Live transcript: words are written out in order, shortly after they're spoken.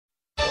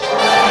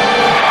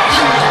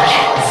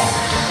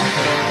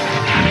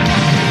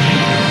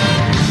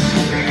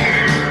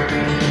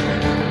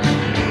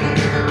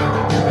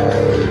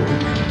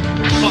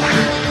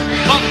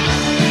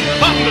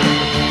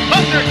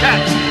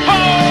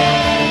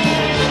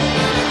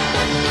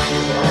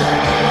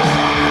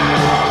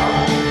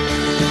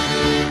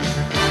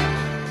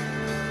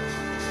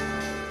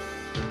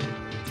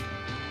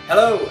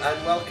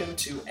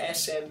to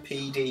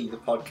SMPD, the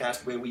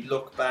podcast where we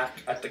look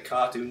back at the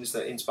cartoons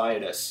that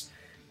inspired us.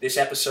 This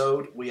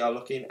episode, we are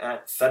looking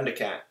at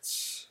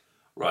Thundercats.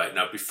 Right,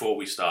 now before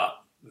we start,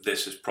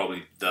 this is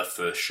probably the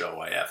first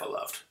show I ever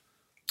loved.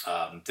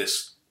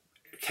 This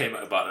came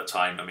at about a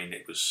time,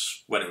 it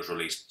was, when it was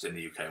released in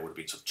the UK, it would have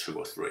been sort of 2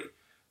 or 3.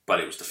 But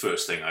it was the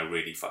first thing I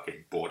really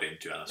fucking bought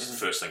into, and it's the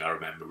first thing I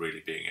remember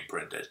really being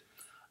imprinted.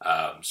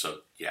 So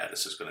yeah,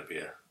 this is going to be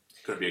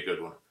a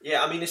good one.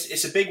 Yeah,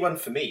 it's a big one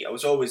for me. I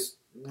was always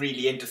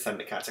really into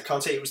Thundercats. I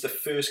can't say it was the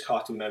first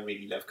cartoon I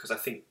really loved, because I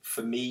think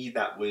for me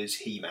that was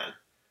He-Man.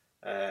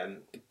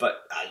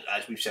 But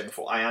as we've said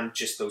before, I am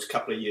just those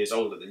couple of years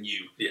older than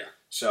you. Yeah.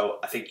 So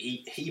I think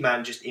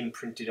He-Man just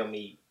imprinted on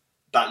me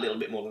that little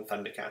bit more than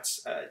Thundercats,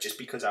 just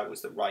because I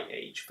was the right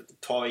age for the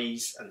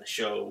toys and the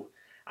show.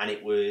 And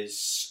it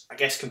was, I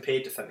guess,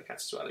 compared to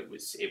Thundercats as well, it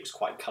was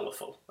quite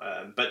colourful.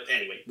 But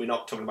anyway, we're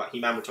not talking about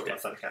He-Man, we're talking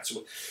about Thundercats,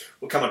 so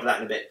we'll come on to that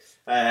in a bit.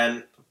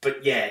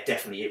 But yeah,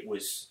 definitely it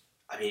was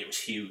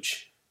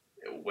huge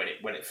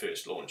when it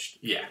first launched.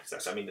 Yeah.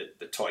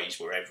 The toys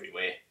were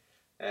everywhere,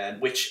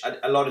 which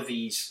a lot of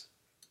these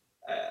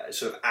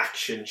sort of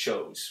action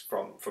shows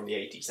from the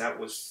 80s, that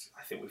was,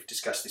 I think we've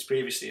discussed this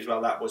previously as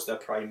well, that was their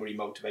primary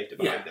motivator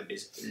behind them,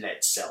 is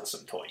let's sell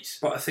some toys.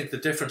 But I think the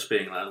difference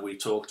being that we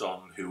talked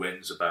on Who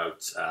Wins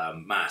about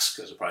Mask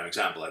as a prime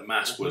example. Like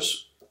Mask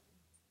was,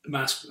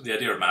 the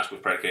idea of Mask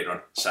was predicated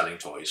on selling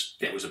toys.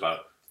 It was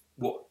about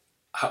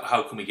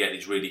how can we get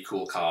these really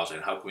cool cars in,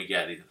 how can we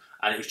get it,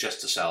 and it was just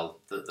to sell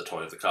the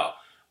toy of the car.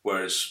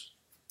 Whereas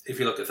if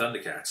you look at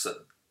Thundercats,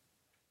 that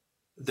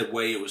the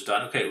way it was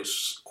done, it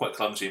was quite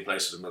clumsy in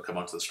places, and we'll come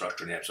on to the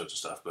structure in the episodes and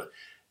stuff, but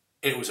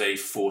it was a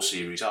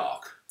 4-series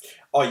arc.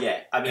 Oh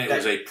yeah, it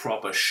was a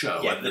proper show,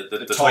 yeah, and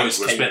the toys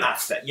were spin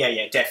off.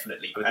 Yeah,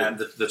 definitely.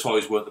 The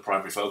toys weren't the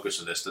primary focus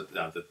of this.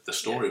 The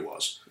story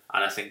was,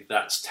 and I think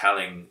that's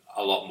telling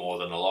a lot more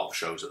than a lot of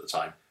shows at the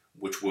time,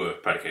 which were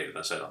predicated,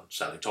 as I said, on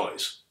selling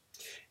toys.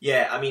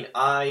 Yeah,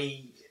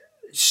 I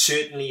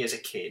certainly as a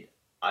kid,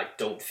 I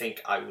don't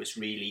think I was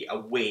really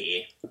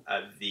aware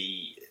of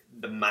the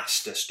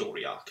master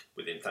story arc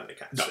within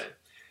Thundercats. No.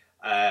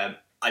 Then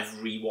I've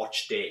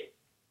rewatched it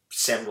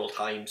several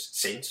times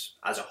since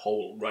as a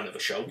whole run of a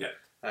show. Yeah.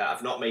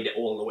 I've not made it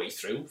all the way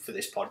through for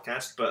this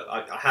podcast, but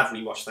I have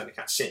rewatched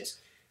Thundercats since,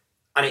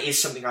 and it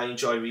is something I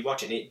enjoy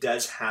rewatching. It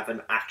does have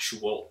an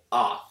actual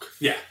arc.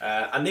 Yeah.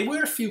 And there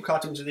were a few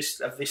cartoons of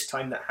this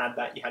time that had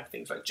that. You had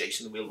things like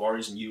Jason the Wheel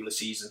Warriors and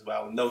Ulysses as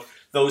well, and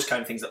those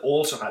kind of things that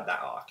also had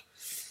that arc.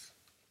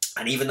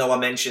 And even though I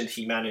mentioned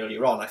He-Man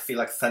earlier on, I feel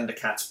like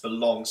Thundercats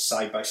belongs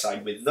side by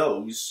side with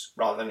those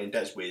rather than it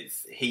does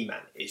with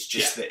He-Man. It's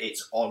just that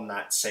it's on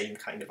that same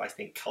kind of, I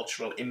think,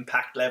 cultural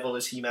impact level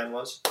as He-Man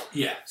was.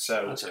 Yeah,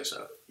 so I'd say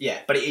so.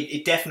 Yeah, but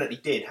it definitely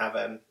did have...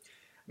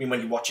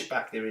 when you watch it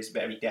back, there is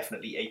very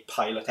definitely a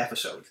pilot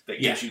episode that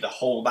gives you the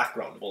whole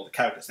background of all the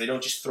characters. They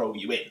don't just throw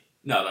you in.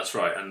 No, that's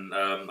right. And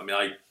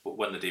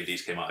when the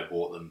DVDs came out, I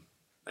bought them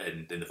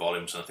in the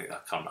volumes, and I think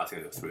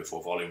there were 3 or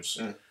 4 volumes.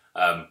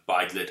 But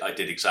I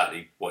did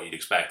exactly what you'd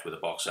expect with a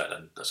box set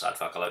and a sad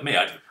fucker like me.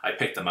 I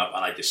picked them up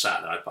and I just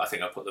sat there. I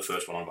think I put the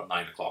first one on about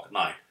 9 o'clock at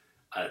night.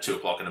 And at 2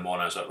 o'clock in the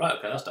morning, I was like, right,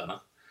 okay, that's done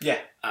now. Yeah.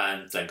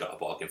 And then got a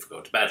bollocking for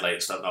going to bed late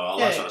and stuff, all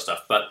that sort of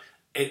stuff. But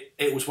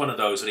it was one of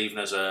those that even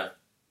as a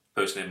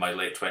person in my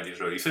late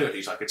 20s, early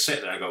 30s, I could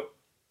sit there and go,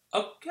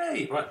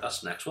 okay, right,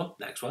 that's the next one,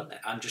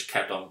 and just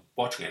kept on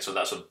watching it. So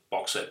that's a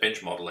box set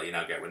binge model that you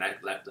now get with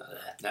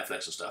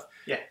Netflix and stuff.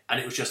 Yeah. And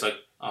it was just like,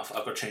 I've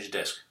got to change the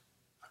disc.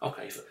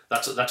 Okay,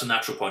 that's a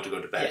natural point to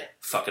go to bed. Yeah.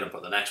 Fuck it and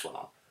put the next one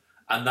on.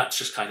 And that's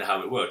just kind of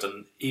how it worked.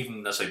 And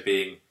even as I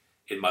being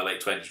in my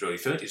late 20s, early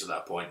 30s at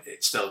that point,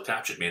 it still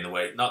captured me in the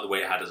way, not the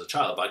way it had as a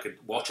child, but I could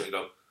watch it and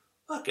go,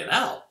 fucking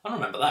hell, I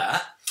remember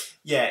that.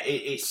 Yeah,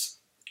 it's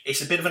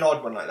a bit of an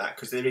odd one like that,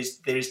 because there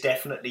is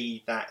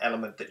definitely that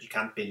element that you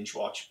can't binge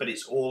watch, but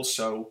it's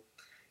also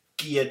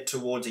geared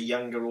towards a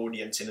younger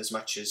audience in as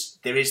much as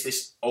there is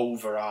this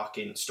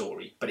overarching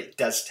story, but it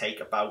does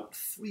take about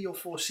 3 or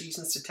 4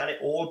 seasons to tell it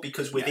all,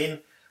 because within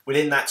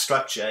that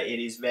structure, it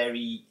is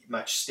very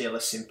much still a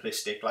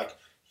simplistic, like,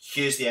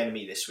 here's the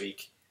enemy this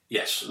week.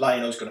 Yes.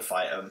 Lion-O's going to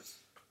fight him.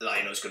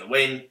 Lion-O's going to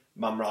win.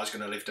 Mum-Ra's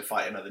going to live to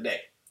fight another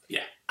day.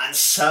 Yeah. And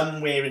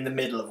somewhere in the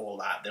middle of all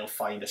that, they'll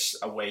find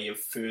a way of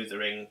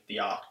furthering the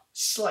arc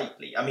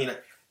slightly.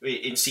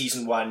 In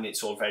season 1,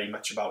 it's all very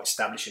much about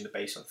establishing the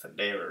base on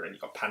Thundera, and you've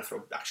got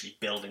Panthro actually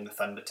building the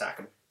Thundertack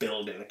and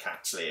building the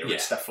Cat's Lair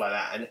and stuff like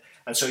that.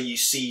 And so you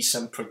see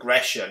some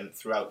progression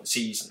throughout the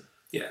season.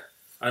 Yeah.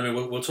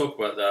 We'll talk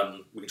about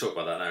we can talk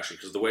about that now, actually,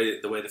 because the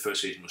way the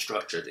first season was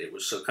structured, it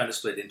was kind of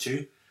split in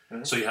 2.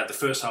 Mm-hmm. So you had the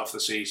first half of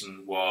the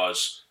season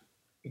was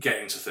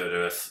getting to Third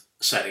Earth,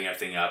 setting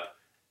everything up,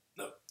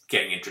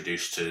 getting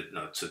introduced to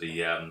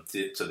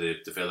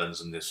the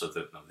villains and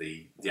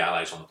the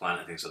allies on the planet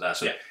and things like that.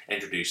 So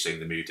introducing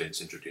the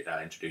mutants,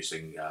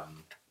 introducing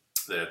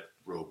the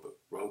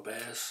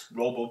Robo-Bears.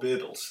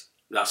 Robo-Burbles.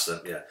 That's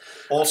the, yeah.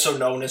 Also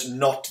known as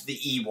not the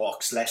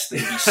Ewoks, lest they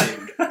be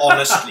sued.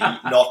 Honestly,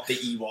 not the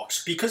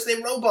Ewoks. Because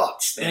they're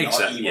robots. They're not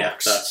Ewoks. Yeah,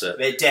 that's it.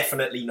 They're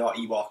definitely not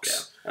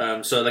Ewoks.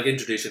 Yeah. So like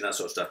introducing that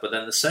sort of stuff. But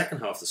then the second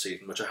half of the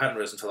season, which I hadn't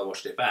realised until I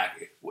watched it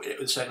back,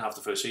 the second half of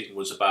the first season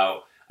was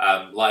about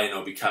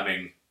Lion-O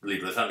becoming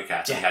leader of the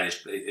Thundercats. Yeah. And he had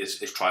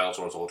his trials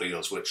or his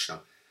ordeals, which,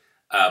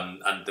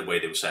 and the way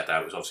they were set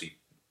out was obviously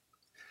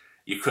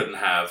you couldn't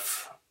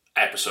have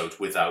episodes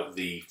without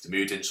the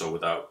mutants or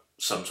without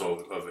some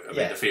sort of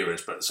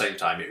interference, but at the same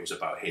time it was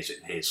about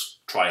his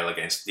trial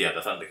against the other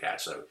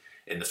Thundercats. So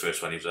in the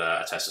first one he was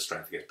a test of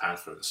strength against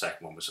Panther, and the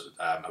second one was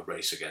a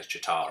race against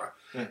Chitara.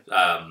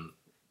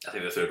 I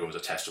think the third one was a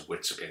test of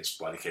wits against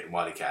Wily Kid and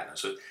Wily Cat.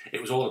 So it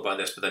was all about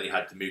this, but then you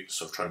had the mutants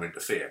sort of trying to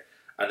interfere.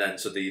 And then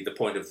so the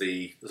point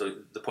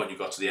you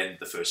got to the end of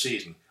the first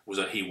season was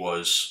that he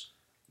was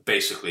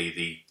basically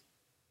the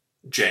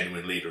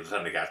genuine leader of the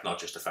Thundercats, not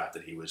just the fact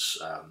that he was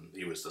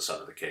the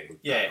son of the king.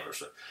 Yeah.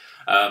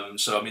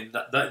 So I mean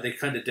that they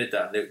kind of did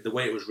that. The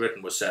way it was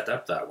written was set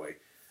up that way.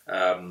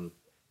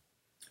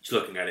 Just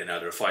looking at it now,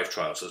 there are 5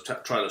 trials. So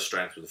trial of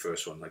strength was the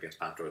first one against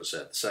Panther, as I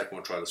said. The second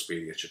one, trial of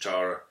speed against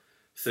Chitara.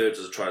 Third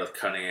was a trial of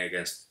cunning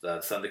against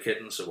the Thunder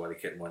Kittens, so Wily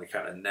Kid and Wily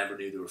Cat. I never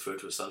knew they were referred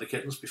to as Thunder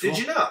Kittens before. Did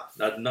you not?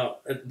 I'd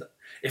not.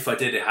 If I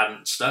did, it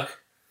hadn't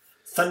stuck.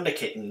 Thunder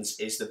Kittens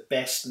is the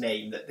best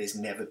name that there's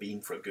never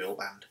been for a girl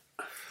band.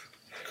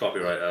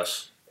 Copyright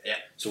us. Yeah.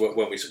 So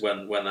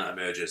when that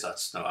emerges,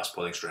 that's us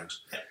pulling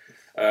strings.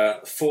 Yeah.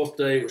 Fourth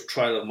day was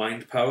trial of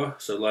mind power.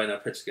 So Lion-O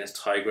pits against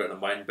Tigra in a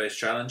mind-based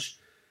challenge.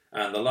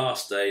 And the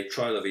last day,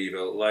 trial of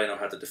evil. Lion-O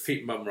had to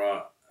defeat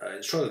Mum-Ra.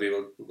 In trial of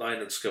evil,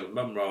 Lion-O discovered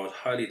Mum-Ra was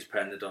highly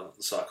dependent on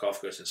the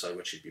sarcophagus inside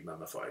which he'd be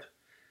mummified.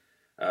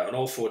 On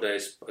all 4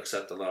 days,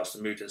 except the last,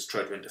 the mutants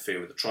tried to interfere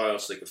with the trial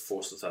so they could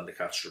force the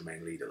Thundercats to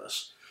remain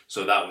leaderless.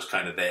 So that was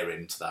kind of their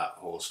into that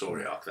whole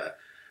story arc there.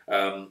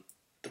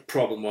 The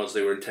problem was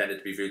they were intended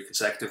to be viewed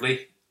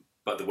consecutively,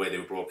 but the way they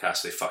were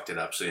broadcast, they fucked it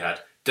up. So you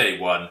had day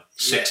 1,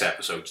 6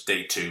 episodes,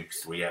 day 2,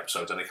 3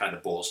 episodes, and they kind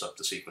of ballsed up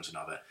the sequencing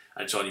of it.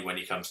 And it's only when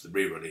you come to the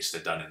re-release,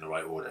 they're done in the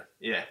right order.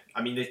 Yeah,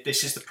 I mean,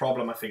 this is the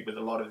problem, I think, with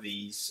a lot of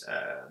these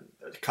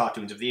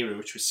cartoons of the era,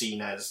 which were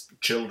seen as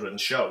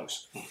children's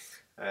shows.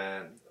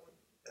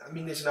 I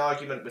mean, there's an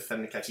argument with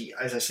Thundercats.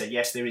 As I said,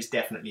 yes, there is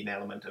definitely an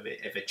element of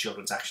a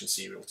children's action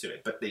serial to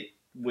it, but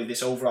with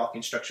this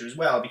overarching structure as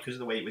well, because of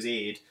the way it was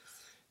aired,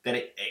 then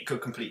it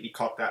could completely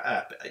cock that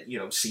up.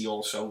 See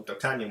also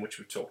D'Artagnan, which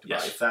we've talked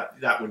about. Yes. If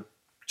that would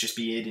just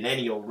be aired in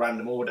any old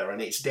random order,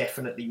 and it's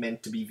definitely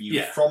meant to be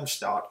viewed from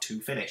start to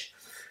finish.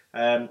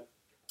 The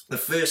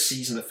first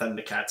season of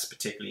Thundercats,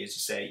 particularly, as you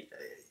say,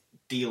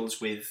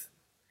 deals with,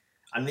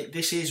 and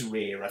this is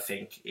rare, I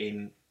think,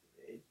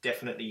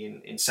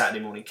 definitely in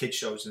Saturday morning kids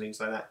shows and things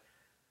like that,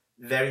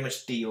 very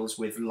much deals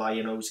with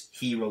Lion-O's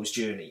hero's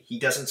journey. He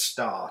doesn't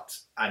start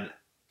as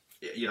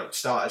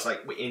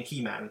like in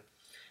He-Man.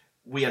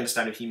 We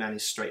understand if He-Man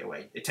is straight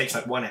away. It takes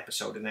like 1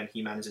 episode and then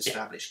He-Man is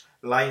established.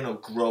 Yeah. Lion-O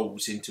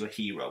grows into a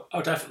hero.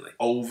 Oh, definitely.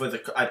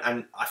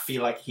 And I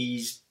feel like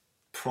he's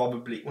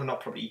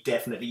he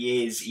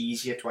definitely is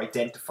easier to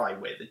identify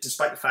with.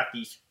 Despite the fact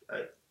he's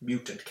a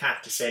mutant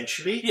cat,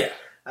 essentially. Yeah.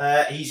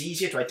 He's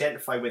easier to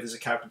identify with as a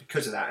character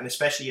because of that, and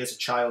especially as a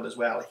child as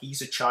well.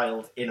 He's a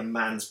child in a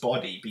man's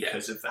body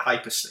because of the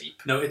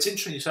hypersleep. No, it's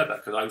interesting you said that,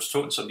 because I was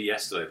talking to somebody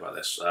yesterday about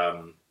this.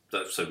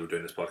 That said we were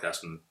doing this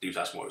podcast, and he was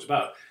asking what it was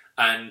about.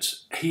 And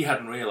he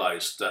hadn't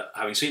realised that,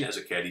 having seen it as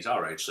a kid, he's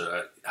our age,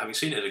 so having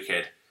seen it as a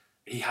kid,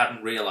 he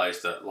hadn't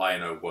realised that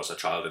Lion-O was a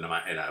child in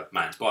a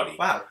man's body.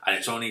 Wow. And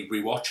it's only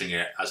rewatching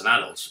it as an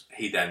adult,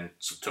 he then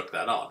sort of took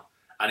that on.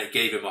 And it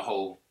gave him a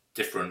whole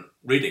different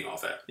reading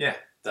of it. Yeah.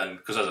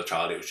 Because as a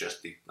child, it was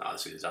just these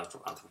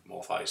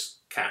anthropomorphized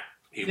cat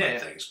human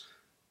things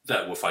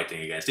that were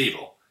fighting against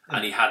evil. Mm.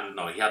 And he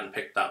hadn't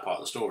picked that part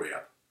of the story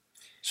up.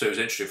 So it was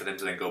interesting for them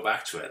to then go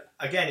back to it.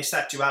 Again, it's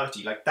that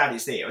duality, like that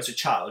is there. As a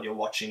child, you're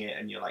watching it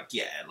and you're like,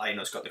 yeah,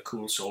 Lion-O's got the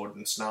cool sword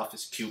and Snarf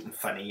is cute and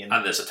funny.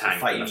 And there's a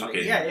tank and a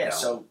fucking... Yeah.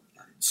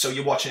 So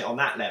you're watching it on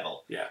that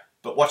level. Yeah.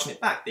 But watching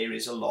it back, there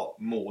is a lot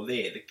more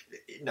there.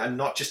 And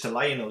not just to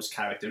Lion-O's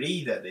character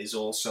either. There's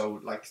also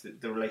like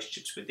the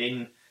relationships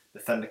within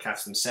the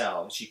Thundercats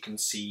themselves. You can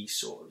see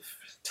sort of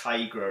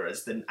Tigra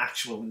as the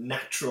actual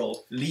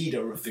natural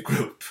leader of the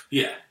group.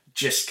 Yeah.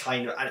 Just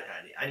kind of,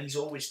 and he's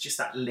always just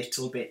that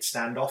little bit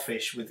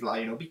standoffish with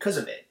Lion-O because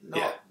of it.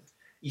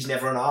 He's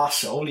never an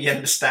arsehole. He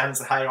understands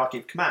the hierarchy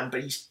of command,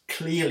 but he's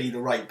clearly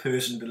the right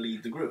person to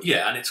lead the group.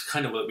 Yeah, and it's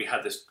kind of what we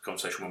had this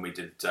conversation when we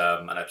did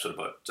an episode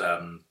about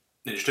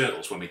Ninja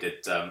Turtles, when we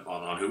did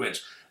on Who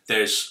Wins.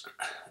 There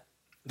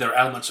are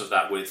elements of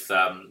that with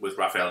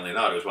Raphael and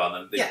Leonardo as well.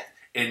 And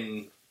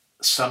in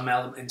some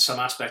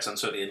aspects, and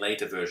certainly in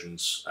later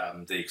versions,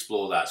 they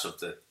explore that sort of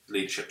the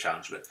leadership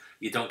challenge, but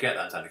you don't get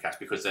that in Thundercats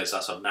because there's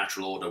that sort of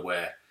natural order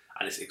where,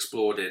 and it's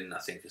explored in, I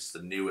think it's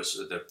the newest,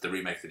 the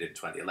remake they did in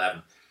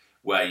 2011,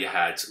 where you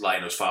had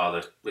Lion-O's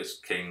father with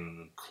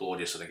King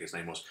Claudius, I think his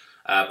name was,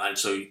 and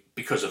so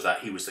because of that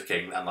he was the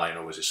king and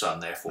Lion-O was his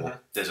son,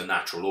 therefore there's a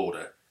natural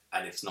order.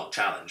 and it's not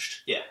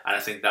challenged. Yeah. And I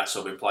think that's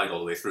sort of implied all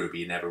the way through, but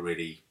you never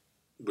really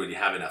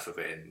have enough of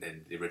it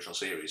in the original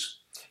series.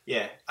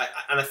 Yeah,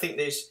 and I think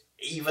there's,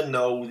 even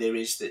though there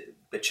is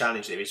the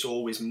challenge there, it's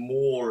always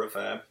more of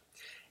a,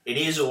 it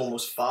is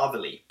almost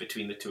fatherly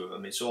between the two of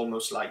them. It's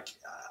almost like,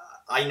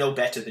 I know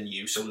better than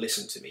you, so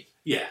listen to me.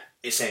 Yeah.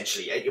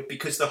 Essentially,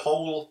 because the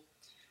whole,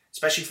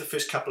 especially for the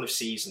first couple of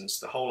seasons,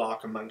 the whole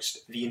arc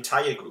amongst the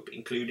entire group,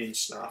 including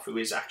Snarf, who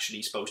is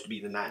actually supposed to be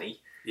the nanny,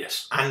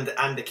 yes, and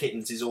the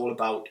kittens, is all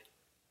about,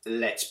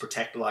 let's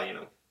protect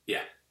Lionel.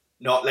 Yeah.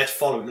 Not let's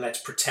follow him, let's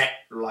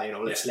protect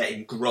Lionel, let's let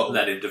him grow.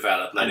 Let him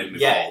develop, let him evolve.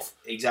 Yeah,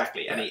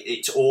 exactly. Yeah. And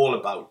it's all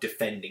about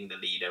defending the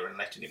leader and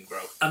letting him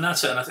grow. And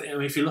that's it. And I think,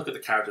 if you look at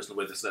the characters and the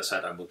way this is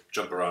said, and we'll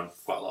jump around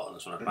quite a lot on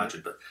this one, I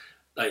imagine, but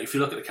if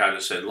you look at the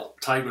characters, say,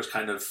 Tiger's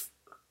kind of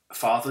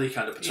fatherly,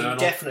 kind of paternal. He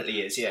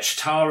definitely is, yeah.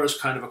 Chitara's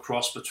kind of a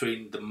cross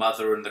between the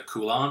mother and the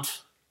cool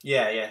aunt.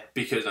 Yeah, yeah.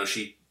 Because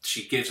she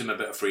gives him a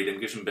bit of freedom,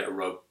 gives him a bit of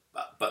rope,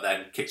 but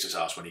then kicks his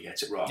ass when he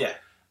gets it wrong. Yeah.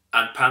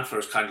 And Panther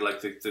is kind of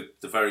like the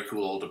very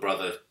cool older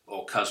brother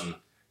or cousin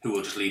who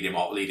will just lead him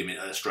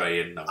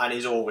astray, and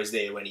he's always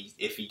there when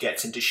if he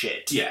gets into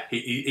shit. Yeah,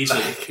 he's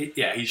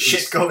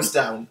shit goes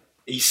down.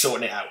 He's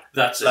sorting it out.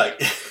 That's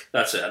it.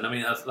 That's it. And I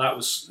mean, that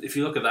was, if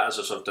you look at that as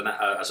a sort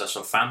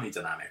of family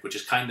dynamic, which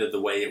is kind of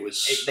the way it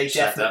was. They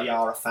definitely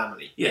are a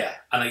family. Yeah,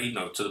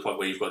 and to the point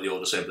where you've got the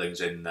older siblings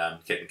in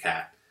Kit and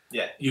Kat.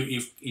 Yeah,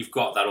 you've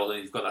got that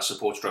you've got that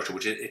support structure,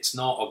 which it's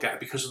not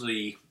organic because of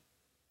the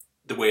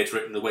way it's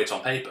written, the way it's on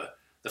paper,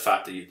 the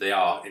fact that they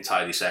are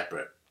entirely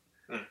separate.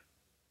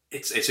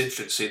 It's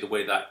interesting to see the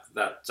way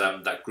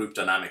that group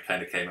dynamic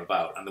kind of came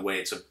about and the way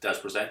it does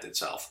present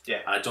itself. Yeah.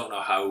 And I don't know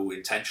how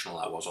intentional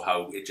that was or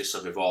how it just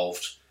sort of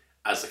evolved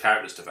as the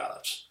characters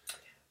developed.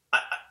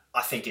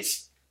 I think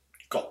it's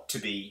got to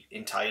be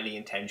entirely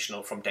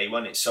intentional from day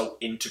one. It's so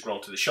integral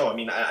to the show. I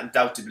mean,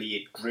 undoubtedly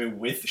it grew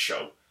with the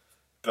show,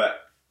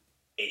 but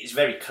it is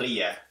very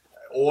clear.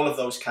 All of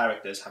those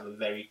characters have a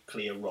very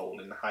clear role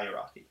in the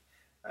hierarchy.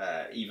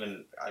 We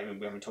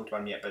haven't talked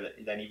about him yet, but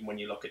then even when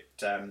you look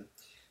at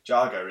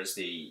Jaga as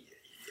the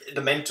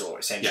mentor,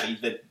 essentially,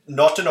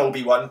 not an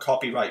Obi-Wan,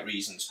 copyright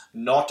reasons,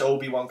 not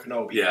Obi-Wan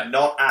Kenobi,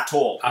 not at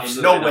all,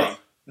 absolutely in no way,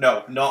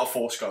 no, not a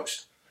Force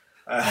ghost.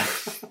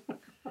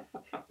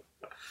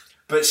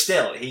 But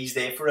still, he's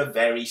there for a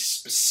very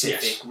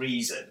specific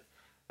reason,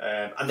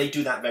 and they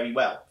do that very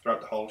well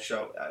throughout the whole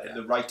show.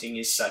 The writing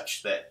is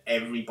such that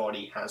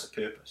everybody has a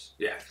purpose.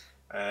 Yeah,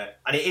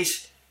 and it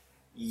is.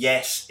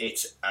 Yes,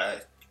 it's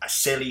a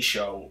silly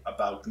show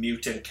about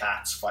mutant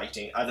cats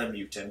fighting other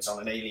mutants on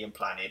an alien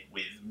planet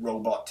with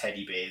robot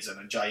teddy bears and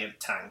a giant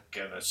tank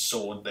and a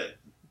sword that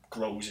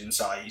grows in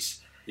size.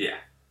 Yeah.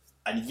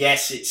 And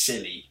yes, it's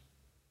silly,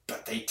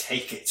 but they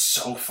take it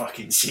so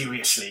fucking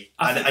seriously.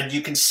 And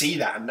you can see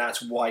that, and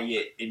that's why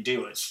it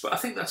endures. But I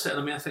think that's it.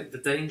 I mean, I think the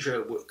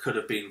danger could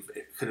have been...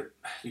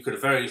 you could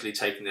have very easily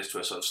taken this to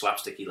a sort of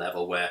slapsticky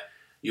level where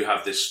you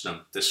have this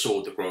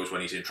sword that grows when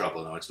he's in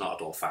trouble. No, it's not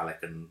at all phallic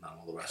and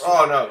all the rest.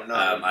 Oh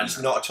no,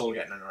 he's not at all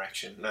getting an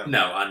erection. And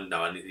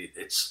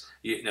it's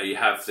you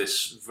have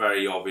this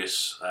very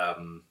obvious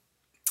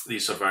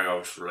these are very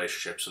obvious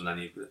relationships, and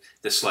then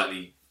this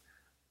slightly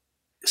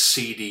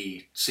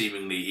seedy,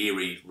 seemingly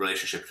eerie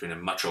relationship between a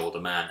much older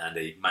man and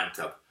a man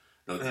cub.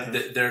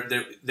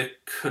 There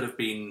could have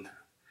been,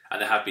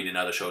 and there have been in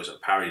other shows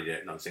that parodied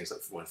it. Things like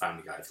when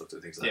Family Guy looked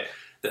at things like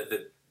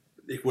that.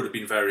 It would have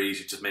been very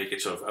easy to make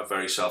it sort of a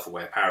very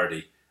self-aware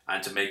parody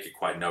and to make it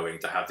quite knowing,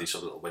 to have these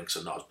sort of little winks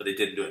and nods. But they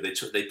didn't do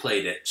it. They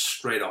played it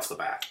straight off the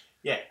bat.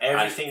 Yeah,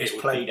 everything is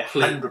played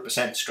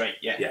 100% straight.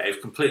 Yeah, it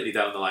was completely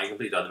down the line,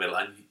 completely down the middle,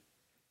 and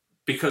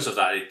because of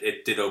that,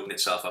 it did open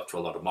itself up to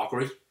a lot of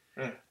mockery.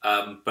 But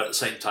at the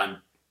same time,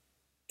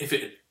 if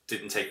it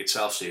didn't take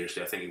itself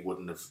seriously, I think it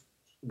wouldn't have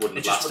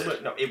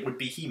lasted. No, it would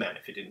be He-Man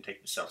if it didn't take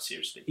itself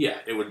seriously. Yeah,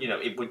 it would.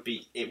 It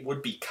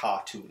would be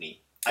cartoony.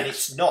 And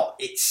it's not.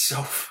 It's so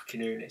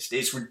fucking earnest.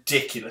 It's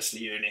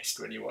ridiculously earnest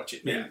when you watch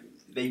it.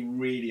 They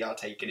really are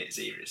taking it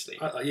seriously.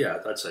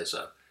 I'd say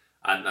so.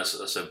 And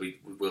as I said,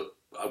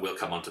 I will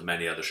come on to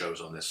many other shows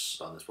on this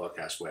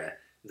podcast where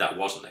that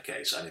wasn't the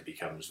case, and it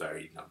becomes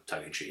very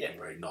tongue in cheek and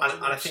very not.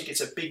 And I think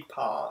it's a big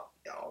part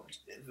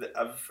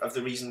of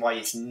the reason why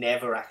it's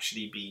never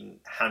actually been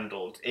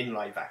handled in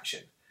live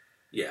action.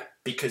 Yeah,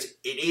 because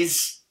it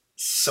is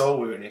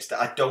so earnest that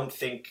I don't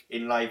think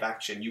in live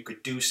action you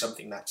could do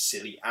something that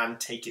silly and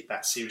take it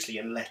that seriously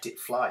and let it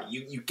fly.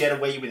 You get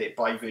away with it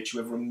by virtue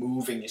of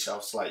removing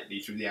yourself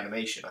slightly through the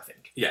animation, I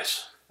think.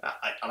 Yes.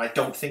 And I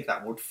don't think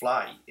that would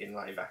fly in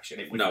live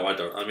action. No, I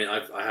don't. I mean,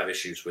 I have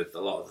issues with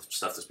a lot of the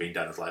stuff that's being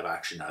done as live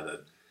action now,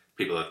 that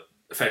people are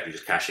effectively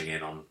just cashing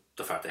in on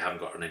the fact they haven't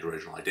got an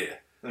original idea.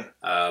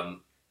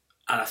 And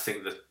I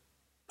think that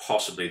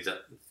possibly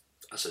that,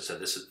 as I said,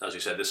 this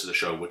is a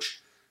show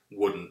which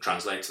wouldn't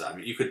translate to that. I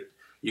mean,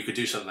 you could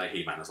do something like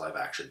He-Man as live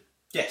action.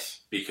 Yes.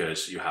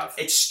 Because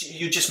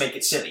you just make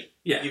it silly.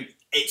 Yeah.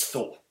 It's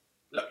Thor.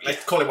 Look,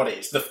 let's call it what it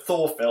is. The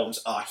Thor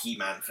films are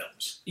He-Man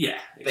films. Yeah,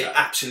 exactly. They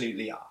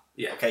absolutely are.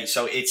 Yeah. Okay,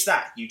 so it's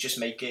that. You just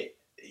make it...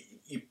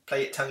 you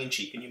play it tongue in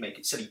cheek and you make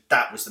it silly.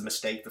 That was the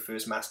mistake the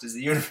first Masters of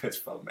the Universe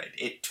film made.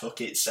 It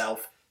took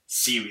itself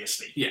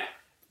seriously. Yeah.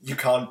 You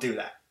can't do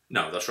that.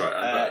 No, that's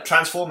right.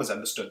 Transformers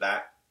understood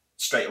that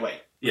straight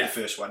away. Yeah. The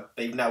first one.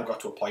 They've now got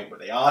to a point where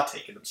they are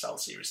taking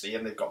themselves seriously,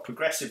 and they've got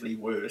progressively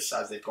worse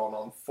as they've gone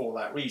on for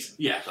that reason.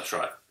 Yeah, that's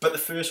right. But the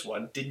first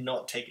one did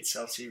not take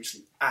itself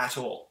seriously at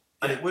all.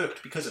 And it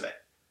worked because of it.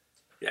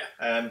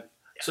 Yeah.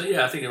 So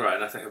yeah, I think you're right.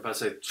 And I think, about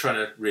say, trying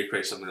to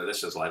recreate something like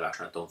this as live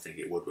action, I don't think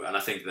it would. And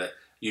I think that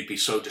you'd be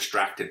so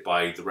distracted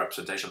by the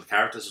representation of the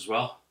characters as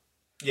well.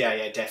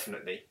 Yeah,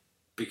 definitely.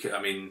 Because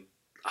I mean,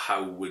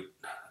 how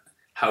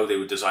they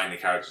would design the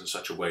characters in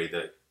such a way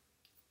that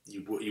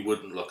you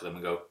wouldn't look at them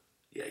and go,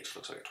 yeah, he just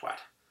looks like a twat.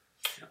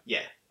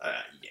 Yeah,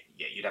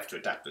 you'd have to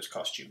adapt those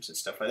costumes and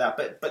stuff like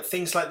that. But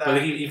things like that.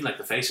 But even like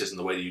the faces and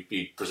the way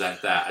you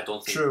present that, I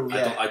don't think. True.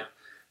 Yeah.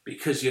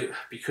 Because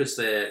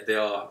they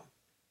are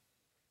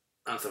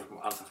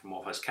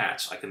anthropomorphized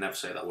cats. I can never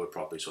say that word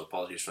properly, so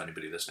apologies for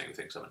anybody listening who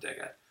thinks I'm a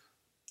dickhead.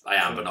 I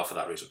am, but not for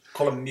that reason.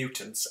 Call them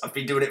mutants. I've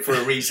been doing it for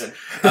a reason.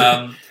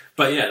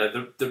 But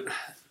yeah, the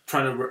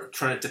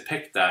trying to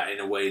depict that in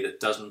a way that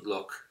doesn't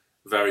look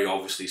very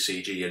obviously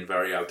CG and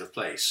very out of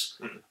place,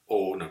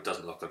 or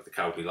doesn't look like the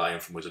Cowardly Lion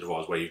from Wizard of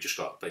Oz, where you've just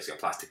got basically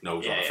a plastic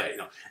nose on a face.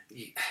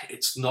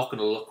 It's not going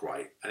to look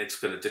right, and it's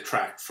going to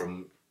detract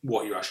from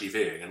what you're actually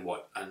viewing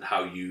and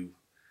how you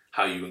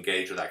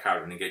engage with that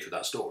character and engage with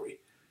that story.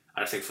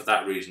 And I think for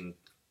that reason,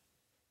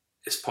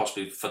 it's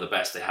possibly for the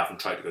best they haven't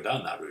tried to go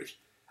down that route.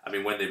 I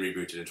mean, when they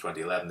rebooted in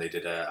 2011, they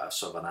did a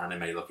sort of an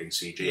anime-looking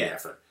CG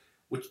effort,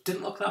 which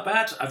didn't look that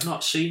bad. I've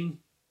not seen.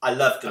 I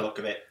love the look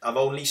of it.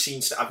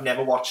 I've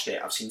never watched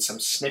it. I've seen some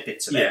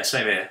snippets of it. Yeah,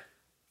 same here.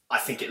 I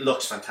think it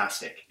looks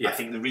fantastic. Yeah. I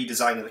think the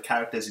redesign of the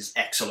characters is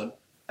excellent.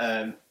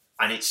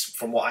 And it's,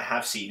 from what I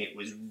have seen, it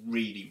was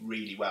really,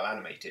 really well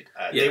animated.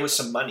 There was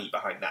some money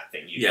behind that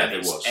thing. There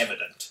was.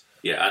 Evident.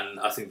 Yeah, and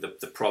I think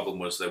the problem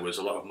was there was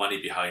a lot of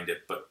money behind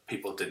it, but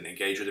people didn't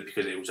engage with it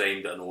because it was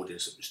aimed at an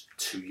audience that was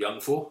too young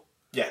for.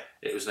 Yeah.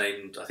 I think it was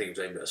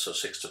aimed at a sort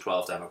of 6 to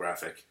 12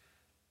 demographic.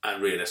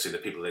 And realistically,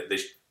 the people,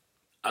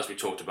 as we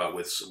talked about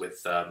with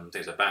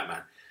things like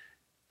Batman,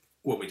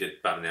 when we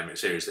did Batman the Animated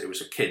Series, it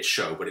was a kids'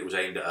 show, but it was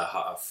aimed at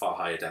a far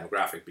higher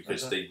demographic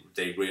because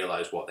they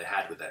realised what they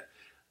had with it.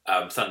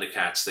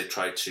 Thundercats, they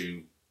tried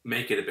to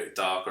make it a bit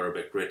darker, a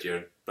bit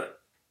grittier,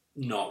 but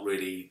not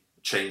really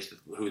change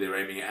who they were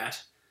aiming it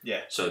at.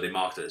 Yeah. So they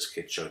marketed it as a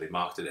kids' show. They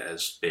marketed it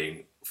as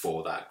being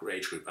for that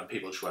age group, and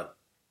people just went,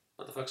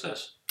 "What the fuck's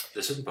this?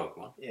 This isn't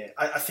Pokemon." Yeah,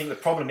 I think the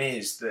problem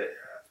is that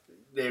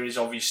there is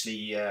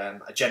obviously a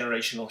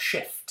generational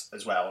shift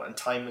as well, and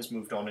time has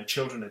moved on, and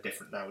children are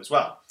different now as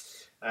well.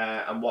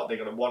 And what they're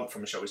going to want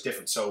from a show is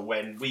different. So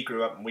when we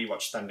grew up and we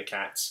watched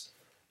Thundercats,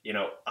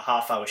 a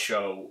half-hour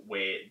show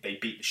where they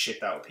beat the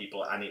shit out of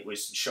people, and it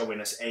was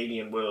showing us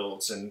alien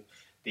worlds and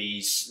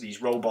these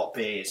robot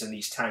bears and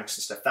these tanks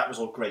and stuff. That was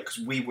all great because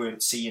we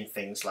weren't seeing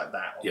things like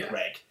that on the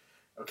reg.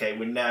 Okay,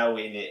 we're now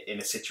in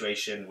a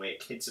situation where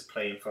kids are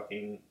playing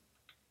fucking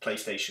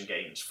PlayStation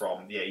games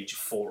from the age of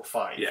 4 or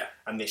 5,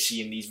 and they're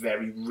seeing these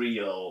very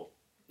real,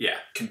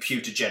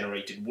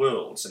 computer-generated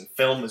worlds. And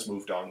film has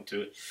moved on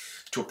to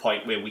a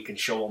point where we can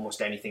show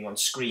almost anything on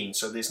screen.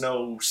 So there's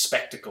no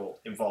spectacle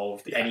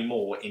involved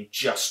anymore in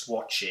just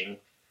watching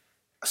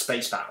a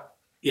space battle.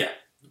 Yeah,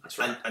 that's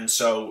right. And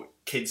so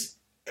kids,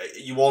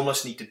 you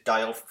almost need to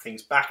dial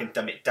things back and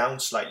dumb it down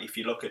slightly. If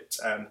you look at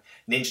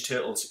Ninja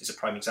Turtles is a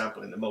prime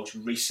example. In the most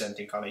recent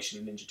incarnation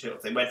of Ninja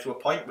Turtles, they went through a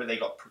point where they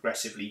got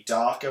progressively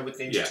darker with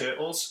Ninja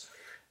Turtles,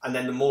 and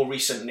then the more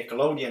recent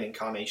Nickelodeon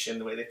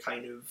incarnation, where they're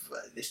kind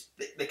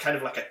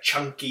of like a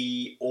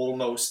chunky,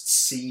 almost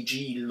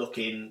CG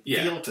looking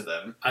feel to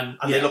them, and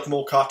they look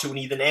more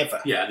cartoony than ever.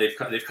 Yeah, they've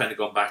kind of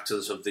gone back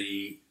to sort of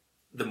the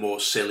more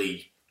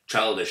silly,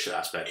 childish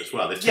aspect as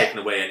well. They've taken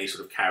away any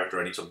sort of character,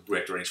 any sort of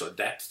grit, or any sort of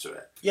depth to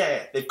it.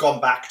 Yeah, they've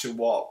gone back to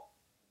what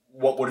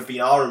would have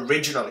been our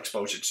original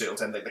exposure to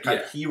Turtles and the kind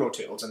of hero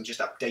Turtles, and just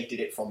updated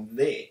it from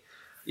there.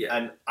 Yeah,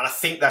 and I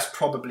think that's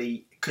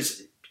probably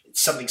because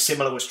something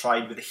similar was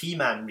tried with the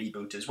He-Man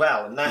reboot as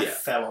well, and that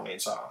fell on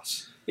its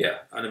arse. Yeah,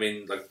 and I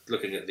mean, like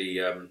looking at the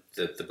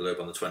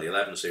blurb on the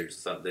 2011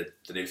 series, the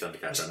new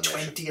Thundercats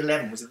animation.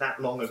 2011, was it that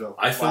long ago?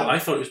 I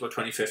thought it was about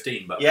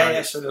 2015, but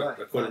so did I.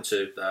 According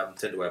to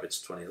Tinderweb,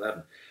 it's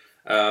 2011.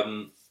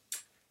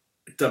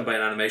 Done by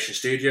an animation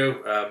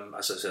studio.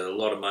 As I said, a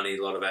lot of money,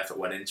 a lot of effort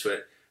went into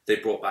it. They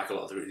brought back a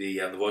lot of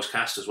the voice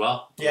cast as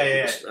well.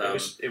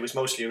 It was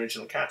mostly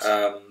original cast.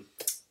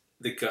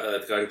 The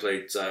guy who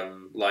played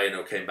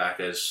Lion-O came back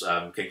as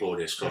King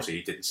Claudius, because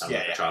he didn't sound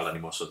like a child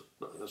anymore, so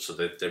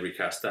they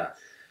recast that.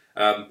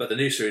 But the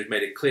new series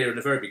made it clear in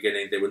the very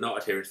beginning they were not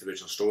adhering to the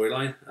original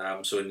storyline.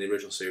 So in the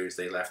original series,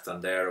 they left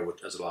Thundera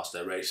as the last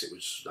of their race. It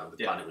was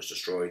the planet was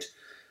destroyed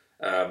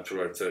to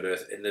arrive on Third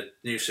Earth. In the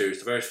new series,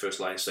 the very first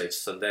line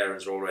states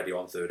Thunderans are already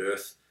on Third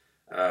Earth.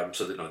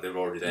 So they're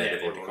already there.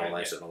 They've already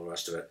colonised it and all the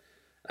rest of it.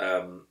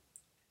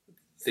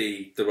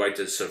 The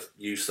writers have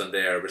used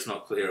Thundera, but it's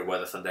not clear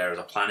whether Thundera is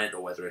a planet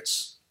or whether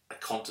it's a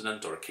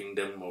continent or a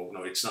kingdom,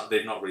 or it's not.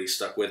 They've not really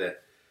stuck with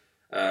it.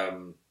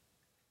 And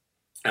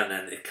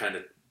then it kind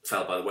of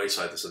fell by the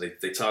wayside, so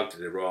they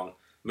targeted it wrong.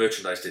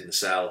 Merchandise didn't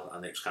sell,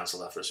 and it was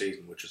cancelled after a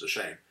season, which is a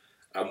shame.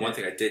 One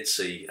thing I did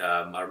see,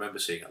 I remember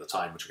seeing at the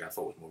time, which again I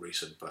thought was more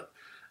recent, but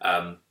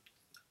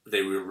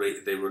they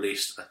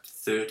released a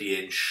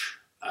 30-inch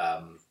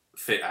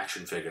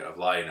action figure of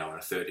Lion-O and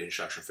a 30-inch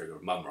action figure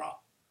of Mum-Ra.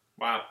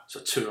 Wow. So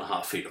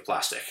 2.5 feet of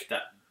plastic.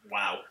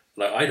 Wow.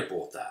 Like, I'd have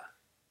bought that.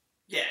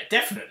 Yeah,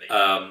 definitely.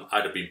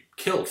 I'd have been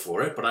killed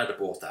for it, but I'd have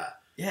bought that.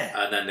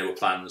 Yeah. And then there were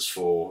plans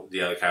for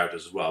the other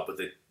characters as well, but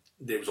it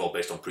was all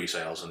based on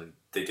pre-sales, and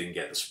they didn't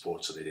get the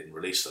support, so they didn't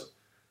release them.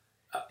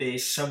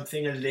 There's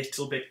something a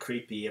little bit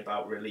creepy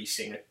about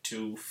releasing a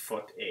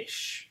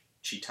 2-foot-ish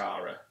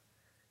Chitara.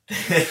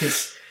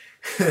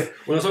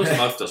 Well, as long as the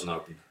mouth doesn't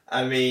open.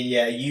 I mean,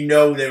 yeah, you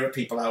know there are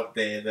people out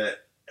there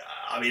that...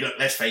 I mean, look,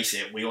 let's face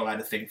it, we all had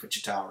a thing for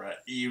Chitara.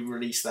 You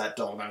release that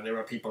doll now, there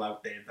are people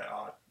out there that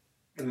are...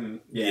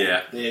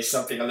 yeah, there's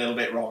something a little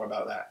bit wrong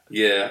about that.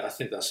 Yeah, I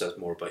think that says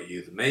more about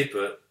you than me,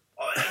 but...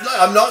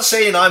 I'm not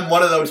saying I'm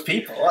one of those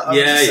people. I'm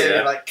just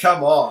saying, like,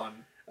 come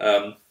on.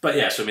 But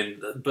yes, I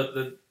mean,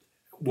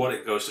 what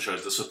it goes to show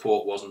is the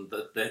support wasn't...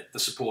 The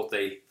support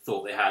they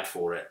thought they had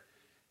for it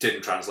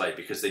didn't translate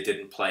because they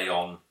didn't play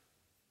on...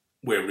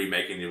 We're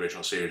remaking the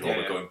original series,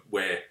 or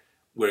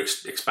we're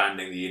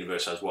expanding the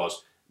universe as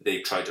was.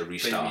 They tried to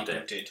restart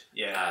it.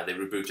 They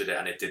rebooted it,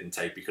 and it didn't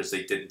take because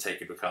they didn't take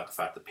into account the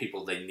fact that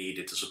people they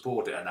needed to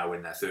support it are now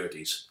in their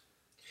 30s.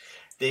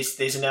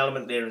 There's an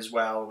element there as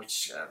well,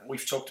 which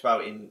we've talked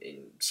about in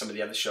some of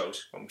the other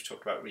shows when we've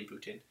talked about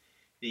rebooting.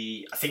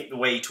 I think the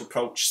way to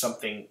approach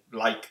something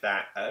like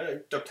that,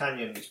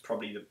 D'Artagnan is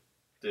probably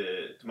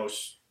the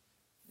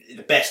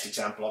best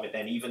example of it.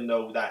 Then, even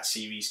though that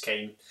series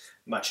came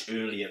much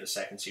earlier, the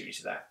second series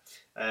of that.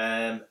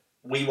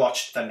 We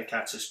watched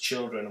Thundercats as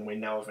children, and we're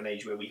now of an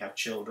age where we have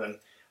children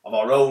of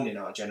our own in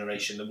our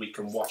generation that we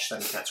can watch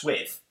Thundercats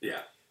with.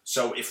 Yeah.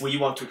 So if we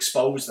want to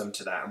expose them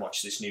to that and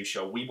watch this new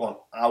show, we want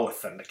our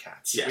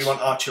Thundercats. Yes. We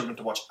want our children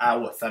to watch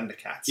our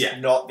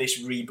Thundercats, not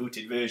this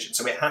rebooted version.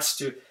 So it has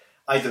to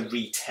either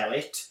retell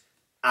it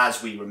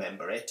as we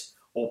remember it,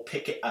 or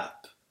pick it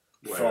up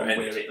from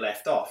where it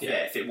left off.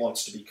 Yeah, if it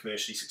wants to be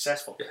commercially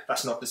successful. Yeah.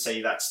 That's not to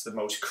say that's the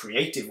most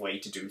creative way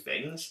to do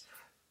things.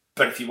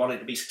 But if you want it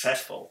to be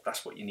successful,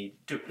 that's what you need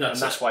to do.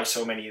 That's why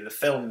so many of the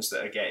films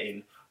that are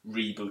getting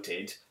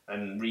rebooted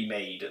and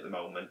remade at the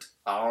moment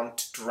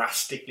aren't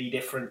drastically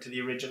different to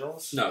the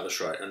originals. No, that's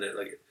right. And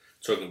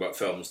talking about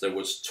films, there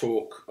was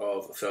talk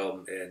of a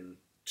film in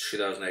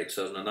 2008,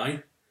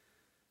 2009.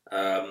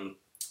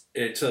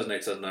 In 2008,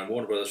 2009,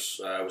 Warner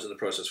Brothers was in the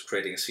process of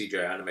creating a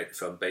CGI animated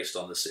film based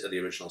on the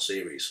original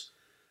series.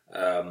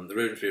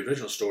 The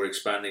original story,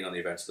 expanding on the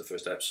events of the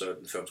first episode,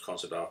 and the film's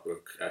concept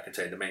artwork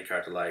contained the main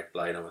character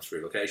Lion-O in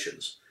 3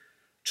 locations.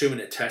 A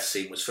 2-minute test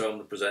scene was filmed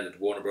and presented to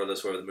Warner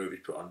Brothers, where the movie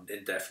put on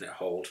indefinite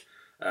hold,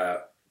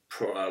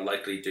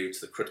 likely due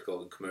to the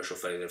critical and commercial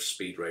failure of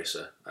Speed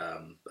Racer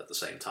at the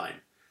same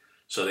time.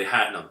 So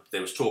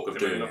there was talk of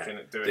doing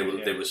it.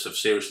 They were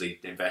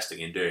seriously investing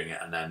in doing it,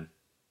 and then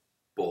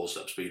balls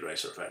up Speed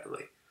Racer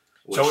effectively.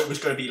 So it was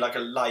going to be like a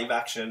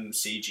live-action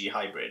CG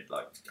hybrid,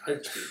 like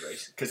Speed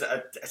Racer. Because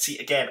see,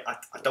 again, I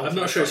don't. I'm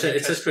not sure.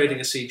 It says creating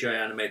a CGI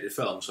animated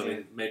film, so I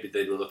mean, maybe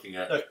they were looking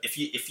at. Look,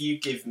 if you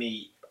give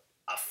me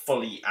a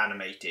fully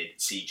animated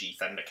CG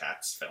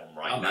Thundercats film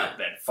now,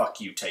 then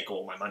fuck you, take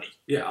all my money.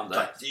 Yeah, I'm there.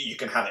 Like, you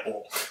can have it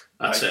all.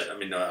 That's it. I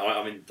mean,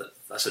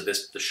 I said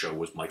this show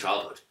was my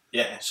childhood.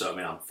 Yeah. So I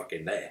mean, I'm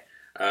fucking there.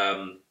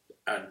 And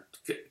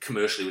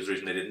commercially was the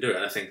reason they didn't do it,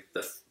 and I think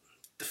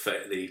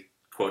the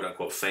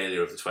quote-unquote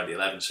failure of the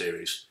 2011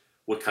 series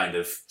would kind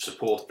of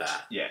support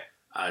that. Yeah.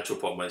 To a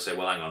point where they say,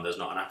 well, hang on, there's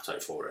not an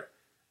appetite for it.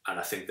 And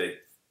I think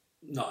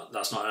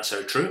that's not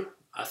necessarily true.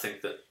 I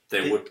think that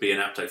there would be an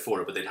appetite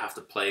for it, but they'd have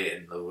to play it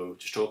in the way we were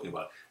just talking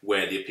about,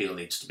 where the appeal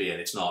needs to be. And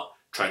it's not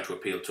trying to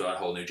appeal to a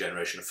whole new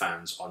generation of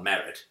fans on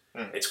merit.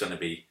 It's going to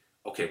be,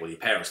 okay, well, your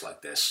parents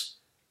like this,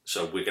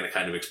 so we're going to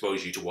kind of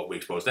expose you to what we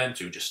expose them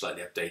to, just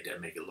slightly update it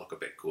and make it look a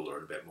bit cooler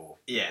and a bit more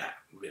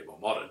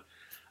modern.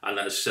 And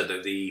as I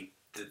said, the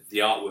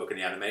artwork and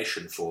the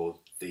animation for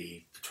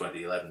the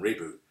 2011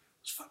 reboot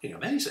was fucking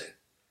amazing.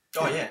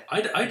 Oh yeah,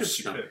 I'd have,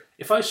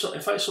 if I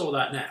saw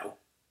that now,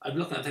 I'd be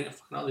looking at it thinking,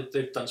 fucking hell,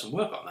 they've done some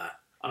work on that,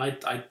 and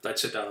I'd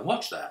sit down and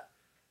watch that.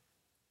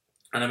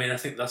 And I mean, I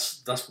think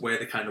that's where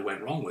they kind of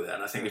went wrong with it.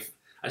 And I think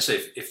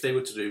if they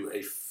were to do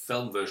a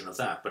film version of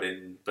that,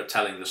 but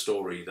telling the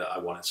story that I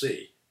want to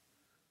see,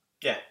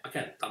 yeah,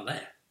 again, I'm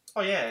there.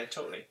 Oh yeah,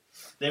 totally.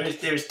 There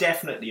is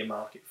definitely a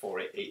market for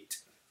it.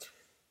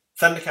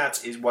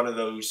 Thundercats is one of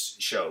those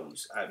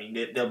shows. I mean,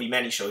 there'll be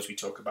many shows we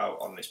talk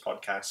about on this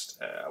podcast.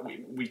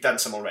 We've done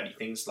some already,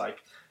 things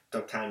like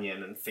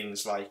D'Artagnan and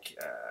things like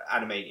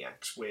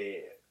Animaniacs,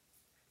 where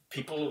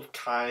people have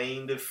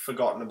kind of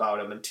forgotten about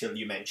them until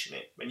you mention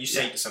it. When you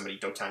say to somebody,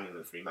 D'Artagnan and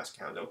the Three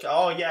Musketeers, okay,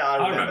 oh yeah,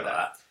 I remember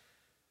that.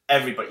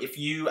 Everybody, if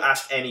you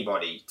ask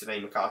anybody to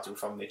name a cartoon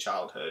from their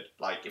childhood,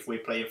 like if we're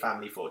playing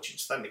Family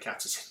Fortunes,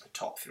 Thundercats is in the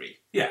top 3.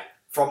 Yeah.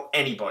 From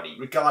anybody.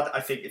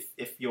 I think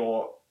if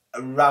you're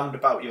around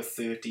about your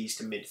 30s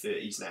to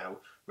mid-30s now,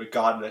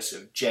 regardless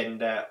of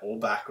gender or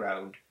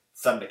background,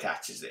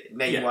 Thundercats is it.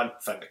 Name one,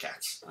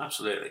 Thundercats.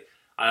 Absolutely.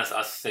 And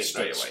I think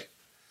straight away.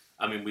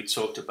 I mean, we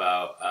talked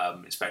about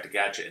Inspector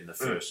Gadget in the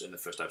first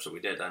episode we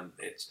did, and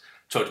it's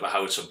talked about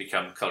how it's sort of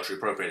become culturally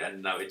appropriate,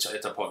 and now it's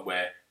at a point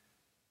where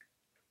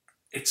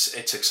it's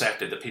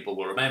accepted that people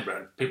will remember,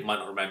 and people might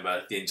not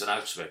remember the ins and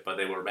outs of it, but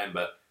they will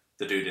remember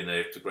the dude in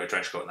the grey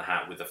trench coat and the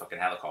hat with the fucking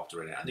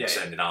helicopter in it, and the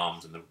sending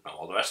arms and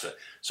all the rest of it.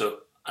 So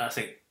I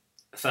think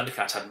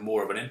Thundercats had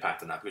more of an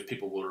impact on that, because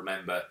people will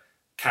remember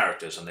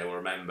characters, and they will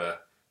remember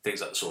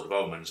things like the Sword of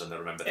Omens, and they'll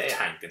remember the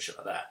tank and shit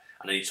like that.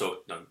 And then you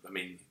talk,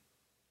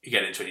 you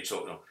get into it, you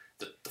talk,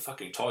 the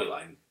fucking toy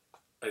line.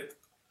 I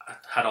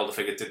had all the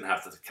figures, didn't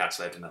have the cat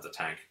sled, didn't have the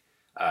tank,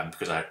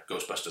 because I had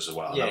Ghostbusters as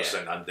well.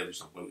 And there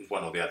was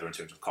one or the other in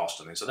terms of cost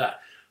and things like that.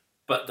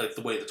 But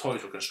the way the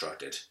toys were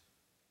constructed,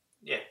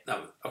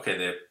 now,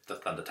 okay, the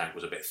Thunder Tank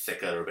was a bit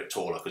thicker, a bit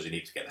taller, because you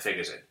need to get the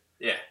figures in.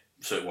 Yeah.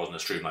 So it wasn't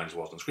as streamlined as it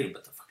was on screen,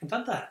 but they fucking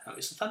done that.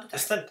 It's the Thunder Tank.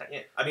 It's Thunder Tank,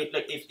 yeah. I mean,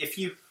 like,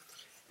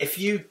 if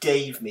you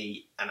gave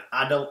me an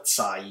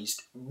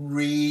adult-sized,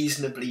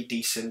 reasonably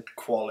decent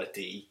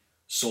quality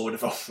Sword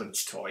of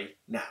Omens toy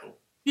now,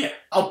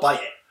 I'll buy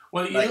it.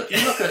 Well, you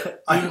look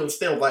at... I will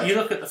still buy it. You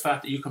look at the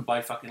fact that you can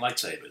buy fucking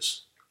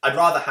lightsabers. I'd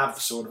rather have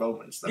the Sword of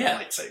Omens than a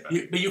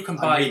lightsaber. But you can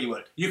buy... I really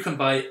would. You can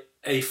buy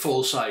a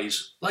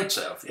full-size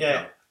lightsaber.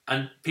 Yeah.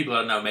 And people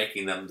are now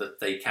making them that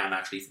they can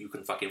actually... You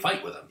can fucking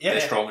fight with them. Yeah,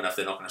 they're strong enough,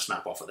 they're not going to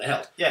snap off at the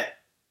hilt. Yeah.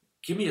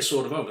 Give me a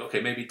Sword of Omens.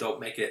 Okay, maybe don't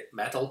make it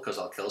metal, because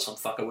I'll kill some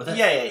fucker with it.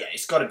 Yeah.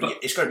 It's got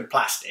to be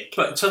plastic.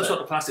 But some sort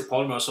of plastic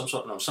polymer, or some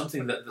sort of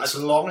something that... As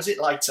long as it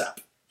lights up.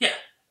 Yeah.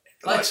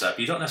 Lights up.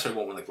 You don't necessarily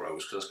want one that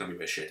grows, because that's going to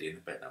be a bit shitty in a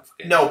bit now.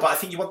 No, but I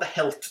think you want the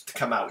hilt to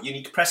come out. You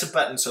need to press a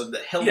button so the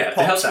hilt pops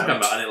the hilt out. can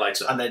come out and it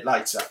lights up. And it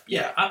lights up.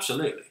 Yeah,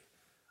 absolutely.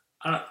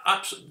 And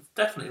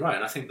definitely right.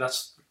 And I think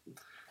that's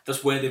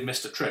where they've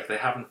missed a trick. They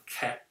haven't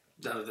kept...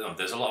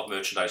 There's a lot of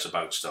merchandise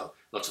about still.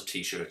 Lots of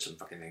T-shirts and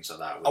fucking things like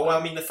that. Oh, well,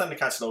 I mean, the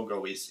Thundercats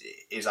logo is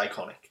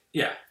iconic.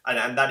 Yeah.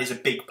 And that is a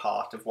big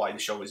part of why the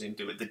show is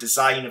into it. The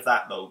design of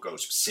that logo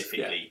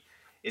specifically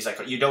is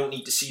like, you don't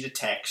need to see the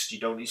text, you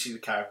don't need to see the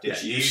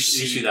characters. Yeah, you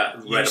see that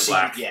red and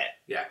black.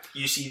 Yeah.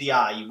 You see the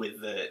eye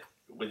with the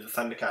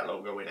Thundercat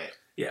logo in it.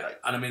 Yeah. Right.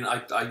 And I mean,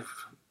 I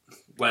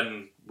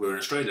when we were in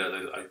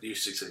Australia, I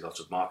used to see lots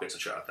of markets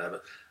and shit out there,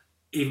 but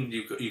even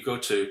you go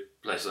to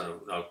places that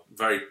are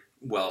very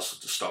well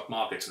stocked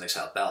markets and they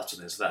sell belts and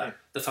things like that. Yeah.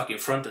 The fucking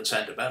front and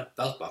centre belt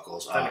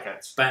buckles are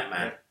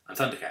Batman and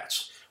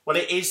Thundercats. Well,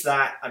 it is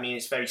that. I mean,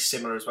 it's very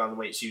similar as well in the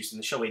way it's used in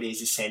the show. It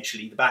is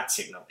essentially the bat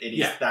signal. It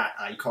is that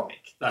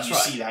iconic. That's you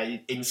see that,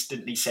 it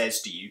instantly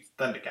says to you,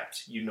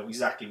 Thundercats. You know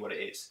exactly what it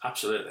is.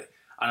 Absolutely.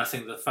 And I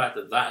think the fact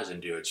that has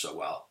endured so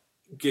well,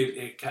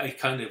 it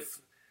kind of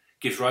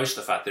gives rise to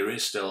the fact there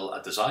is still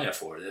a desire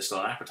for it. There's still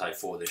an appetite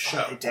for this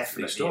show. It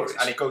definitely these stories. Is.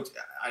 And it goes,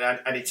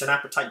 and it's an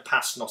appetite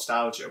past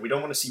nostalgia. We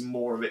don't want to see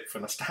more of it for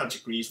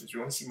nostalgic reasons.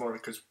 We want to see more of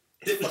it because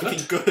it's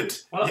fucking good.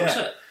 Well, that's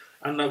it.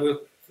 And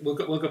we'll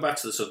go back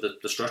to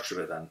the structure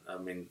of it then. I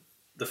mean,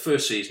 the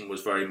first season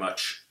was very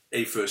much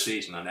a first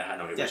season, and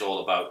it was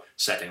all about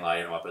setting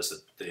Lion up as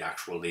the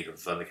actual leader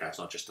of the Thundercats,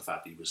 not just the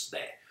fact that he was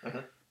there. Mm-hmm.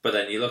 But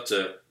then you looked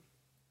at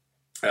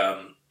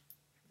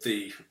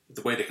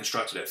the way they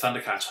constructed it.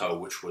 Thundercats Ho,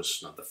 which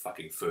was not the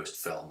fucking first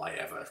film I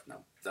ever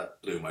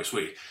that blew my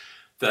sweet.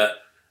 That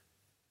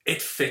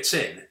it fits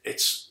in.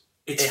 It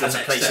has a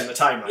place in the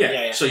timeline.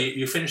 Yeah. So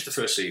you finish the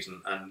first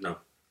season, and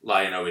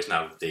Lion-O is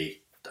now the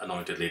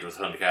anointed leader of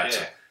the Thundercats.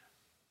 Yeah.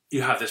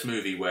 You have this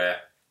movie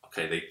where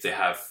they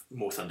have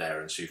more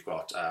Thunderans. You've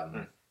got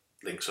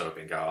Link, Sora,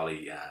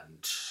 Bengali,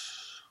 and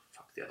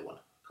the other one.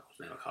 His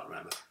name I can't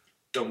remember.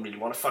 Don't really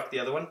want to fuck the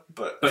other one,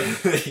 but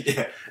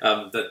yeah.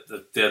 The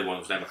other one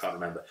was name I can't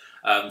remember.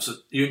 So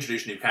you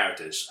introduce new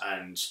characters,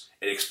 and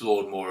it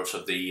explored more of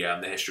sort of the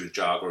history of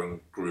Jaga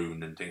and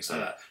Groon and things like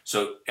that.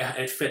 So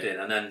it fit in,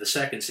 and then the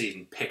second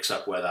season picks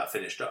up where that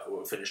finished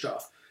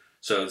off.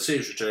 So the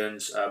series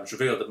returns. It's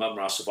revealed that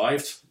Mum-Ra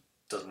survived.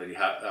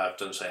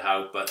 Doesn't say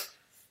how, but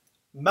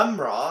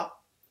Mum-Ra,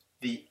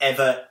 the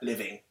ever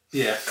living.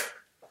 Yeah.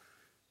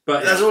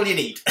 But that's all you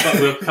need. But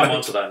we'll come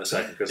on to that in a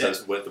second, because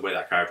that's the way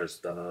that character's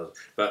done.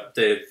 But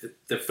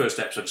the first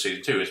episode of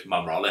season 2 is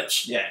Mum-Ra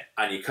lives. Yeah.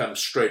 And you come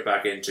straight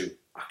back into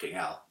fucking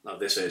hell. Now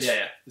this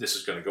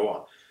is going to go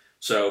on.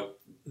 So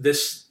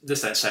this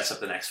then sets up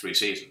the next 3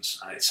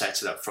 seasons, and it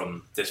sets it up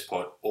from this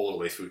point all the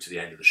way through to the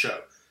end of the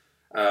show.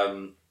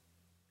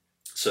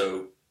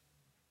 So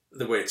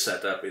the way it's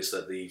set up is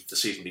that the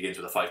season begins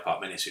with a 5-part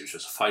miniseries.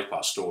 It's a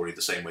 5-part story,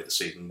 the same way the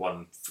season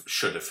 1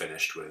 should have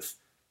finished with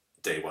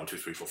day 1, 2,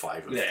 3, 4,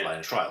 5 of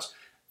Lion's Trials.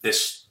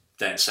 This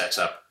then sets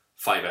up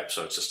 5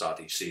 episodes to start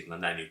each season,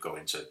 and then you go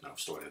into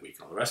story of the week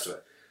and all the rest of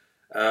it.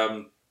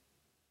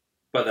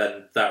 But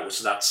then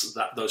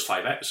those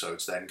 5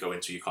 episodes then go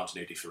into your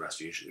continuity for the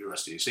rest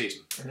of your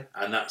season,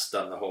 and that's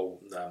done the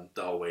whole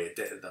way it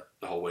did,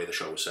 the whole way the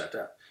show was set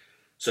up.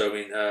 So I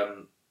mean,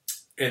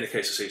 in the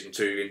case of season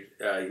 2,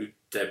 you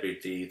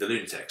debuted the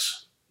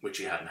Lunatics, which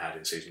you hadn't had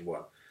in season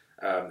 1.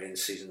 In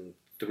season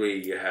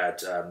 3, you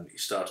had you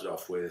started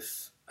off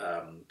with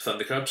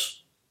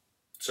Thundercats,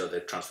 so they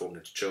transformed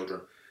into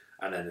children,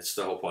 and then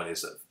the whole point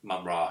is that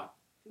Mum-Ra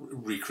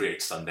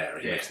recreates Thundera,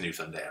 he makes new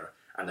Thundera,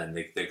 and then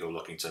they go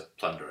looking to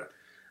plunder it.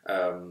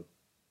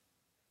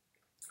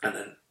 And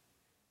then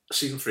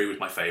season 3 was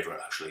my favourite,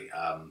 actually,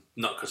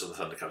 not because of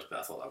the Thundercats, but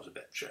I thought that was a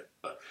bit shit,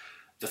 but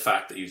the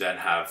fact that you then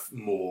have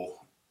more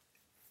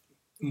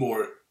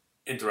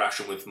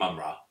interaction with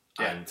Mum-Ra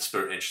and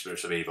the Ancient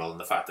Spirits of Evil, and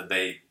the fact that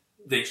the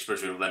Ancient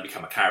Spirits of Evil then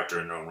become a character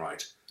in their own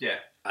right. Yeah.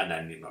 And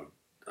then,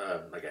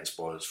 again,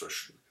 spoilers for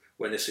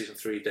when is season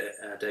 3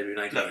 debut?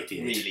 1988.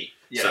 No, really.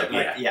 Yeah,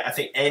 so, I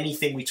think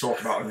anything we talk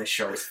about on this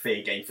show is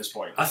fair game for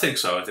spoilers. I think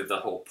so. I think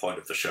the whole point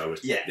of the show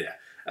is...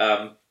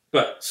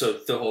 but, so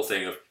the whole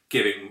thing of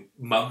giving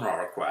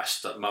Mum-Ra a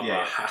quest, that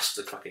Mum-Ra has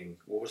to fucking...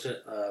 What was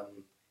it?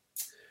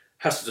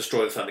 Has to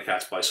destroy the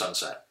Thundercats by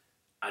sunset.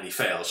 And he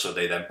fails, so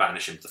they then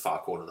banish him to the far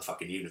corner of the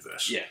fucking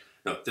universe. Yeah.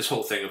 No, this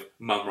whole thing of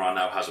Mum-Ra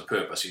now has a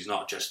purpose. He's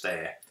not just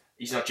there.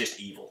 He's not just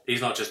evil.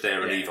 He's not just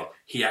there and evil.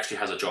 He actually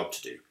has a job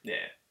to do. Yeah.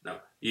 No,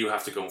 you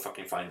have to go and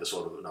fucking find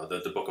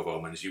the Book of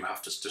Omens. You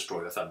have to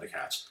destroy the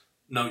Thundercats.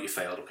 No, you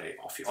failed. Okay,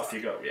 off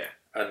you go, yeah.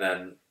 And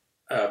then,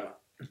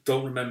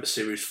 don't remember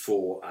series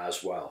 4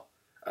 as well.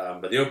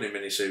 But the opening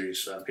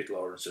miniseries, Peter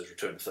Lawrence's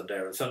Return to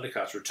Thundera. The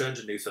Thundercats return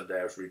to New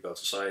Thundera's rebuilt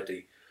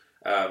society.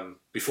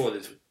 Before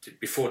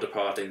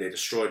departing, they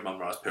destroyed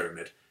Mum-Ra's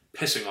pyramid,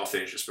 pissing off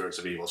the Ancient Spirits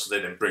of Evil, so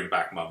they then bring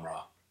back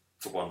Mum-Ra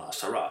for one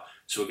last hurrah.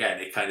 So again,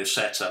 it kind of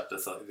sets up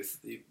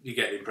you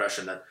get the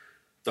impression that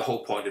the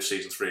whole point of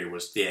season 3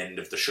 was the end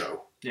of the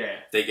show. Yeah.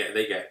 They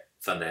get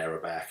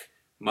Thundera back.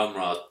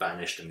 Mum-Ra's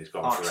banished and he's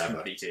gone forever.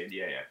 Completed,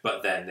 yeah.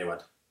 But then they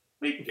went,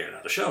 we can get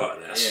another show out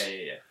of this.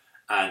 Yeah.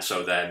 And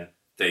so then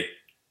they,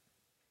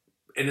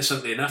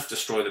 innocently enough,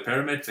 destroy the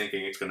pyramid,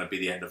 thinking it's going to be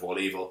the end of all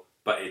evil,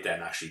 but it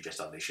then actually just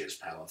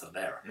unleashes hell on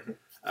Thundera.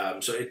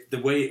 Mm-hmm. So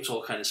the way it's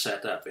all kind of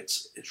set up,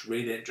 it's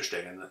really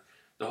interesting, and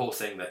the whole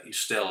thing that you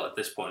still, at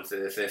this point,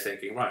 they're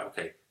thinking, right,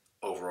 okay,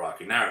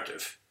 overarching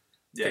narrative.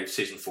 Yeah. Okay,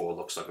 season 4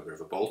 looks like a bit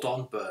of a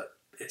bolt-on, but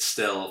it's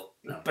still...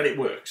 But it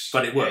works.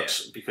 But it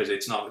works, because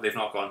they've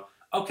not gone,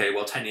 okay,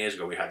 well, 10 years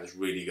ago we had this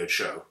really good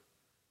show,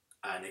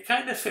 and it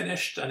kind of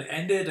finished, and it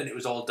ended, and it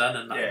was all done,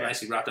 and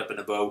nicely wrapped up in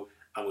a bow,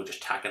 and we'll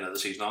just tack another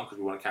season on because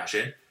we want to cash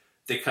in.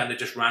 They kind of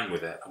just ran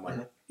with it and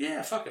went,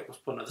 yeah, fuck it,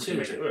 let's put another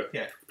series in. Work,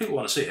 yeah. People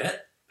want to see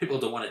it. People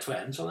don't want it to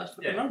end, so let's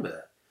run with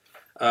it.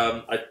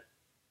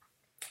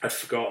 I'd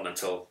forgotten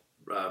until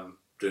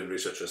doing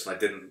research for this, and I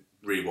didn't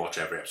rewatch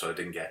every episode. I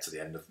didn't get to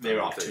the end of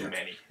there are too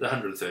many. The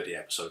 130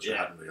 episodes. I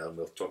hadn't really, and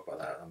we'll talk about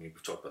that. I mean,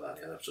 we've talked about that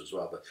in the other episodes as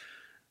well. But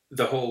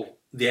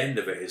the end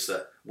of it is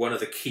that one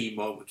of the key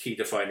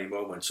defining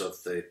moments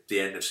of the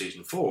end of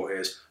season 4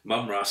 is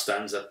Mum-Ra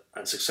stands up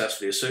and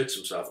successfully asserts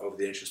himself over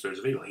the Ancient Spirits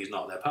of Evil. He's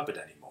not their puppet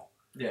anymore.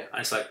 Yeah, and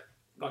it's like,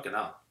 fucking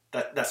hell.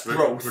 That's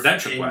growth.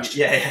 Redemption quest.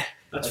 Yeah.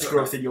 That's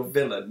growth in your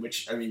villain,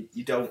 which, I mean,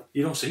 you don't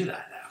see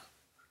that now.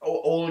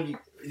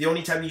 The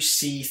only time you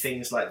see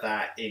things like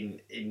that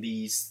in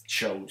these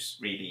shows,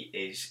 really,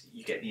 is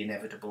you get the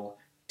inevitable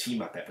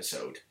team-up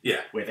episode.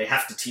 Yeah. Where they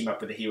have to team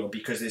up with a hero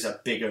because there's a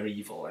bigger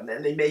evil, and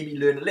then they maybe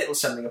learn a little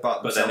something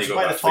about themselves. But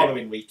by the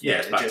following week,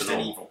 they're just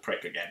an evil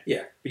prick again.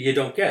 Yeah, but you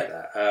don't get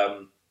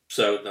that.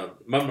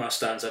 Mum-Ra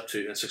stands up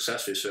to and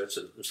successfully asserts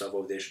himself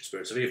over the Ancient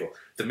Spirits of Evil.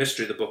 The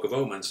mystery of the Book of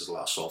Omens is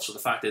last solved. So the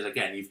fact is,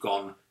 again, you've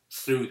gone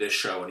through this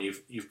show and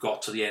you've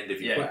got to the end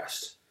of your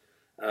quest.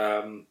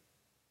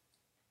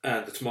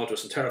 And the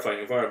tumultuous and terrifying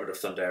environment of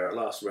Thundera at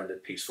last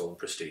rendered peaceful and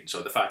pristine.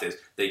 So the fact is,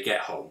 they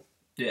get home.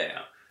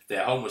 Yeah.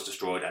 Their home was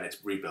destroyed and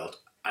it's rebuilt,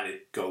 and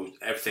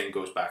everything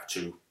goes back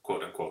to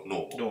quote unquote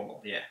normal.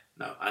 Normal, yeah.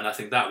 No, and I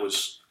think that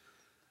was,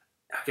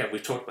 again,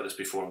 we've talked about this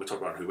before, and we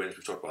talked about Who Wins,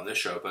 we've talked about on this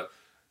show, but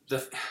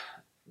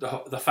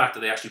the fact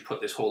that they actually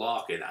put this whole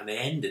arc in and they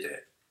ended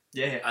it.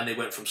 Yeah. And they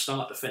went from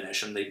start to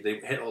finish, and they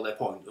hit all their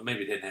points. Or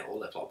maybe they didn't hit all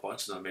their plot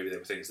points, and maybe there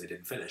were things they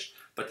didn't finish,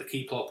 but the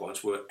key plot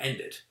points were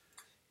ended.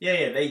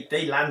 Yeah,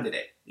 they landed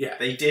it. Yeah.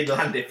 They did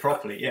land it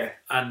properly, yeah.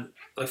 And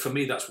like for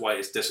me, that's why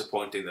it's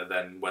disappointing that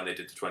then when they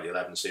did the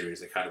 2011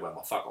 series, they kind of went,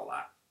 well, fuck all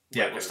that.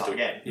 Yeah, we'll start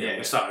again. Yeah,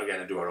 we'll start again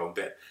and do our own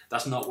bit.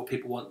 That's not what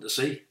people wanted to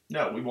see.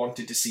 No, we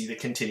wanted to see the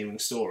continuing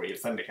story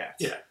of Thundercats.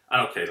 Yeah,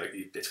 and okay, like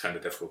it's kind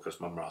of difficult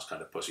because Mum-Ra's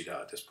kind of pussied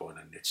out at this point,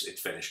 and it's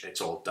finished, it's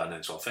all done, and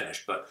it's all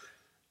finished. But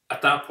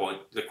at that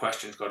point, the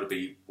question's got to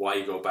be,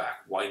 why go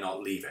back? Why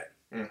not leave it?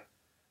 Mm.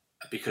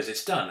 Because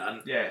it's done,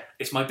 and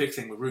it's my big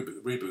thing with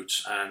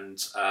reboots. And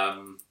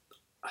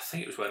I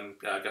think it was when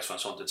Gus Van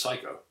Sant did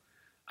Psycho,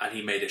 and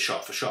he made it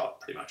shot for shot,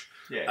 pretty much.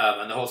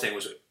 Yeah. And the whole thing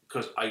was,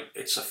 because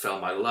it's a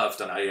film I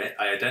loved, and I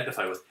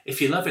identify with.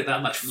 If you love it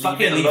that much,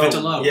 fucking leave it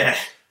alone. Yeah.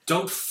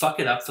 Don't fuck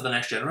it up for the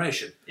next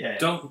generation. Yeah.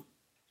 Don't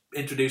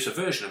introduce a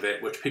version of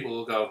it which people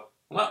will go,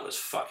 well, that was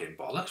fucking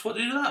bollocks. What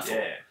did you do that for?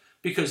 Yeah.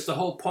 Because the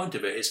whole point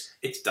of it is,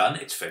 it's done,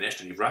 it's finished,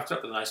 and you've wrapped it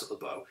up with a nice little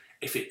bow.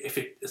 If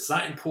it's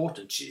that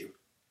important to you,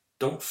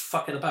 don't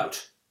fuck it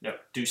about. No,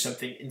 do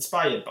something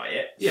inspired by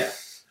it. Yeah.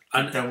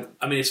 And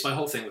I mean, it's my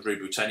whole thing with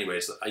reboots anyway,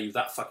 is that are you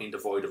that fucking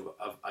devoid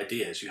of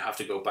ideas? You have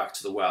to go back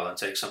to the well and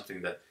take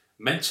something that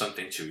meant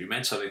something to you,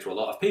 meant something to a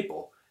lot of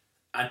people,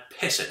 and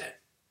piss in it.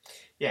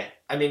 Yeah,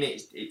 I mean,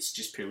 it's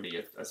just purely,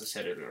 as I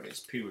said earlier on, it's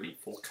purely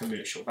for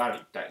commercial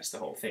value. That is the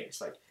whole thing. It's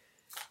like,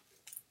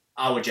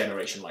 our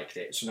generation liked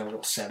it, so now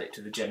we'll sell it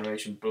to the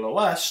generation below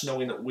us,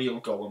 knowing that we'll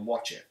go and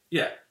watch it.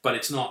 Yeah, but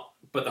it's not.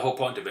 But the whole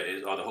point of it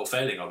is, or the whole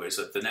failing of it, is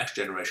that the next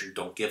generation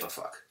don't give a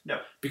fuck. No,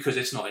 because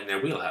it's not in their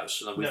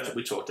wheelhouse. And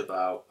we talked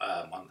about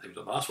on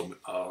the last one,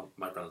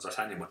 my brother's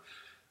D'Artagnan one.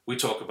 We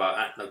talk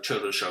about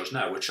children's shows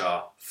now, which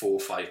are 4 or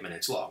 5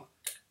 minutes long.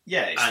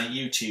 Yeah, it's the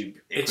YouTube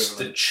equivalent. It's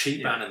the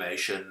cheap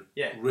animation.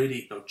 Yeah.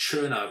 Really,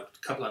 churn out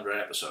a couple hundred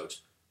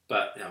episodes,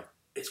 but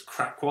it's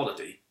crap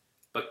quality.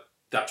 But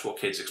that's what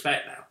kids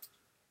expect now.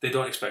 They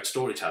don't expect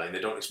storytelling. They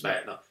don't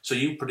expect So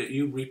you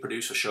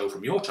reproduce a show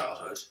from your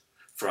childhood.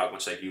 For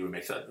argument's sake, you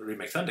remake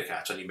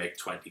Thundercats and you make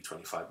 20,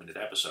 25-minute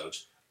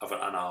episodes of an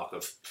arc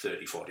of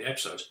 30, 40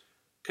 episodes.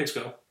 Kids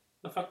go,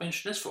 the fuck am I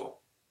interested in this for?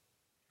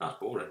 That's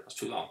boring. That's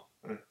too long.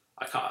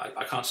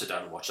 I can't sit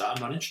down and watch that.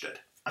 I'm not interested.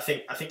 I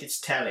think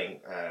it's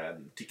telling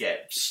to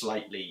get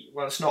slightly...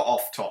 Well, it's not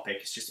off topic.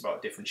 It's just about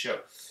a different show.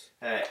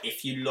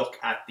 If you look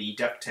at the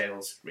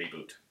DuckTales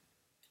reboot,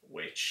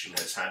 which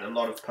has had a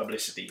lot of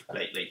publicity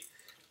lately,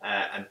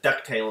 and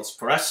DuckTales,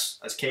 for us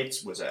as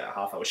kids, was a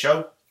half-hour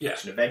show. Yeah.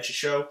 It's an adventure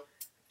show.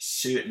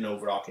 Certain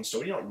overarching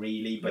story, not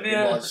really, but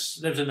there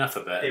was enough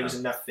of it. There was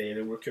enough there.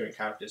 There were recurring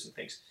characters and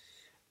things.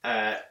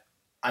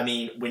 I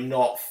mean, we're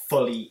not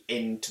fully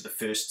into the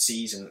first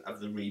season of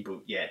the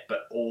reboot yet,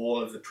 but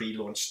all of the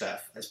pre-launch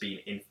stuff has been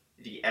in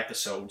the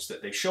episodes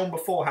that they've shown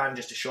beforehand,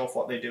 just to show off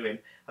what they're doing,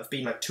 have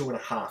been like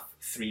 2.5,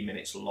 3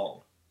 minutes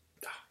long.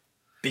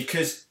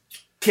 Because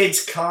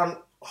kids can't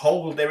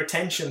hold their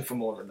attention for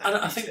more than that. And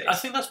I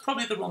think that's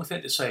probably the wrong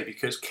thing to say,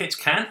 because kids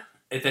can,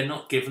 if they're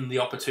not given the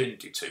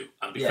opportunity to,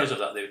 and because of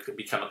that, they could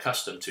become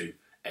accustomed to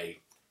a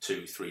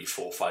 2, 3,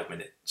 4, 5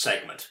 minute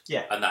segment,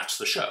 and that's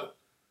the show.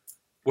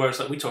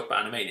 Whereas, like, we talk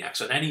about Animaniacs,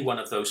 and any one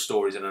of those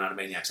stories in an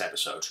Animaniacs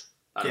episode,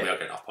 and we are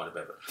getting off point a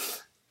bit,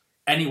 but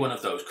any one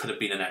of those could have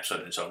been an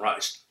episode in its own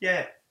right.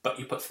 Yeah. But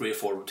you put 3 or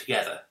 4 of them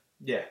together.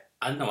 Yeah.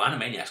 And no,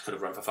 Animaniacs could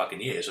have run for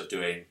fucking years of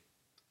doing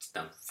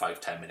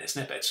 5-10 minute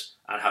snippets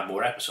and have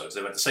more episodes.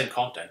 They were the same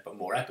content but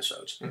more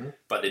episodes. Mm-hmm.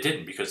 But they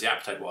didn't, because the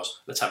appetite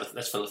was let's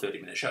fill a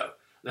 30-minute show.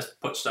 Let's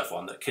put stuff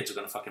on that kids are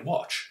going to fucking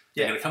watch.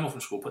 They're going to come home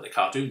from school, put their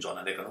cartoons on,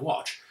 and they're going to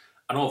watch.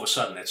 And all of a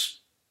sudden it's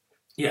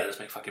let's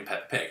make fucking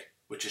Peppa Pig,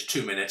 which is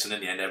 2 minutes, and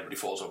in the end everybody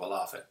falls over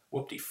laughing.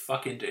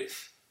 Whoop-de-fucking-do.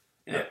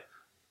 You know,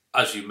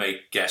 as you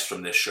may guess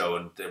from this show,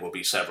 and there will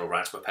be several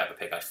rants about Peppa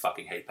Pig, I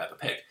fucking hate Peppa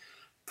Pig.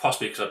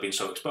 Possibly because I've been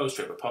so exposed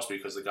to it, but possibly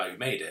because the guy who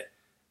made it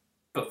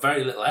put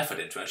very little effort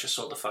into it. Just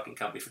sold the fucking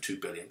company for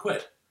 $2 billion.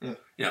 You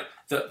know,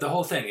 the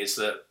whole thing is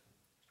that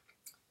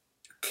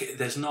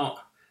there's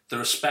not the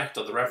respect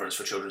or the reverence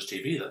for children's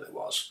TV that there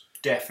was.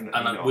 Definitely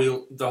and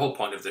not. The whole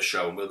point of this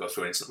show, and we'll go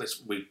through it,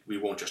 we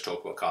won't just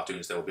talk about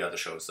cartoons, there will be other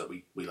shows that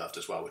we loved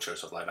as well, which are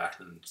sort of live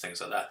action and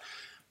things like that.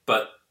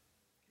 But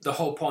the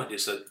whole point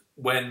is that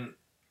when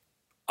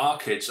our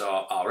kids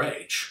are our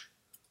age,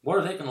 what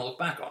are they going to look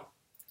back on?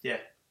 Yeah.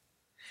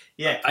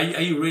 Yeah.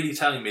 Are you really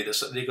telling me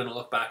that they're going to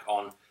look back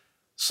on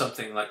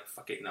something like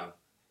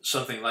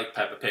something like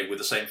Peppa Pig with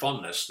the same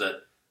fondness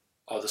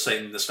or the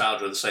same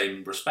nostalgia, or the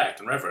same respect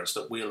and reverence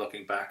that we're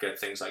looking back at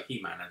things like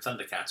He-Man and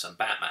Thundercats and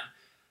Batman?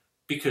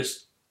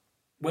 Because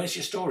where's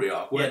your story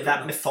arc?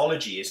 That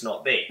mythology is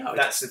not there. No,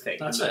 that's the thing.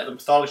 The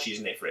mythology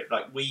isn't there for it.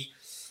 Like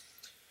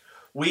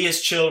we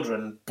as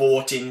children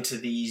bought into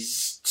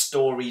these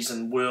stories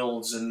and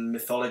worlds and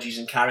mythologies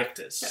and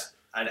characters. Yeah.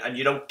 And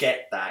you don't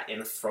get that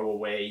in a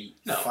throwaway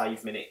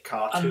 5-minute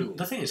cartoon. And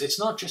the thing is, it's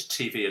not just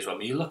TV as well. I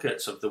mean, you look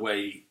at sort of the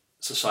way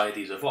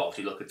society's evolved.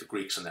 You look at the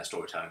Greeks and their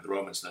storytelling, the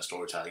Romans and their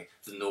storytelling,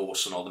 the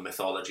Norse and all the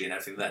mythology and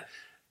everything there.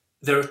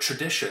 There are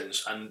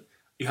traditions, and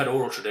you had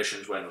oral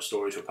traditions when those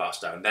stories were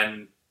passed down.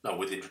 Then,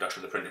 with the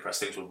introduction of the printing press,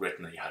 things were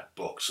written and you had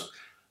books.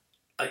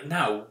 Like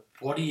now,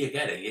 what are you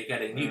getting? You're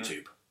getting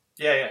YouTube.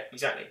 Yeah,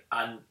 exactly.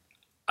 And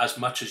as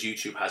much as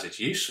YouTube has its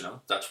use,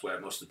 that's where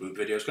most of the boob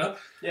videos go.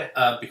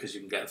 Yeah. Because you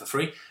can get them for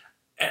free.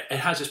 It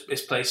has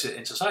its place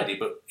in society,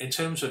 but in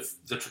terms of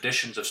the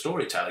traditions of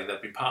storytelling that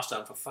have been passed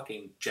down for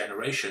fucking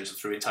generations and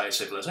through entire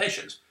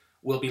civilizations,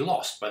 will be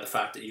lost by the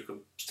fact that you can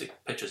stick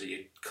pictures of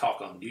your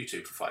cock on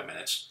YouTube for 5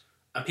 minutes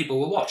and people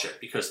will watch it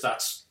because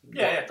that's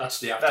the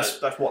appetite.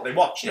 That's what they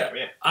watch. Yeah.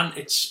 And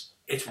it's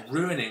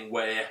ruining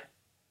where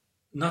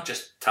not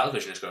just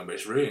television is going, but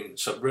it's ruining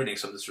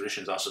some of the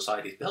traditions our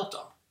society's built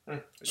on.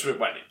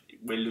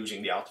 We're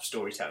losing the art of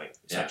storytelling,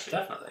 essentially. Yeah,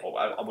 definitely. Or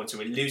I wouldn't say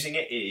we're losing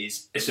it.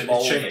 It's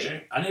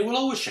changing, and it will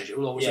always change. It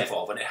will always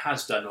evolve, and it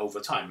has done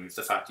over time. With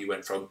the fact you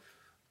went from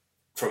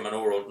an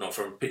oral,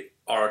 from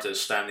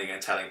orators standing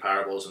and telling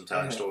parables and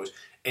telling stories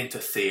into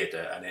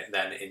theatre, and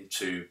then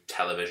into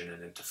television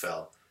and into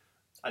film,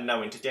 and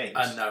now into games,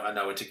 and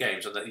now into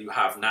games, and that you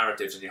have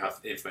narratives and you have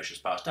information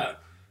passed down.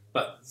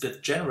 But the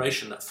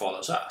generation that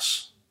follows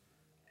us,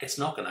 it's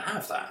not going to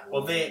have that.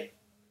 Well,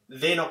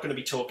 they're not going to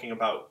be talking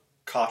about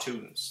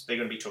cartoons. They're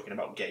going to be talking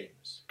about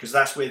games because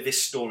that's where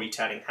this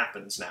storytelling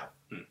happens now.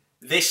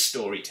 This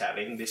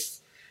storytelling,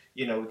 this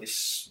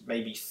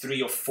maybe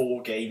 3 or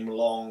 4 game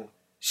long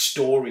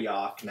story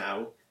arc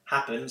now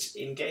happens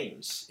in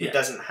games. It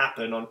doesn't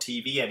happen on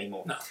TV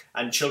anymore. No.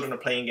 And children are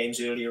playing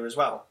games earlier as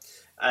well.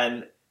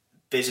 And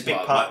there's a big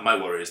part.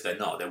 My worry is they're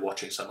not. They're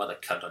watching some other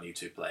cunt on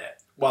YouTube play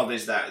it. Well,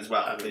 there's that as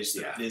well. There's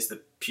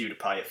the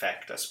PewDiePie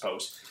effect, I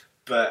suppose.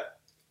 But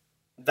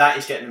that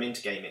is getting them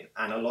into gaming.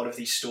 And a lot of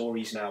these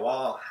stories now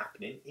are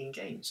happening in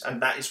games.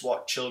 And that is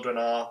what children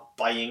are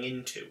buying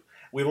into.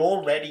 We're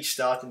already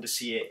starting to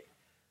see it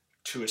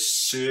to a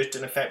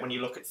certain effect when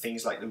you look at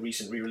things like the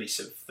recent re-release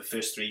of the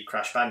first 3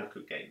 Crash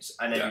Bandicoot games,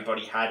 and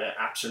everybody had an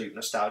absolute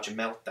nostalgia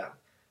meltdown.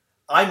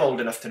 I'm old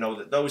enough to know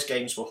that those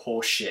games were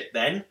horse shit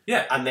then,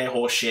 and they're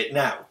horse shit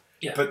now.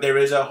 Yeah. But there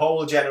is a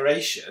whole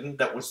generation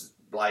that was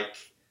like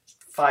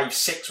 5,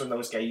 6 when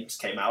those games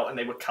came out, and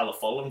they were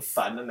colourful and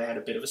fun, and they had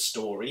a bit of a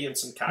story and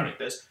some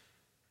characters.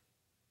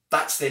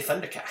 That's their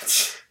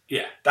Thundercats.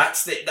 Yeah,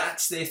 that's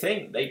their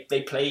thing.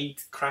 They played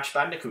Crash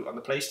Bandicoot on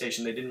the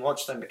PlayStation. They didn't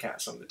watch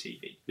Thundercats on the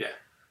TV. Yeah,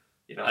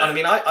 and I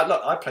mean,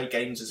 I played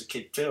games as a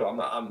kid too.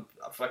 I'm a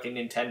fucking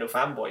Nintendo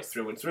fanboy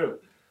through and through.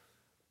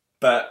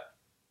 But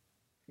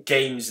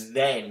games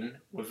then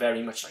were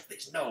very much like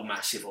there's no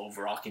massive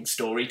overarching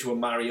story to a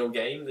Mario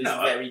game. There's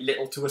very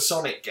little to a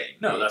Sonic game.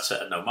 No, that's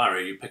it. No,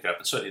 Mario you pick it up,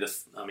 and certainly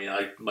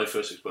my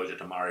first exposure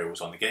to Mario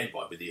was on the Game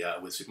Boy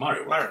with Super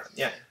Mario World.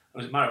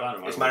 Was it Mario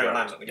Land? It's Mario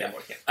Land on the Game Boy.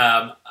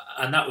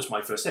 And that was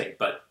my first thing,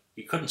 but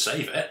you couldn't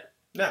save it.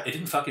 No. It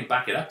didn't fucking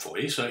back it up for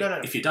you. So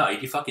if you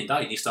died, you fucking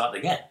died and you started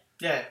again.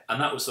 Yeah.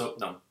 And that was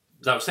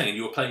that was the thing, and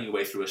you were playing your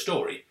way through a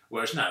story.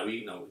 Whereas now,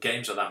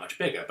 games are that much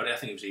bigger. But I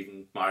think it was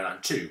even Mario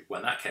Land 2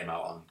 when that came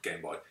out on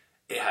Game Boy.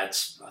 It had,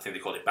 I think they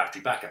called it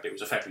battery backup. It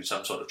was effectively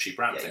some sort of cheap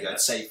RAM thing. You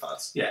had save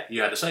files. Yeah,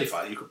 you had a save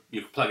file. You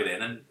could plug it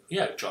in,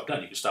 and job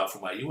done. You could start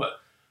from where you were.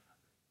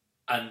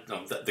 And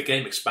the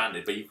game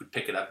expanded, but you could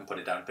pick it up and put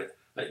it down. But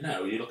like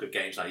now, you look at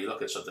games now. You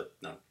look at sort of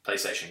the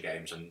PlayStation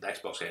games and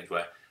Xbox games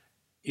where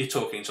you're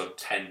talking sort of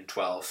 10,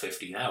 12,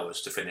 15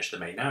 hours to finish the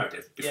main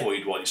narrative before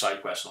you do all your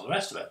side quests and all the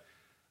rest of it.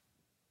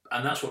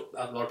 And that's what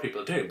a lot of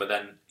people are doing. But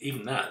then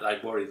even that, I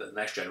worry that the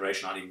next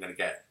generation aren't even going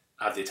to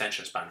have the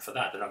attention span for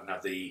that. They're not going to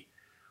have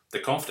the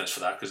confidence for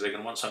that because they're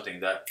going to want something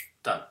that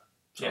done.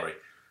 Sorry,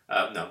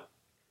 no,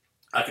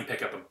 I can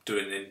pick up and do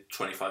it in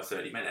 25,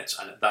 30 minutes,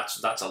 and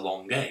that's a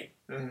long game.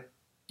 Mm-hmm.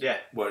 Yeah.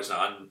 Whereas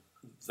now,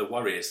 the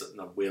worry is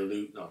that we'll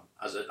lose.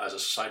 As a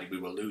society, we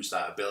will lose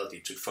that ability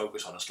to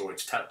focus on a story,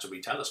 to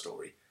retell a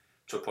story,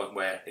 to a point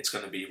where it's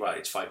going to be right.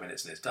 It's 5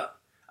 minutes and it's done,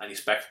 and your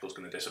spectacle's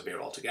going to disappear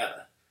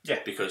altogether. Yeah.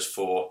 Because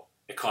for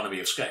economy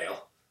of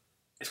scale,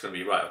 it's going to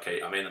be right.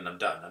 Okay, I'm in and I'm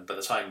done. And by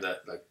the time that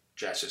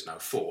Jess is now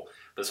 4,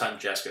 by the time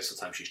Jess gets to the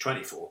time she's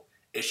 24,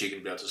 is she going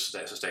to be able to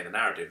sustain a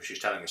narrative if she's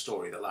telling a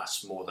story that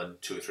lasts more than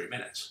 2 or 3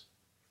 minutes?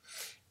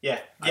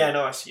 Yeah.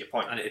 No, I see your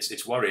point. And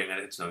it's worrying, and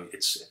it's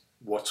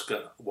what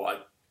I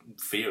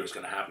fear is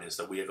going to happen is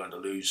that we are going to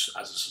lose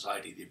as a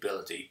society the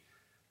ability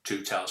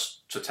to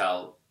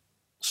tell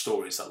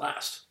stories that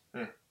last.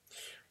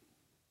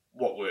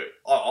 What we're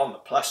on the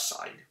plus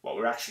side, what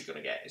we're actually going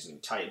to get is an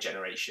entire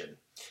generation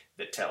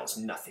that tells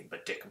nothing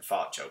but dick and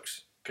fart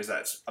jokes, because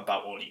that's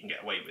about all you can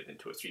get away with in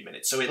 2 or 3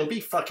 minutes. So it'll be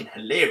fucking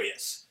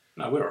hilarious.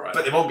 No, we're alright.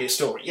 But there won't be a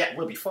story. Yeah,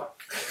 we'll be fine.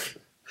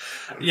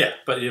 Yeah,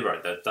 but you're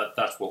right.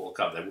 That's what will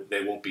come.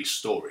 There won't be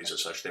stories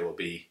as such. There will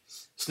be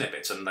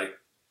snippets, and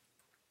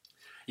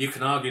you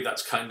can argue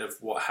that's kind of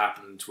what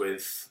happened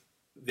with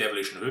the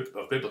evolution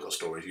of biblical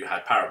stories. You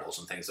had parables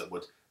and things that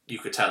you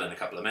could tell in a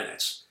couple of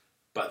minutes,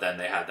 but then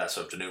they had that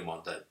sort of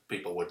denouement that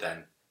people would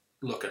then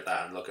look at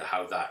that and look at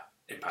how that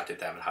impacted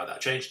them and how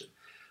that changed them.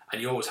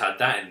 And you always had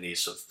that in these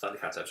sort of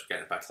Thundercats episodes.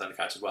 Getting back to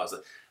Thundercats as well, is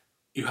that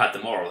you had the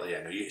moral at the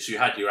end. So you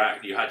had your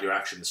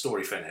action, the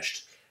story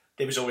finished.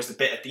 There was always the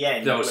bit at the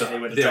end where they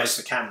would address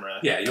the camera.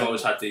 Yeah, you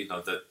always had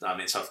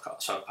South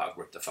Park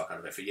ripped the fuck out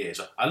of it for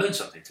years. I learned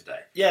something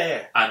today.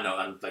 Yeah.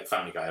 And like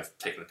Family Guy, I've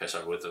taken the piss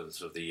over with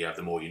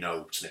the more you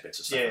know snippets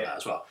and stuff like that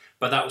as well.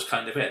 But that was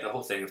kind of it. The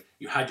whole thing,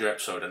 you had your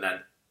episode, and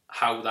then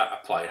how that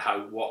applied,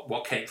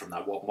 what came from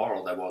that, what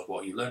moral there was,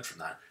 what you learned from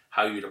that,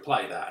 how you'd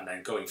apply that, and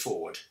then going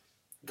forward,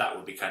 that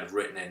would be kind of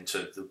written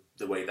into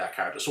the way that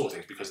character saw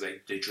things because they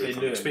drew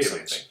from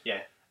experience. Something.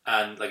 Yeah.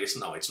 And it's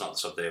not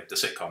sort of the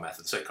sitcom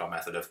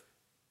method of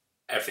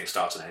everything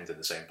starts and ends in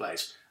the same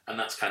place. And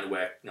that's kind of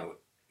where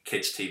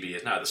kids' TV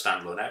is now, the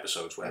standalone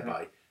episodes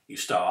whereby you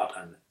start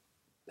and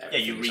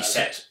you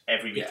reset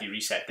every week. You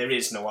reset. There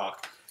is no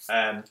arc.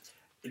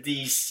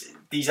 These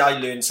I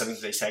learned something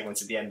from these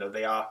segments at the end though.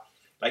 They are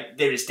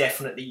there is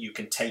definitely, you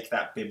can take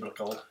that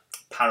biblical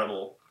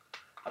parable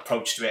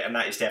approach to it, and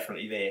that is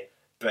definitely there.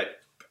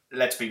 But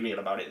let's be real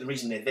about it. The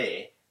reason they're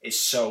there is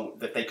so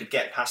that they could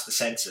get past the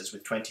censors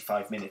with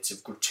 25 minutes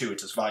of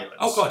gratuitous violence.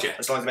 Oh God, yeah.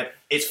 As long as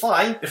it's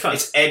fine.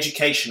 It's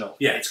educational.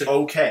 Yeah, it's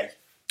okay.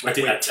 At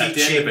the end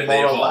of it,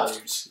 they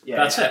evolved.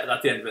 That's it.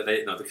 At the end of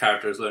it, the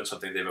character has learned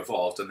something. They've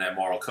evolved, and their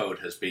moral code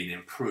has been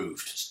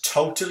improved. It's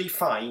totally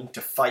fine to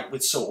fight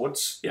with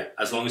swords. Yeah,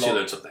 as long as you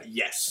learn something.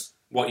 Yes.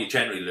 what you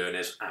generally learn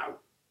is ow.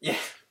 Yeah,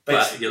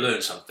 but you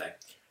learn something.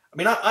 I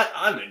mean,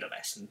 I learned a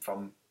lesson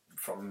from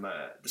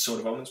the Sword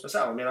of Omens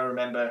myself. I mean, I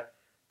remember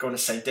going to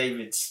St.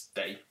 David's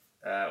Day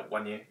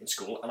 1 year in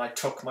school, and I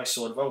took my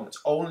Sword of Omens.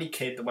 Only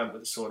kid that went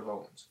with the Sword of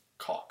Omens.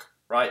 Cock.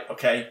 Right?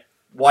 Okay.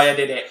 Why I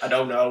did it, I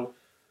don't know.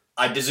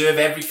 I deserve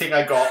everything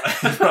I got.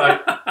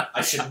 Right?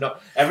 I should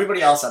not.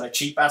 Everybody else had a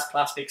cheap-ass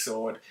plastic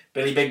sword.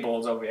 Billy Big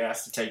Balls over here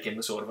has to take in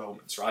the Sword of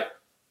Omens, right?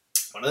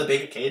 One of the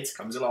bigger kids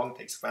comes along,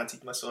 takes a fancy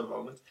to my Sword of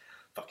Omens,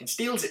 fucking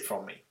steals it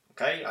from me.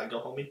 Okay? I go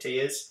home in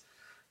tears.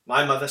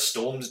 My mother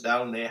storms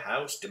down their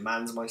house,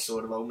 demands my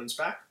Sword of Omens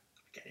back. I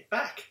get it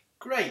back.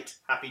 Great.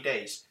 Happy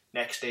days.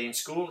 Next day in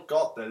school,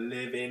 got the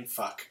living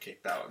fuck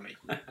kicked out of me.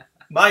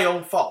 My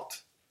own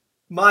fault.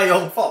 My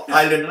own fault.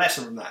 I learned a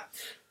lesson from that.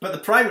 But the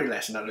primary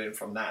lesson I learned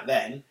from that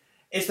then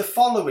is the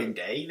following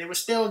day, they were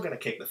still going to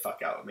kick the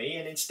fuck out of me,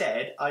 and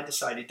instead, I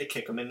decided to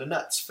kick them in the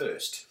nuts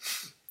first.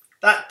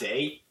 That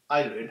day,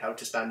 I learned how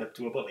to stand up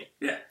to a bully.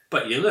 Yeah,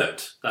 but you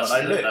learned. That's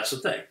the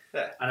thing.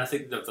 Yeah. And I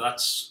think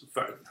that's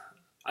very,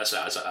 as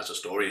a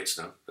story, it's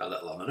a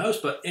little on the nose,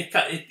 but it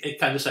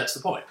kind of sets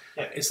the point.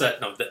 Yeah. It's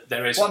that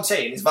there is. What I'm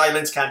saying is,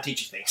 violence can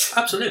teach you things.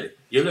 Absolutely,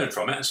 you learn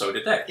from it, and so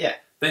did they. Yeah.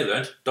 They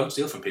learned don't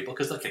steal from people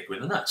because they'll kick you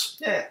in the nuts.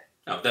 Yeah.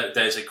 Now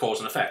there's a cause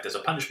and effect. There's a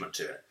punishment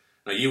to it.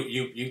 Now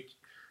you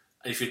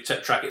if you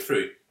track it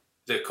through,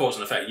 the cause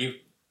and effect.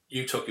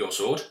 You took your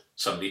sword.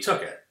 Somebody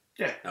took it.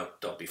 Yeah. Now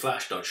don't be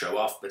flash. Don't show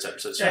off.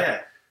 Etc.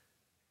 Yeah.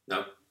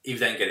 Now you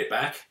then get it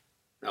back.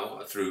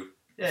 Through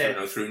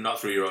not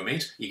through your own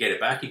means. You get it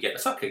back. You get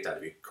the fuck kicked out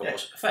of you.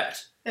 Cause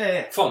effect.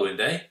 Yeah. Following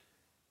day,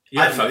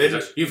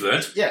 you've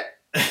learned. Yeah.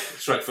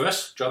 Strike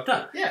first, job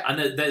done. Yeah.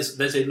 And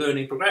there's a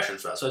learning progression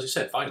for that. So as you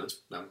said,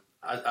 violence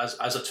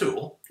as a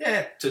tool.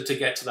 Yeah. To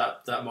get to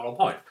that moral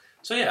point.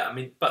 So yeah, I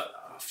mean, but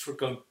for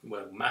going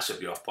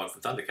massively off point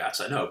from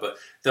Thundercats, I know, but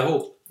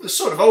the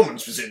Sword of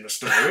Omens was in the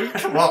story.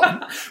 Come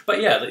on.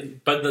 But yeah,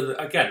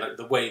 again,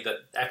 the way that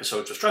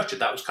episodes were structured,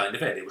 that was kind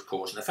of it. It was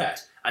cause and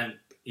effect, and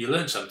you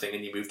learned something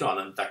and you moved on,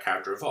 and that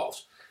character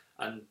evolved.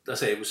 And I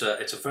say it's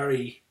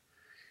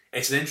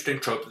an interesting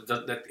trope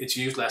that it's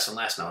used less and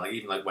less now. Like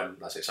even like when,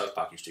 let's say, South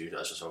Park used to use it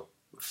as a sort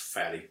of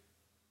fairly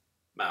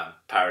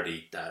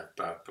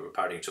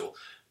parodying tool,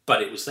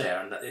 but it was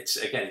there, and it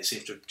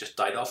seems to have just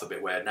died off a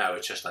bit. Where now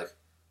it's just like,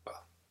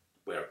 well,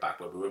 we're back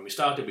where we were when we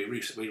started. We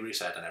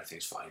reset and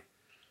everything's fine.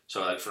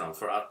 So like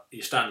for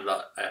your standard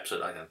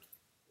episode, I think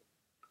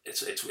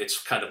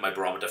it's kind of my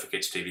barometer for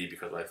kids TV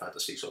because I've had to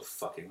see so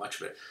fucking much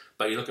of it.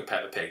 But you look at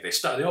Peppa Pig,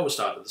 they always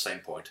start at the same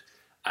point,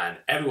 and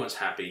everyone's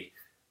happy.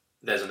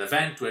 There's an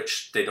event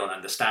which they don't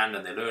understand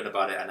and they learn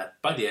about it, and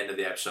by the end of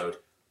the episode,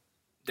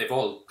 they've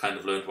all kind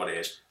of learned what it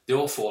is. They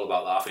all fall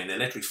about laughing. They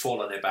literally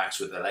fall on their backs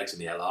with their legs in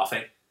the air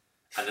laughing.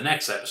 And the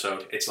next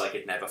episode, it's like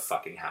it never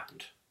fucking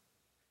happened.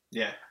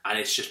 Yeah. And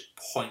it's just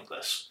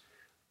pointless.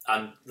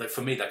 And like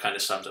for me, that kind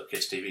of sums up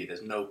kids' TV.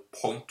 There's no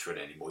point to it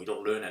anymore. You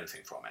don't learn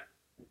anything from it.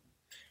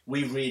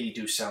 We really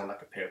do sound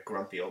like a pair of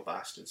grumpy old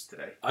bastards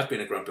today. I've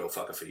been a grumpy old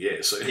fucker for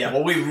years. So yeah,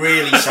 well, we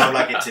really sound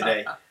like it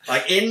today.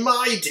 Like, in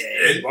my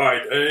day,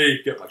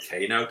 get my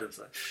cane out. And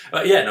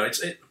but yeah, no,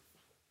 it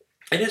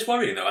is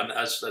worrying though, and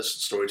as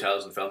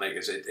storytellers and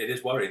filmmakers, it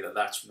is worrying that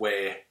that's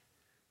where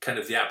kind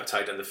of the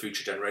appetite and the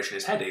future generation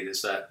is heading.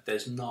 Is that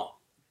there's not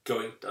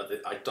going.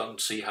 I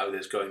don't see how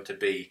there's going to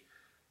be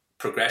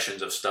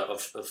progressions of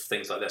stuff of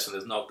things like this, and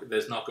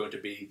there's not going to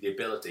be the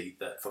ability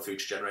that for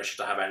future generations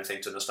to have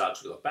anything to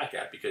nostalgically look back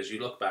at, because you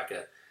look back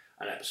at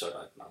an episode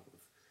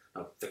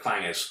like the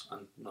Clangers,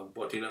 and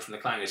what do you learn from the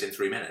Clangers in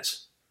 3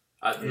 minutes?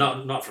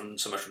 Not from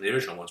so much from the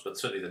original ones, but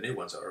certainly the new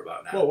ones that are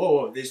about now.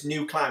 Whoa! There's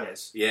new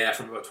Clangers. Yeah,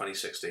 from about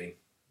 2016.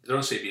 They're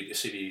on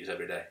CBeebies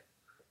every day.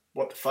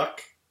 What the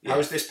fuck? Yeah. How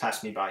has this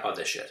passed me by? Oh,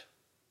 they're shit.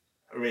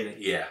 Really?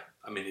 Yeah,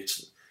 I mean it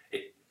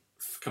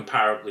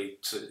comparably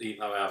to, even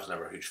though I was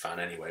never a huge fan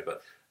anyway,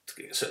 but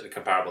certainly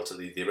comparable to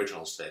the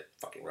originals, they're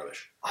fucking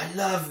rubbish. I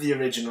love the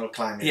original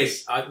Clangers.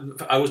 Yes,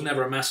 I was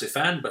never a massive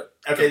fan, but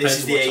okay, this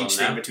is the age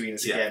thing between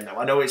us again now.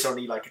 I know it's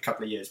only like a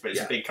couple of years, but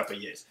it's a big couple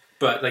of years.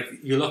 But like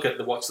you look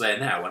at what's there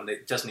now, and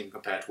it doesn't even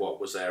compare to what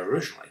was there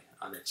originally,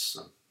 and it's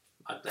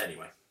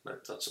anyway.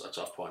 That's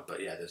off point.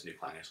 But yeah, there's new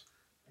Clangers.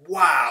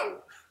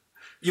 Wow.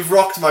 You've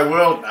rocked my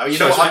world now. You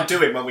know what I'm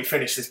doing when we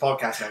finish this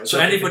podcast now. So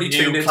anybody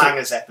tuned into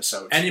Clangers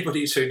episodes. Anybody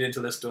who tuned in to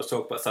listen to us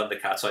talk about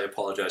Thundercats, I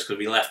apologise because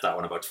we left that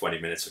one about 20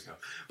 minutes ago.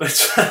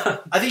 But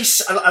are they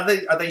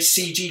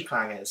CG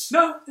Clangers?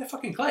 No, they're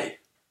fucking clay.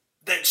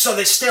 So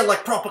they're still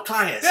like proper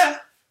Clangers? Yeah.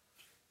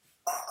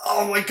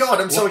 Oh my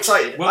god, I'm so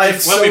excited. I am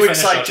so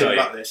excited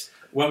about this.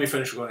 When we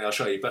finish recording, I'll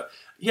show you. But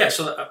yeah,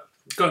 so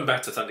going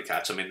back to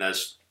Thundercats, I mean,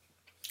 there's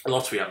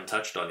lots we haven't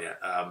touched on yet.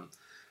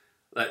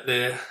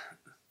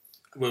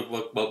 We'll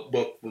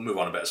move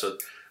on a bit. So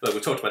we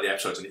talked about the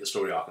episodes and the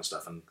story arc and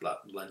stuff, and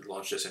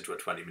launched this into a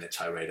 20-minute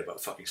tirade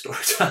about fucking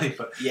storytelling.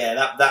 But yeah,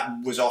 that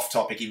was off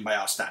topic even by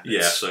our standards.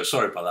 Yeah, so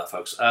sorry about that,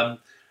 folks.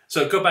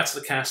 So go back to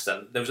the cast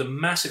then. There was a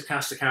massive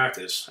cast of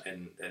characters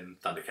in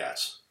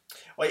Thundercats.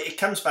 Well, it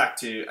comes back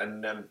to,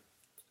 and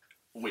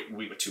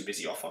we were too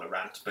busy off on a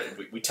rant, but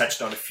we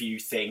touched on a few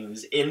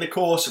things in the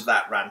course of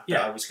that rant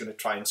that I was going to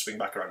try and swing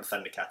back around to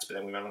Thundercats, but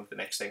then we went on to the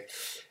next thing.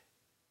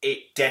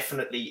 It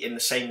definitely, in the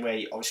same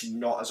way, obviously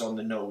not as on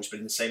the nose, but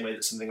in the same way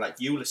that something like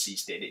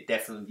Ulysses did, it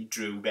definitely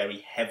drew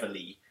very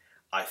heavily,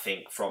 I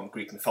think, from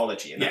Greek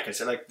mythology. And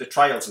because like the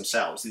trials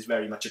themselves, there's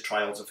very much a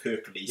Trials of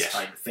Hercules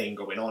kind of thing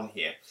going on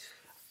here.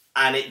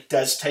 And it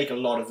does take a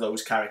lot of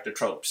those character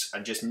tropes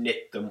and just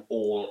knit them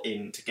all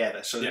in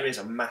together. So there is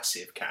a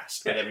massive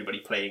cast with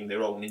everybody playing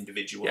their own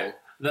individual... Yeah.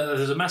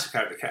 There's a massive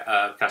cast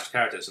of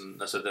characters,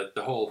 and so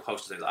the whole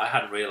host of things. I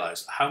hadn't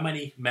realised how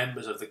many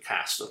members of the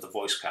cast, of the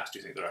voice cast, do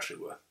you think there actually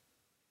were?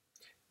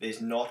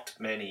 There's not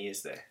many,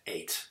 is there?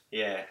 8.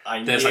 Yeah, I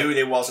knew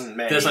there wasn't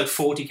many. There's like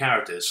 40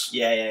 characters.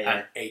 Yeah.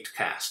 And 8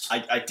 cast.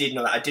 I did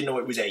know that. I didn't know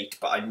it was 8,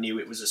 but I knew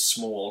it was a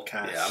small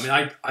cast. Yeah,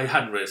 I mean, I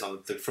hadn't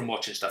realised from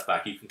watching stuff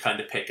back, you can kind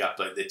of pick up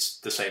like it's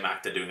the same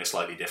actor doing a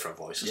slightly different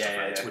voice and stuff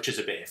like that, which is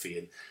a bit iffy.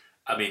 And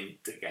I mean,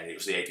 again, it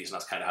was the 80s, and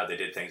that's kind of how they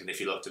did things. And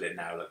if you looked at it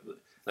now,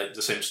 like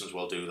The Simpsons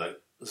will do like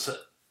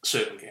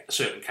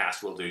certain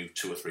cast will do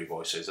 2 or 3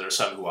 voices. There are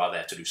some who are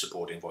there to do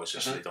supporting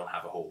voices, so they don't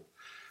have a whole.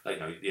 Like,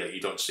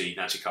 you don't see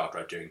Nancy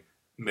Cartwright doing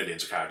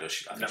millions of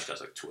characters. I think she does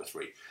like 2 or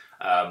 3.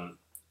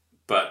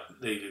 But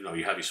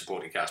you have your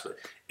supporting cast. But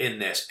in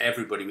this,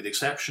 everybody, with the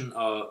exception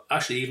of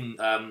actually even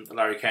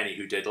Larry Kenny,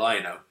 who did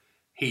Lionel,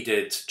 he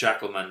did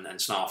Jackalman and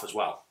Snarf as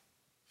well.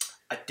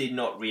 I did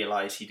not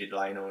realise he did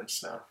Lionel and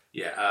Snarf.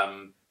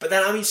 Yeah. But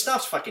then, I mean,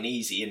 Snarf's fucking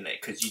easy, isn't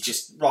it? Because you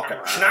just rock it,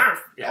 Snarf,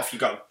 off you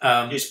go.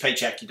 Here's a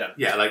paycheck, you're done.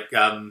 Yeah, like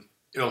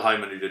Earl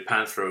Hyman, who did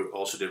Panthro,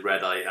 also did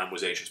Red Eye and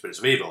was Ancient Spirits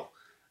of Evil.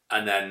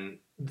 And then,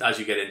 as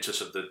you get into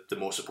sort of the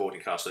more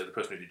supporting cast, like the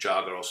person who did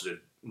Jaga also did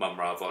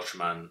Mumra,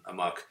 Voltraman,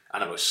 Amok,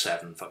 and about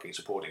 7 fucking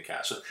supporting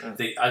casts. So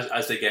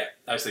as they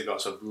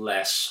got sort of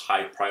less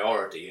high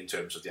priority in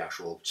terms of the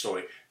actual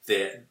story,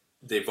 their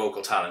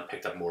vocal talent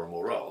picked up more and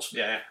more roles.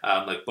 Yeah.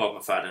 Like Bob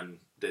McFadden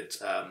did.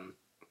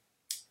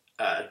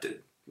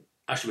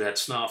 Actually, we had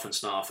Snarf and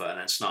Snarfer, and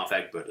then Snarf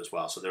Egbert as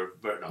well. So there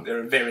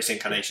are various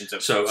incarnations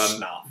of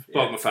Snarf.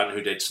 Bob McFadden,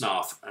 who did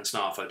Snarf, and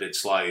Snarfer did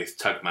Slythe,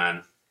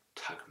 Tugmug,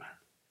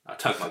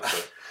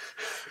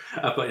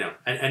 but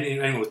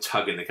anyone with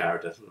tug in the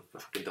character,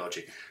 fucking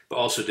dodgy. But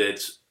also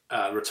did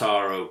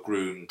Rotaro,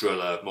 Groon,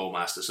 Driller,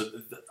 Molemaster. So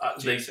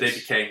they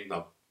became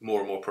more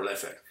and more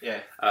prolific. Yeah.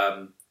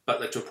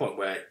 But like, to a point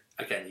where,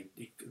 again,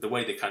 the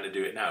way they kind of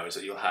do it now is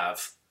that you'll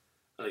have.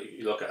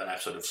 You look at an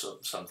episode of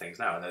some things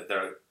now, and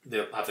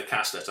they'll have the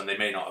cast list, and they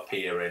may not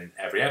appear in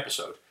every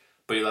episode,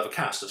 but you'll have a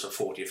cast of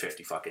 40 or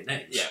 50 fucking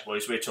names. Yeah,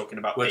 whereas we're talking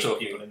about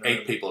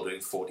 8 people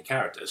doing 40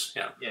 characters.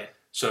 Yeah.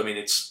 So I mean,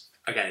 it's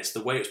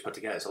the way it's put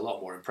together. It's a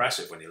lot more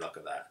impressive when you look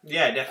at that.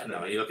 Yeah,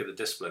 definitely. You look at the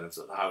discipline of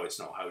how it's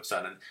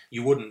done, and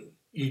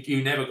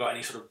you never got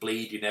any sort of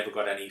bleed. You never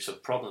got any sort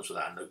of problems with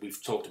that. And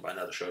we've talked about in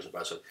other shows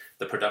about sort of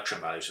the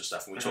production values and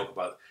stuff, and we talk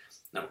about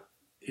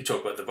you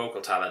talk about the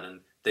vocal talent, and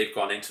they've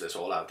gone into this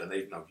all out, and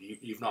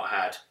you've not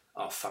had,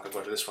 oh fuck, I've got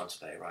to do this one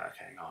today, right?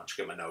 Okay, hang on, just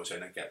get my nose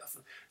in and get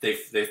the.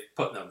 They've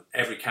put them.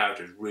 Every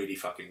character is really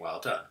fucking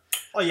well done.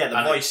 Oh yeah,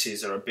 the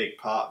voices are a big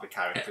part of the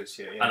characters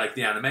here. Yeah. And like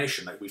the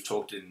animation, like we've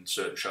talked in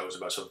certain shows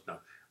about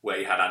where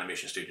you had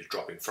animation studios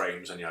dropping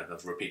frames and you had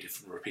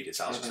repeated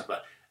cells and stuff.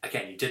 But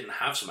again, you didn't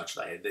have so much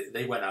of that.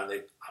 They went out.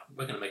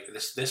 We're going to make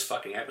this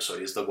fucking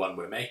episode is the one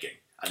we're making,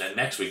 and then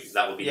next week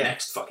that will be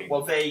next fucking.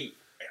 Well,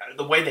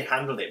 the way they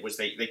handled it was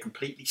they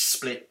completely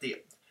split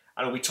the.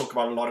 I know we talk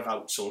about a lot of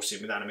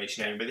outsourcing with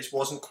animation anyway, but this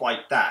wasn't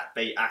quite that.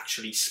 They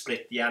actually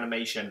split the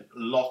animation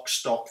lock,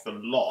 stock, the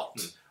lot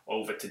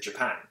over to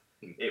Japan.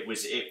 It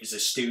was a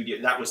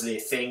studio, that was their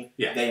thing.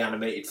 Yeah. They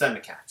animated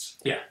Thundercats.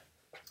 Yeah.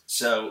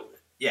 So,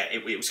 yeah,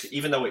 it was,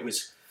 even though it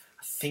was,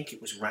 I think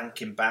it was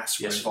Rankin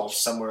Bass were involved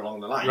somewhere along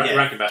the line.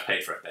 Rankin Bass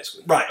paid for it,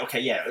 basically. Right, okay,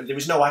 yeah. There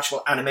was no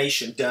actual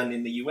animation done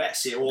in the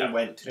US. It all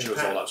went to Japan.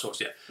 It was all outsourced,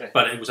 yeah.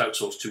 But it was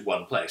outsourced to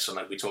one place. And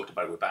like we talked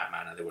about with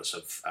Batman, and there were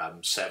sort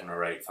of 7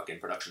 or 8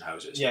 fucking production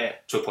houses. Yeah.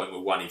 To a point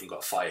where one even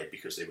got fired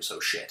because they were so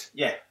shit.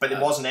 Yeah, but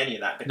there wasn't any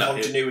of that. The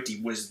continuity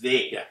was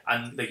there. Yeah,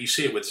 and like you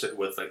see it with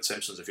like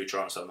Simpsons and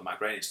Futurama and stuff, and the Mac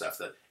Groening stuff,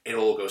 that it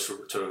all goes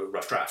to a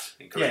rough draft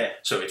in Korea. Yeah.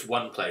 So it's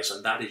one place,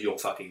 and that is your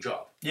fucking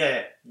job.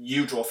 Yeah,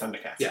 you draw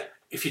Thundercats. Yeah.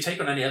 If you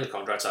take on any other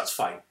contracts, that's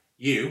fine.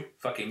 You,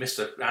 fucking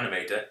Mr.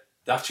 Animator,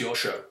 that's your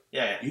show.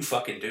 Yeah. You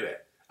fucking do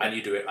it. And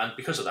you do it. And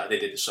because of that, they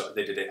did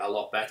it a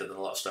lot better than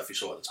a lot of stuff you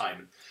saw at the time.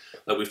 And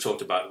like we've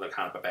talked about like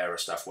Hanna-Barbera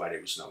stuff where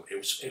it was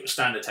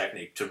standard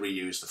technique to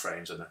reuse the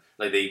frames. And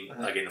like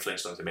like in the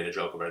Flintstones, they made a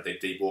joke about it. They'd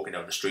be walking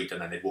down the street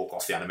and then they'd walk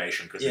off the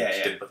animation because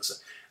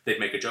they'd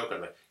make a joke out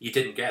of it. You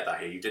didn't get that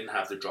here. You didn't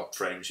have the dropped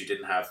frames. You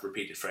didn't have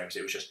repeated frames.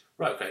 It was just,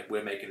 right, okay,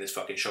 we're making this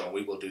fucking show and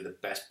we will do the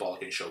best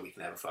bollocking show we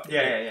can ever fucking do.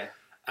 Yeah.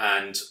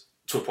 And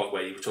to a point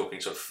where you were talking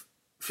sort of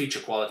feature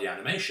quality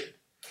animation.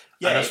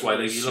 Yeah, and that's why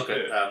you look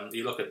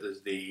at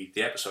the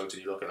episodes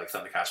and you look at like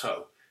Thundercats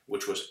Ho,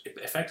 which was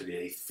effectively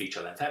a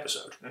feature length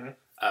episode,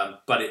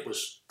 but it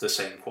was the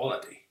same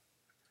quality.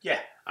 Yeah,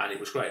 and it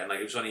was great. And like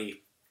it was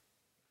only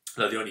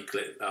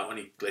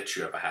glitch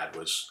you ever had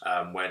was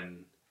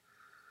when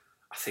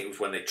I think it was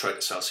when they tried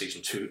to sell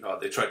season 2.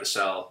 They tried to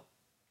sell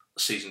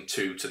season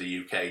 2 to the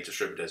UK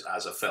distributors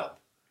as a film,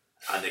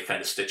 and they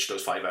kind of stitched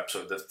those 5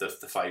 episodes, the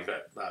 5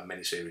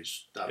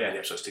 miniseries, mini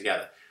episodes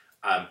together.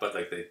 But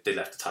like they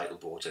left the title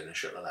boards in and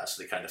shit like that,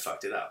 so they kind of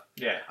fucked it up.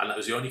 Yeah. And that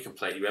was the only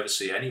complaint you ever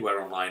see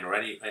anywhere online or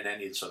in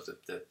any sort of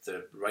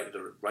the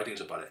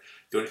writings about it.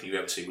 The only thing you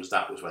ever see was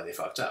that was where they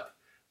fucked up.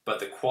 But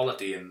the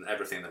quality and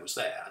everything that was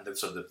there, and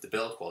the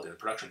build quality and the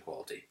production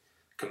quality,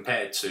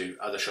 compared to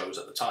other shows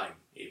at the time,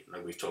 even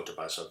though we've talked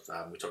about some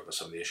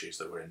of the issues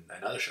that were in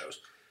other shows,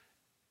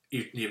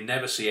 you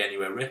never see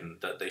anywhere written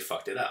that they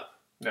fucked it up.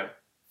 No.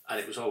 And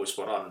it was always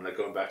spot on. And like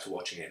going back to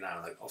watching it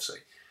now, like obviously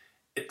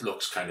it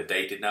looks kind of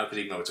dated now because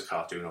even though it's a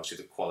cartoon, obviously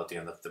the quality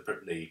and the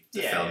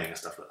filming and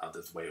stuff like that,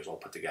 the way it was all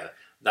put together,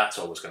 that's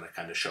always going to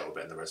kind of show a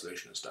bit in the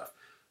resolution and stuff.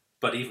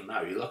 But even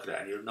now, you look at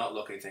it and you're not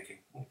looking thinking,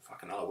 oh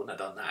fucking hell, I wouldn't have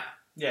done that.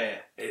 Yeah.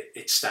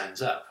 It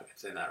stands up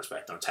in that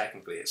respect. No,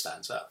 technically it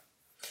stands up.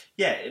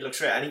 Yeah, it looks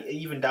great, and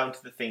even down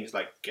to the things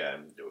like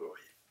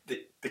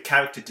the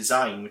character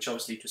design, which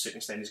obviously to a certain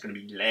extent is going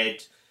to be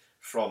led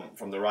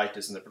from the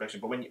writers and the production.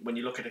 But when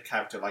you look at a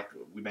character like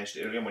we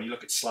mentioned earlier, when you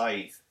look at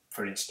Slythe,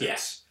 for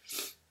instance,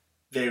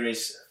 there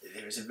is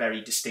a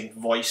very distinct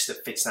voice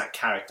that fits that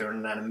character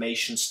and an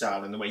animation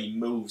style and the way he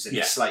moves, and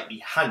it's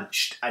slightly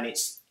hunched, and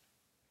it's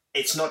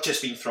not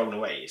just been thrown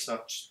away. It's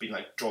not just been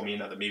like, draw me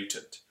another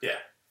mutant. Yeah.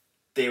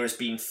 There has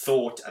been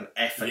thought and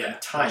effort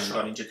and time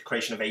gone into the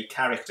creation of a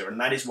character, and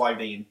that is why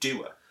they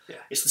endure. Yeah.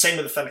 It's the same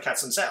with the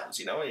Thundercats themselves,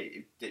 you know.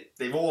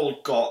 They've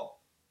all got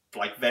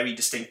like very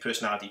distinct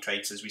personality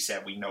traits. As we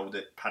said, we know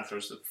that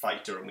Panther's the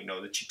fighter, and we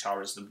know that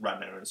Cheetara's the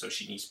runner, and so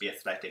she needs to be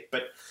athletic.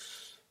 But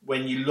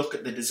when you look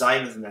at the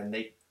design of them, then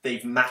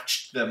they've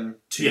matched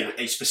them to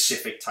a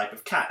specific type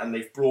of cat, and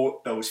they've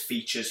brought those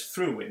features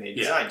through in their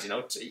designs. You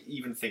know,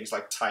 even things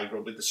like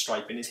Tiger with the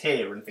stripe in his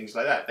hair and things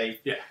like that.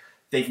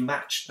 They've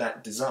matched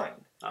that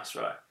design. That's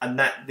right. And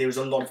that there was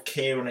a lot of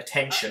care and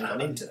attention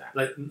gone into that.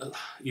 Like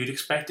you'd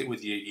expect it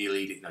with your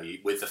lead,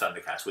 with the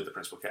Thundercats, with the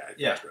principal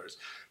characters.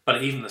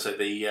 But even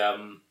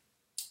the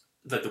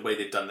way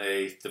they've done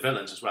the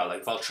villains as well,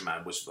 like Vulture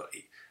was,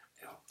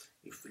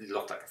 he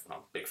looked like a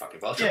big fucking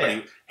vulture,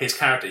 but his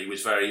character, he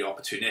was very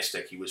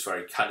opportunistic, he was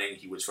very cunning,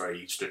 he was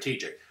very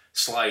strategic.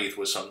 Slythe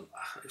was some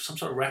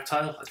sort of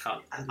reptile.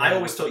 I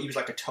always thought he was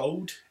like a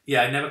toad.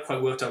 Yeah, I never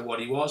quite worked out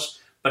what he was.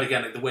 But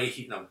again, like the way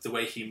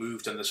he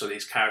moved and so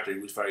his character, he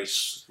was very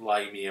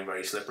slimy and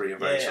very slippery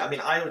and very. Yeah, I mean,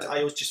 I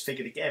always just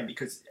figured again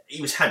because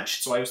he was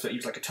hunched, so I always thought he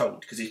was like a toad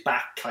because his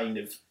back kind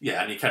of.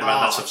 Yeah, and he kind of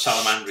had that sort of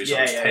salamandry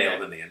on his tail,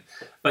 didn't he?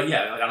 But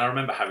yeah, and I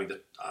remember having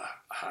I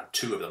had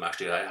 2 of them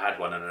actually. I had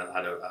one and I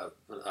had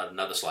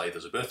another Slythe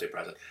as a birthday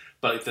present.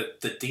 But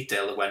the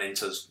detail that went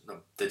into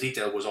the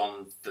detail was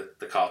on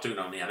the cartoon,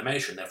 on the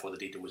animation. Therefore, the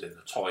detail was in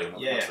the toy, and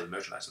we'll go to the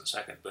merchandise in a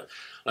second. But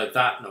like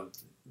that,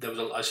 there was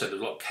a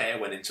lot of care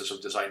went into sort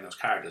of designing those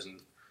characters,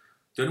 and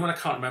the only one I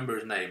can't remember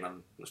his name,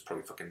 and it was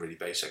probably fucking really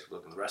basic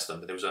looking at the rest of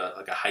them, but there was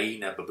a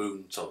hyena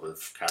baboon sort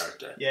of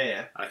character.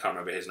 Yeah. And I can't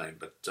remember his name,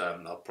 but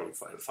I'll probably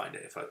find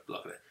it if I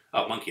look at it.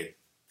 Oh, Monkey.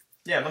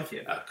 Yeah, Monkey.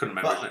 Couldn't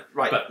remember his name.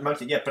 Right, but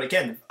Monkey, but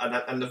again,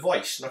 and the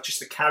voice, not just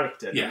the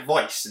character, the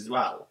voice as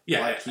well.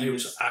 Yeah, like he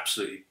was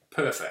absolutely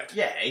perfect.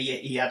 Yeah,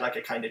 he had like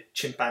a kind of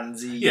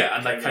chimpanzee. Yeah,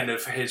 and like kind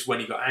of his,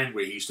 when he got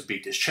angry, he used to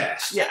beat his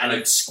chest. Yeah, and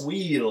he'd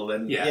squeal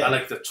and. Yeah, and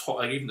like the toy,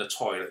 like even the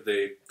toy,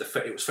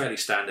 it was fairly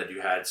standard.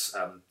 You had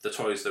the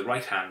toys. The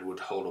right hand would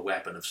hold a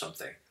weapon of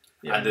something.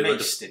 Yeah, and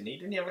mace, didn't he?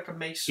 Didn't he have like a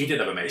mace? He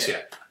did have a mace,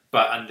 yeah.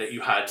 But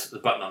you had the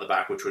button on the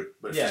back which would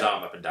lift his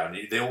arm up and down.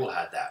 They all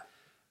had that,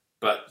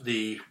 but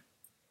the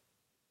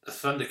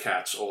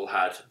Thundercats all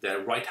had their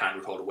right hand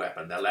would hold a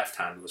weapon, their left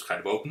hand was kind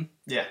of open.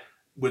 Yeah.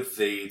 With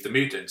the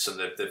mutants and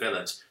the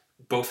villains,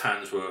 both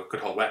hands could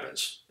hold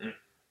weapons.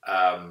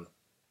 And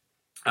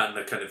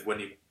the kind of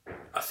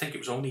I think it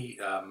was only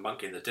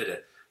Monkey that did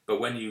it,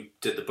 but when you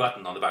did the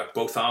button on the back,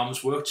 both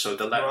arms worked, so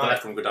the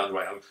left one would go down the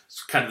right arm.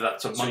 It's kind of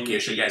that sort of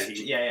monkeyish again.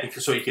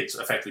 So he could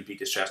effectively beat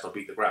his chest or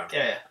beat the ground.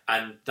 Yeah.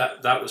 And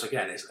that was,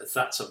 again, it's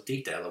that sort of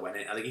detail that went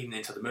in, I think even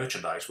into the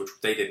merchandise, which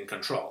they didn't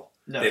control.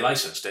 No. They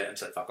licensed it and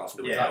said, fuck off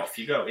and do it now. Off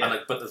you go, yeah.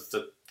 And but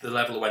the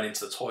level that went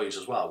into the toys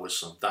as well was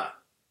some that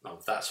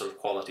sort of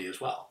quality as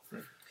well.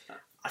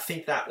 I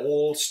think that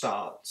all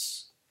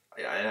starts,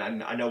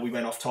 and I know we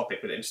went off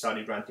topic with it and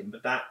started ranting,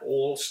 but that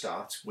all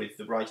starts with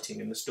the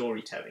writing and the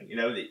storytelling. You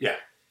know,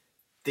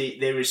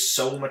 there is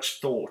so much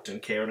thought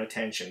and care and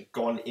attention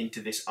gone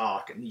into this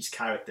arc and these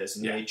characters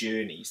and their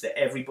journeys that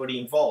everybody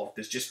involved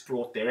has just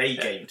brought their A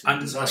game to the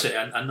design. That's it,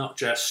 and not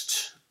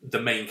just the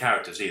main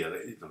characters either,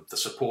 the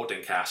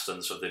supporting cast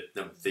and so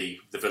the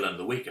villain of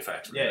the week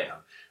effectively.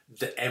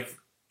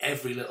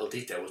 Every little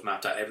detail was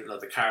mapped out.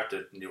 The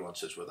character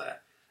nuances were there.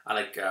 And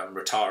like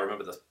Rotaro, I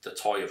remember the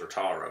toy of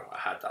Rotaro. I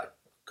had that.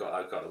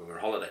 I got it when we were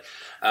on holiday.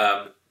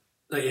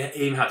 He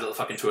even had a little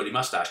fucking twirly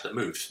mustache that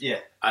moved.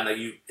 Yeah. And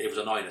it was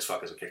annoying as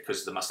fuck as a kid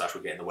because the mustache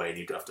would get in the way and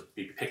you'd have to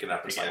be picking it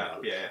up and sliding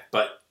out. Yeah.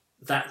 But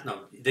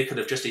they could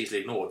have just easily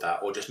ignored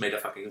that or just made a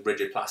fucking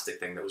rigid plastic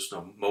thing that was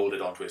moulded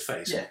onto his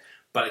face. Yeah.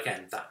 But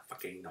again, that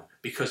fucking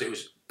because it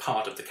was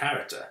part of the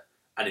character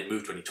and it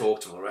moved when he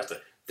talked and all the rest of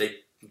it. They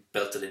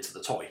built it into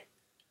the toy,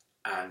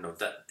 and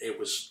that it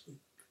was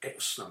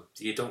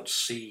you didn't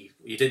see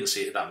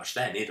it that much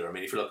then either. I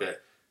mean, if you look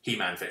at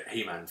He-Man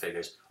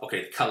figures,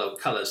 okay, the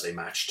colours they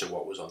matched to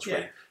what was on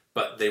screen,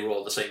 but they were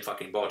all the same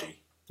fucking body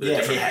with a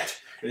different head.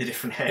 With a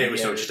different head. It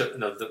was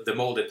the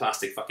moulded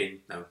plastic fucking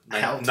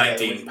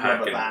 19 pack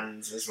rubber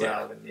bands as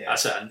well.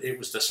 And it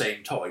was the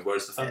same toy,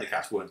 whereas the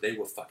Thundercats weren't. They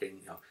were fucking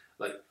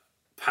like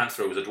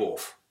Panthro was a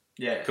dwarf.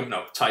 Yeah.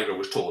 Tiger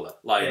was taller.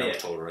 Lion was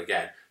taller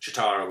again.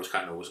 Chitara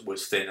was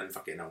was thin and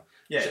fucking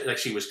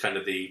she was kind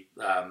of the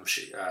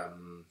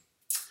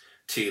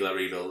Teela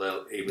evil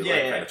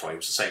kind of toy. It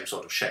was the same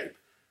sort of shape,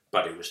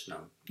 but it was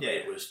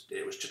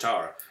it was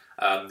Chitara.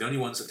 The only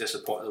ones that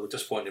were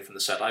disappointed from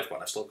the set I've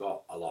got, I've still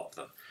got a lot of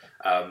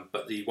them.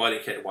 But the Wily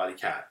Kit and Wily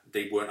Cat,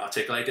 they weren't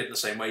articulated in the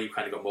same way. You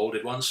kind of got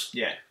moulded ones.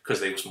 Yeah.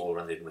 Because they were smaller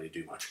and they didn't really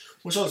do much.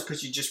 Well, it's also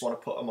because you just want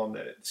to put them on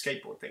the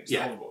skateboard things, the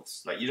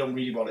hoverboards. Like, you don't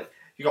really want to...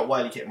 You got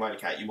Wily Kit and Wily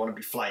Cat, you want to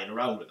be flying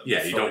around with them.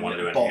 Yeah, you don't want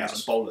to do anything else.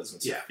 And bowlers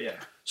and stuff. Yeah.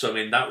 So I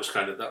mean, that was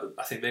kind of that.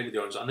 I think they were the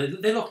ones, and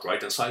they looked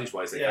right, and size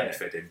wise, they kind of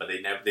fit in, but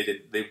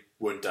they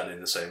weren't done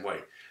in the same way.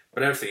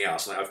 But everything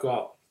else, like I've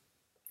got,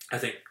 I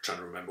think trying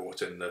to remember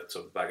what's in the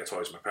sort of bag of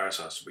toys in my parents'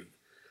 house.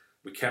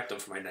 We kept them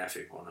for my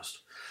nephew, honest.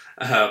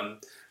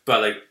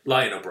 But like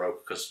Lion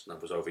broke because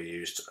that was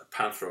overused.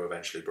 Panthro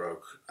eventually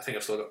broke. I think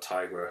I've still got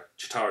Tiger.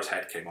 Chitara's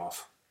head came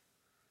off.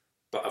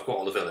 But I've got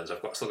all the villains. I've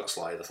still got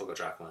Slide, I've still got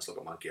Jackman, I've still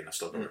got Monkey, and I've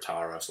still got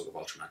Ratara, I've still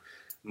got Ultraman.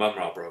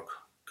 Mumra broke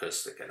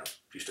because they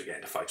used to get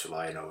into fights with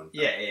Lion-O, and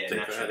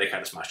they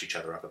kind of smashed each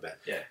other up a bit.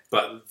 Yeah.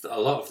 But a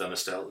lot of them are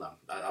still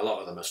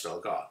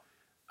got.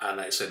 And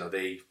like I said,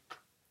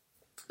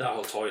 that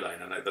whole toy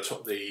line, and like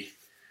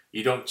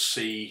you don't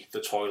see the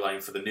toy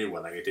line for the new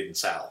one. Like, it didn't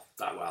sell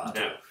that well at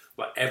all.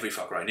 But every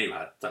fucker I knew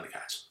had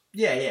Thundercats.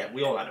 Yeah,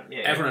 we all had them.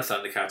 Yeah, everyone had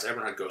Thundercats,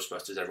 everyone had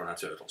Ghostbusters, everyone had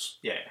Turtles.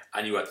 Yeah.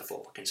 And you had the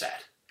full fucking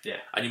set. Yeah,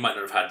 and you might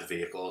not have had the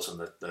vehicles and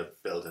the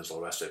buildings and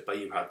all the rest of it, but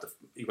you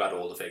had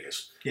all the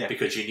figures. Yeah,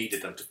 because you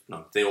needed them to.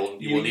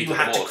 You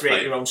had to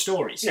create your own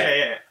stories.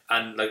 Yeah.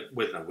 And like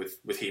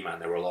with He-Man,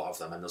 there were a lot of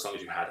them, and as long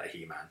as you had a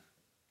He-Man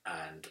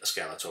and a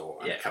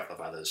Skeletor and a couple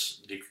of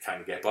others, you could kind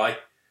of get by.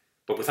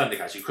 But with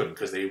Thundercats, you couldn't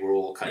because they were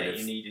all kind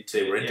of.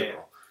 They were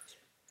integral. Yeah.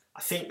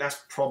 I think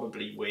that's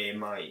probably where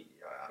I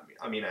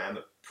am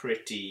a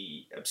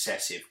pretty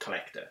obsessive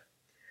collector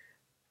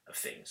of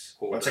things.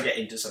 Hoarder. Once I get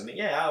into something,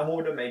 a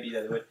hoarder maybe the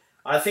other way.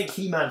 I think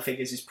He-Man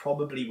figures is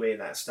probably where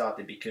that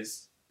started,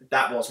 because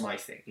that was my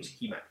thing.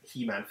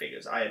 He-Man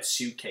figures. I had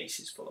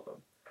suitcases full of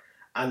them,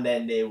 and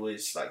then there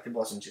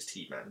wasn't just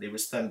He-Man. There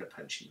was Thunder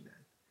Punch He-Man.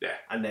 Yeah.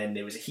 And then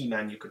there was a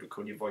He-Man you could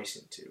record your voice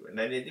into, and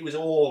then it was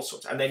all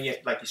sorts. And then,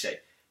 like you say,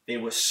 there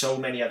were so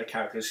many other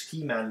characters.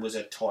 He-Man was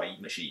a toy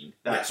machine.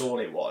 That's all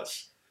it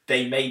was.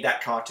 They made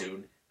that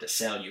cartoon to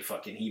sell you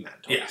fucking He-Man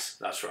toys. Yes,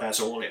 that's right. That's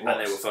all it was.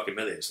 And there were fucking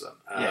millions of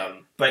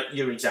them. But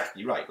you're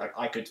exactly right. Like,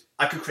 I could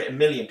create a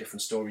million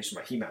different stories for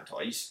my He-Man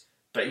toys,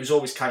 but it was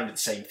always kind of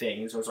the same thing.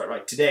 It was always like,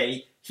 right,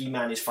 today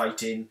He-Man is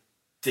fighting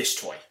this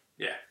toy.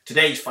 Yeah.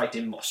 Today he's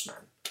fighting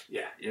Mossman.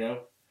 Yeah. You know?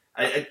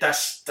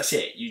 That's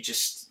it.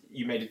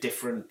 You made a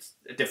different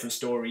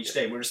story each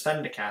day. Whereas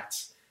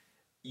Thundercats,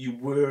 you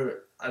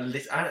were a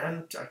little,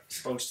 and I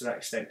suppose to that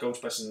extent,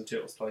 Ghostbusters and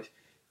Turtles toys,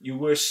 you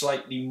were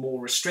slightly more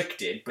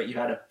restricted, but you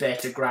had a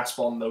better grasp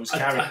on those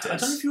characters. I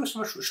don't know if you were so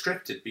much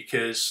restricted,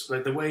 because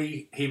like the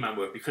way He-Man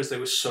worked, because there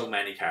were so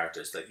many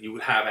characters, that you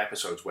would have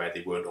episodes where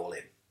they weren't all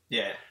in.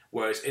 Yeah.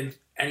 Whereas in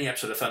any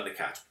episode of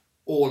Thundercats,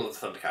 all of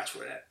the Thundercats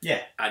were in it.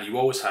 Yeah. And you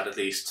always had at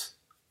least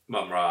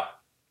Mumra,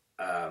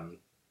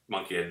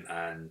 Monkey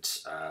and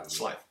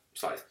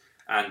Scythe,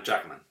 and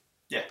Jackman.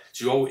 Yeah.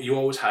 So you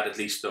always had at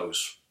least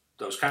those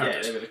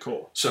characters. Yeah, they were the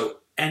core. So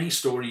any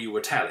story you were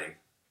telling,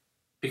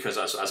 because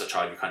as a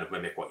child you kind of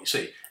mimic what you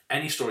see,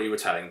 any story you were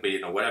telling, be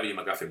it whatever your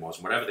MacGuffin was,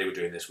 and whatever they were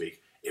doing this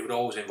week, it would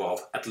always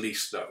involve at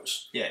least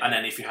those. Yeah. And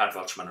then if you had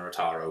Vultureman or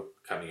Rataro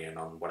coming in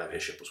on whatever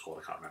his ship was called,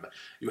 I can't remember,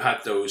 you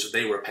had those,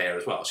 they were a pair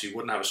as well, so you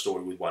wouldn't have a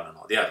story with one and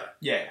not the other.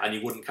 Yeah. And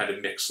you wouldn't kind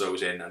of mix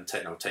those in and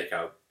take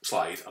out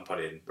Scythe and put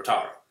in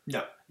Rataro.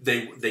 No.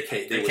 They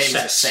were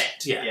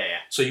set. Yeah.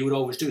 So you would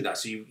always do that.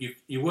 So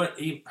you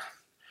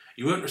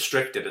weren't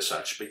restricted as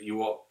such, but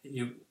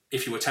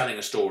if you were telling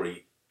a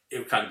story, it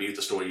would kind of be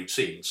the story you'd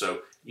seen.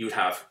 So you would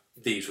have,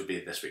 these would be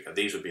in this week, or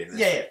these would be in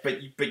this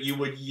week. But you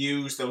would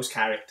use those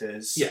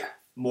characters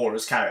more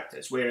as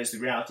characters, whereas the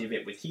reality of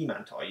it with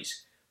He-Man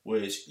toys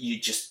was you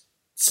just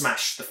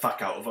smash the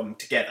fuck out of them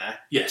together.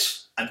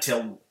 Yes.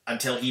 Until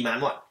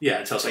He-Man won. Yeah,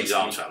 until somebody's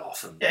arms fell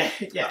off. And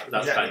that's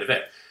exactly. Kind of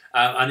it.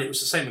 And it was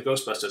the same with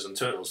Ghostbusters and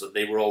Turtles, that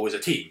they were always a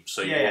team.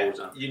 So you always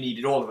you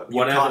needed all of them.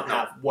 You can't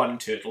have one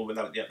turtle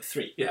without the other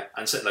three. Yeah,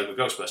 and so, like with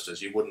Ghostbusters,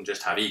 you wouldn't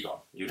just have Egon.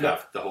 You'd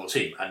have the whole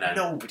team, and then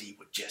nobody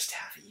would just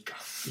have Egon.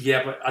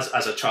 Yeah, but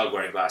as a child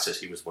wearing glasses,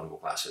 he was one of the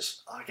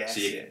glasses. I guess.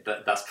 So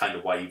that's kind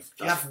of why you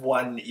have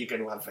one. You're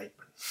going to have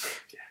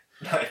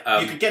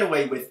Vakeman. You could get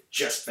away with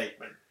just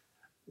Vakeman.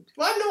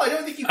 Well, no, I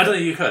don't think you could. I don't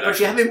think you could. But if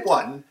you have him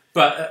one,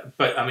 But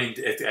I mean,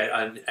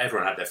 and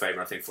everyone had their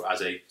favourite. I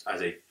think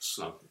as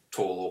a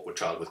tall, awkward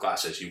child with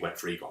glasses, you went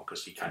for Egon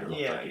because he kind of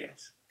looked like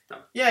yes. No.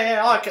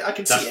 Yeah, I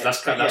can see it.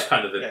 That's kind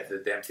of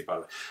the empty part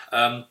of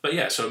it. But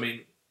yeah, so I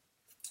mean,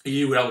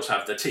 you would always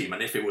have the team,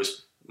 and if it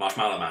was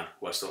Marshmallow Man,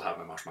 well, I still have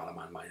my Marshmallow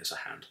Man minus a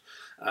hand,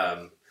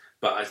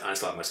 but I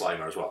still have my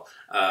Slimer as well.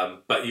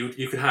 But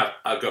you could have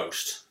a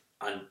ghost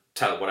and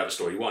tell whatever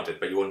story you wanted,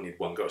 but you only need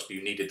one ghost. But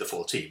you needed the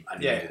full team,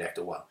 and you needed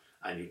Ecto 1,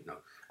 and you know.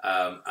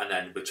 And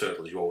then with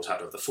Turtles, you always had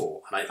to have the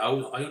 4. And I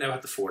only ever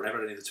had the 4, never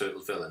had any of the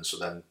Turtles villains. So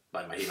then,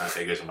 like my He-Man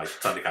figures and my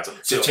Thundercats.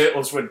 So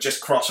Turtles would just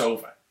cross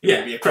over. Yeah,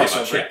 it'd be a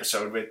crossover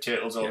episode with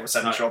Turtles all of a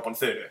sudden show up on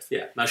Third Earth.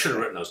 Yeah, and I should have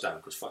written those down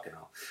because fucking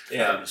hell.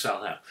 Yeah,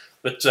 sell now.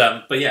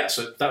 But yeah,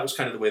 so that was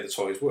kind of the way the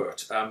toys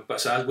worked.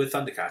 But so with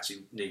Thundercats,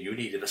 you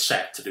needed a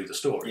set to do the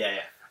story.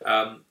 Yeah.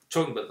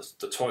 Talking about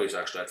the toys,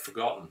 actually, I'd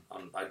forgotten.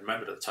 I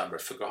remembered at the time, but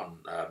I'd forgotten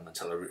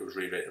until I was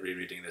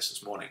rereading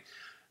this morning.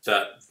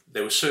 That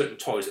there were certain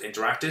toys that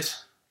interacted,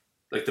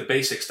 like the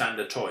basic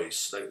standard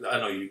toys. Like I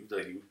know you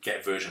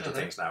get versions of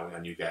things now,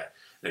 and you'd get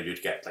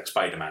like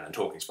Spider-Man and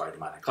talking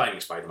Spider-Man and climbing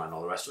Spider-Man and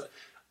all the rest of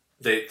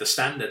it. The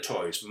standard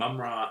toys,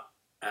 Mumra,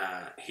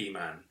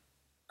 He-Man,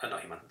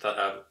 not He-Man,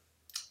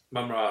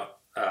 Mumra,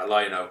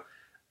 Lion-O,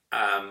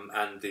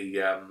 and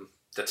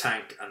the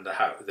tank and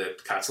the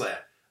cat's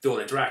lair, they all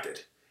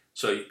interacted.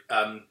 So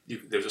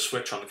there was a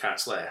switch on the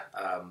cat's lair,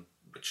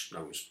 which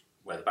was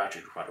where the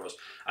battery required was,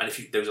 and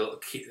there was a little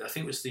key, I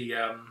think it was the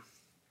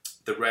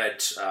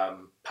red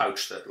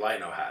pouch that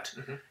Lion-O had.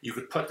 You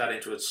could put that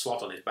into a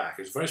slot on his back.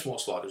 It was a very small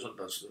slot. It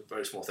was a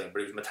very small thing,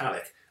 but it was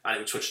metallic, and it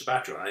would switch the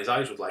battery on, and his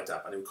eyes would light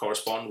up, and it would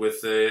correspond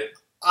with the.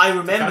 I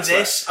remember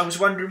this. I was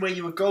wondering where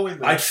you were going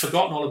with it. I'd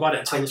forgotten all about it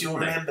until this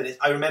morning. I remember this.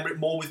 I remember it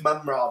more with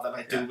Mumra than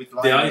I do with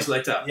Lion-O. The eyes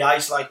light up. The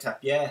eyes light up,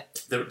 yeah.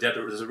 There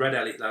was a red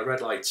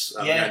lights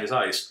behind his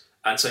eyes,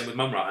 and same with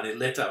Mumra, and it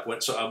lit up.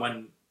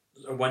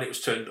 When it was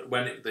turned,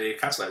 the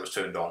cat's lair was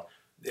turned on,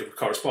 it would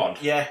correspond.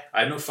 Yeah. I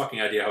have no fucking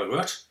idea how it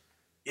worked.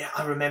 Yeah,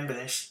 I remember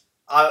this.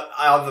 I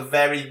have a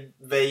very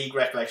vague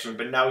recollection,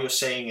 but now you're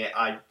saying it,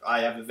 I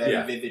have a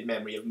very vivid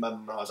memory of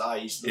Mumra's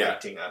eyes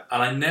lighting up.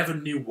 And I never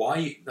knew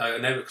why.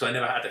 Because I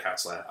never had the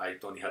cat's lair. I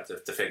only had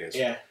the figures.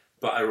 Yeah.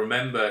 But I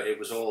remember it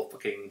was all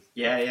fucking.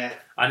 Yeah.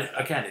 And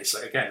again,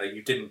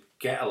 you didn't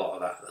get a lot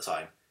of that at the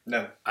time.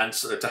 No. And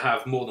so to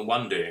have more than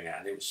one doing it,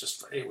 and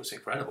it was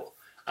incredible.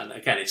 And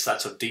again, it's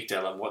that sort of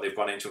detail on what they've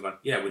gone into and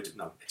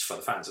gone, it's for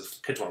the fans.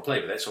 If kids want to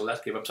play with it, so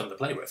let's give them something to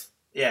play with.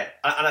 Yeah,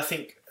 and I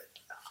think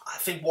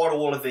what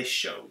all of this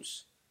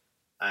shows,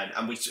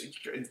 and we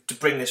to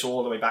bring this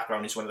all the way back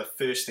around, is one of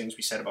the first things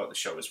we said about the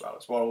show as well.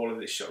 Is what all of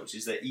this shows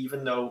is that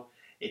even though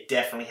it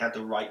definitely had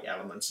the right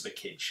elements of a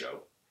kid's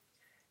show,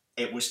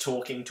 it was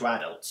talking to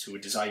adults who were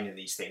designing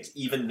these things,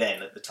 even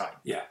then at the time.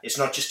 Yeah. It's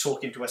not just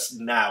talking to us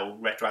now,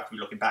 retroactively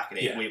looking back at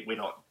it. Yeah. We're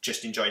not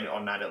just enjoying it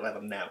on an adult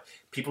level now.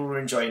 People were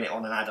enjoying it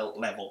on an adult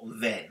level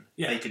then.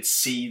 Yeah. They could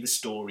see the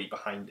story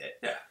behind it.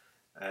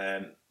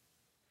 Yeah.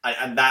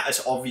 And that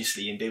has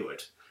obviously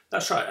endured.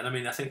 That's right. And I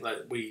mean, I think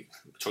that we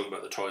were talking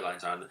about the toy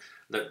lines, and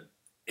that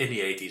in the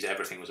 80s,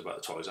 everything was about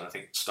the toys. And I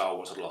think Star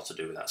Wars had a lot to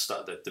do with that.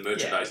 The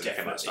merchandising that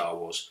came out of Star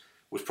Wars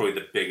was probably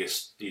the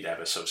biggest you'd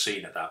ever sort of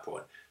seen at that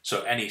point.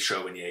 So any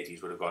show in the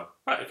 80s would have gone,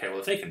 right, okay, well,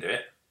 if they can do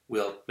it,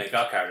 we'll make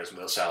our characters and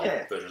we'll sell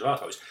versions of our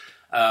toys.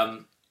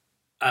 And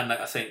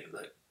I think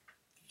that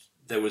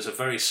there was a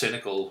very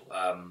cynical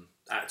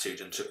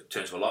attitude in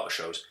terms of a lot of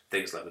shows,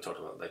 things like we talked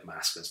about, like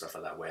Mask and stuff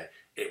like that, where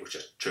it was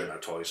just churn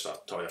out toys,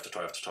 toy after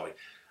toy after toy.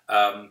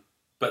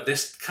 But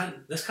this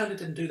kind of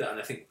didn't do that. And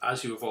I think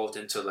as you evolved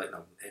into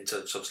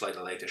some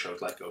slightly later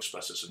shows like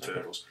Ghostbusters and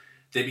Turtles,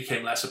 they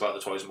became less about the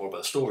toys and more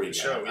about the story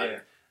again. Sure, yeah.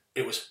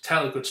 It was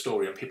tell a good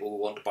story and people will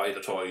want to buy the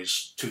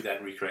toys to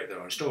then recreate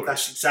their own stories.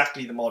 That's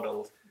exactly the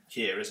model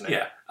here, isn't it?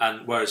 Yeah,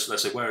 and whereas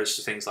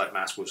things like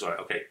Mask was like,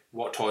 okay,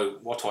 what toy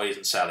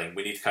isn't selling?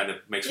 We need to kind of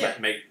make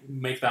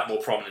that more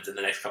prominent in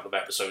the next couple of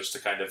episodes to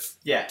kind of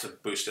to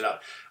boost it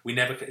up. You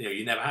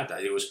never had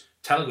that. It was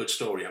tell a good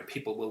story and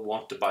people will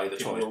want to buy the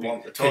toys.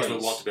 Kids will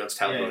want to be able to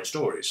tell their own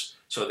stories,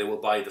 so they will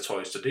buy the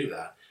toys to do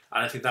that.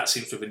 And I think that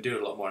seems to have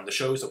endured a lot more in the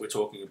shows that we're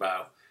talking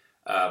about.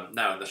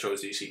 Now, and the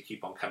shows that you see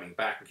keep on coming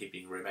back and keep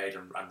being remade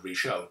and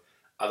re-shown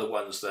are the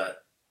ones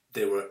that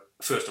they were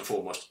first and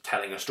foremost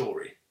telling a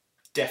story.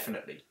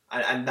 Definitely,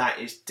 and that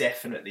is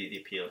definitely the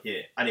appeal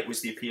here. And it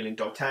was the appeal in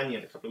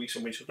D'Artagnan a couple of weeks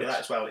ago when we talked about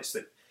that as well. It's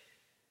that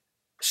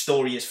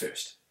story is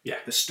first. Yeah,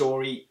 the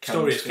story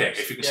is king.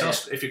 If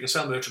you can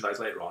sell merchandise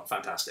later on,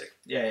 fantastic.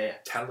 Yeah.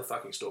 Tell the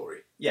fucking story.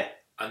 Yeah,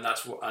 and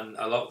that's what. And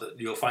a lot that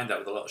you'll find that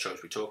with a lot of shows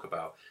we talk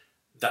about.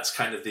 That's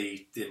kind of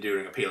the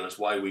enduring appeal, and it's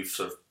why we've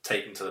sort of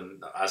taken to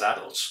them as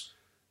adults.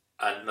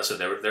 And I said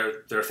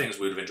there are things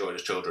we'd have enjoyed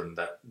as children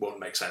that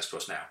won't make sense to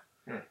us now,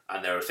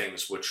 and there are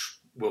things which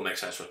will make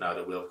sense to us now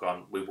that we would have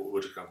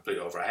gone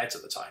completely over our heads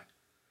at the time.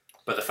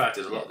 But the fact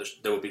is,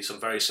 there will be some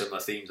very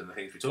similar themes in the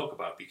things we talk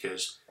about,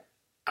 because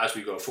as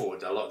we go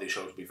forward, a lot of these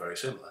shows will be very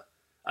similar.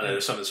 And there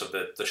are some of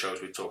the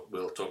shows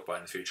we'll talk about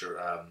in the future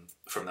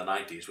from the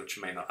 90s, which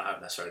may not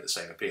have necessarily the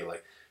same appeal,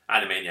 like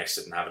Animaniacs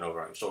didn't have an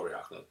overarching story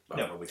arc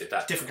when we did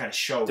that. Different kind of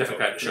show.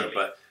 Different kind of show,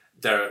 but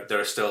there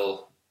are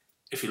still,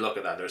 if you look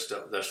at that,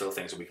 there's still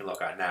things that we can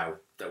look at now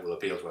that will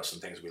appeal to us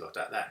and things we looked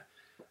at then.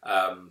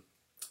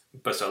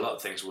 But so a lot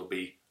of things will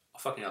be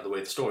fucking out the way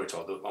the story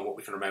told and what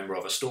we can remember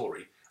of a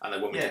story. And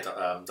then when we did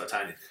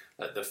D'Artagnan,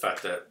 the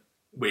fact that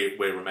we're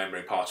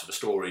remembering parts of a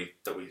story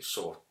that we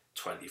saw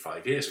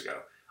 25 years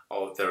ago,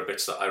 or there are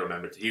bits that I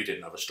remembered that you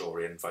didn't have a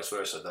story, and vice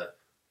versa, that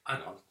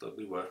that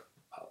we were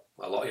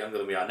a lot younger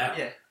than we are now.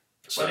 Yeah.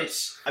 So, well,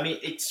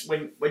 it's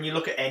when you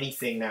look at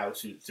anything now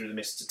through the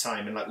mists of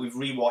time, and like we've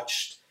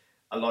rewatched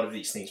a lot of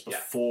these things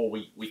before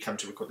we come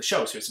to record the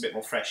show, so it's a bit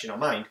more fresh in our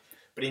mind.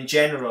 But in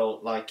general,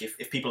 like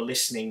if people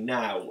listening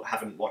now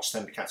haven't watched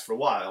Thundercats for a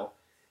while,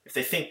 if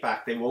they think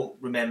back, they won't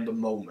remember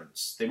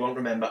moments. They won't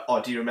remember,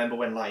 do you remember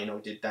when Lion-O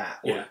did that?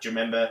 Or do you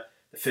remember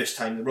the first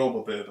time the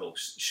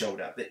Robo-Burbos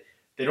showed up?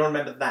 They don't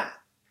remember that,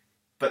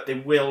 but they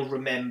will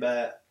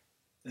remember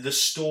the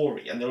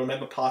story, and they'll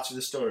remember parts of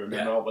the story.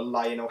 Remember,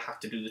 Lion-O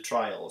had to do the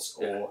trials,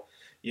 or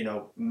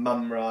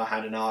Mumra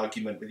had an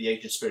argument with the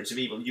ancient spirits of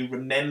evil. You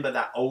remember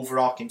that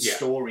overarching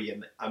story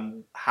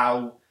and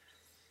how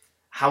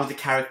the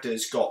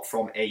characters got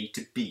from A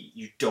to B.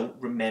 You don't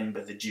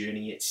remember the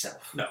journey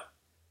itself. No,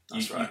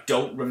 that's right. You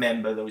don't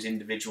remember those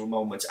individual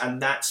moments,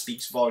 and that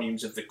speaks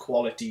volumes of the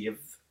quality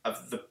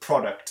of the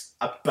product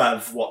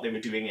above what they were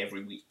doing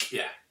every week.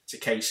 Yeah, it's a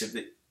case of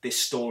that this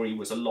story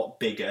was a lot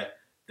bigger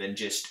than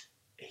just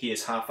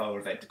here's half hour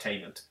of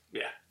entertainment.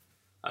 Yeah,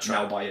 that's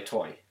now right. Buy a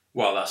toy.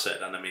 Well, that's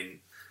it, and I mean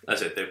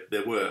that's it.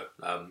 There were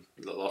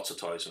lots of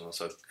toys, and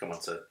also come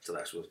on to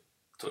that. We're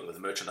talking about the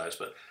merchandise,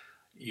 but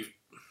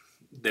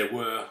there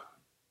was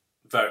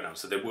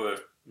lots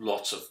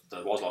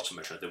of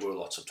merchandise. There were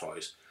lots of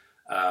toys.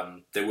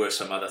 There were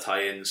some other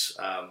tie-ins.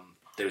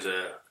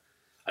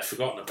 I've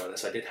forgotten about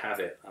this. I did have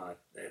it.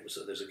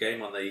 There's a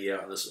game on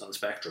the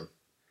Spectrum.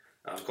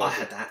 I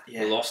had that.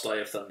 Yeah. The Lost Eye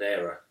of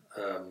Thundera.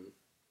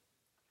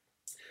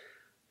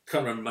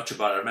 Can't remember much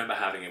about it. I remember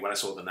having it when I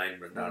saw the name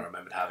written down. I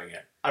remembered having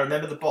it. I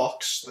remember the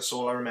box. That's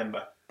all I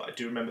remember. But I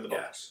do remember the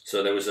box.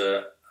 So there was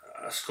a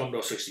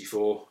Commodore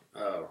 64,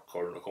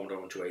 Commodore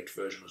 128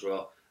 version as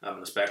well,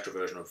 and the Spectra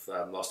version of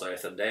Lost Eye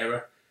of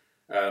Thundera.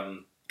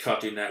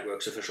 Cartoon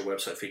Network's official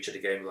website featured a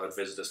game allowed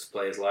visitors to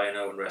play as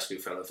Lion-O and rescue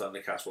fellow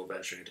Thundercats while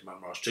venturing into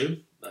Mumra's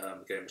tomb.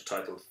 The game was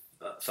titled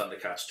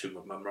Thundercats Tomb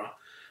of Mumra.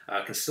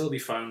 Can still be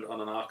found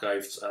on an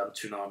archived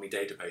Toonami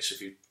database.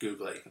 If you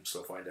Google it, you can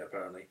still find it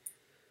apparently.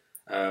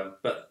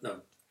 But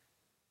no,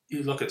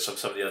 you look at some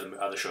of the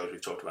other shows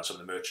we've talked about,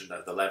 some of the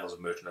merchandise, the levels of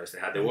merchandise they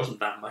had. There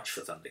wasn't that much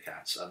for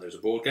Thundercats, and there's a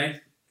board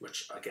game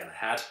which again I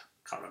had.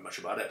 Can't remember much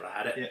about it, but I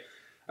had it. Yeah.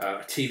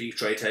 A TV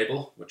tray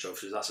table, which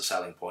obviously that's a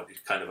selling point.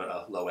 It's kind of at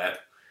a low ebb.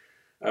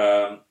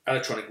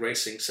 Electronic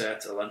racing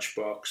set, a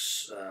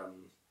lunchbox,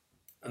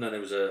 and then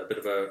there was a bit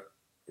of a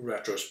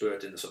retro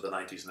spurt in the sort of the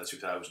 90s and the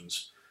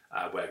 2000s,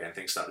 where again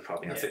things started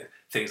popping up.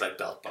 Things like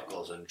belt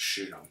buckles and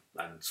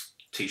and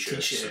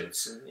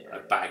t-shirts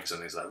and bags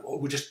and things like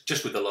that.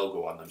 Just with the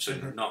logo on them, so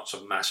not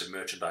some massive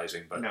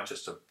merchandising, but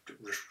just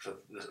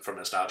from a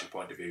nostalgic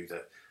point of view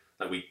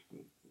that we.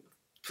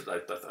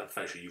 I'm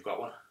fairly sure you've got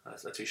one.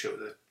 A t-shirt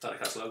with the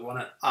Thundercats logo on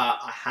it.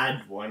 I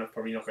had one. I've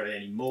probably not got it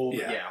anymore.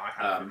 Yeah, I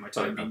have in my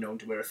time been known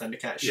to wear a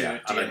Thundercats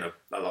shirt. I know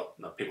a lot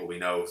of people we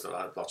know, so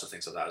I have lots of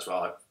things like that as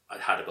well. I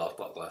had a belt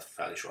buckle. I'm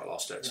fairly sure I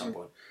lost it at some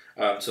point.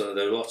 So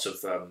there are lots of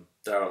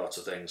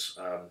things.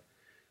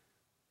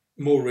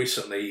 More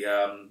recently,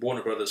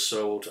 Warner Brothers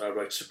sold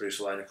rights to produce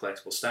a line of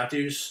collectible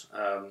statues.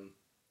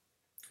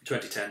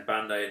 2010,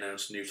 Bandai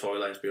announced new toy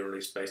lines being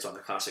released based on the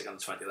classic and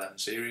the 2011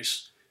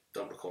 series.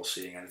 Don't recall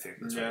seeing anything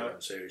from the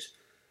 2011 series.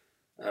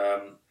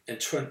 In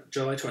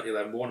July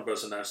 2011, Warner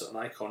Bros. Announced that an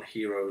Icon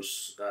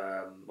Heroes,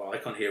 a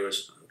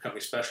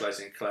company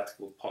specialising in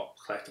collectible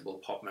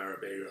pop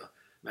memorabilia,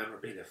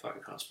 fuck,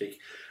 I can't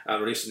speak,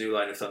 released a new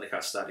line of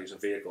Thundercats statues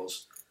and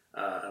vehicles,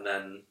 and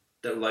then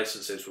the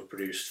licenses were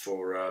produced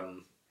for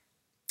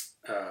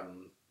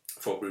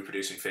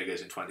reproducing figures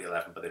in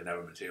 2011, but they've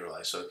never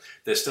materialised. So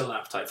there's still an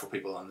appetite for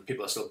people, and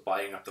people are still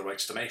buying up the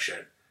rights to make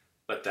shit.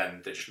 But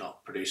then they're just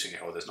not producing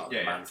it, or there's not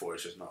demand for it,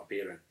 so it's not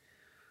appearing.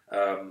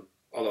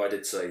 Although I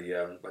did say,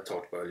 I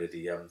talked about earlier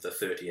the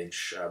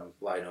 30-inch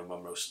Lion-O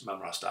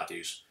Mumra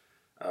statues,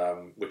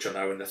 which are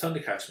now in the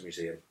Thundercats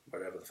Museum,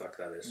 wherever the fuck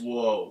that is.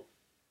 Whoa!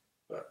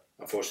 But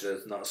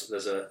unfortunately,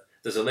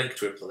 there's a link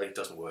to it, but the link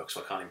doesn't work,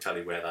 so I can't even tell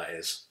you where that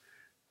is.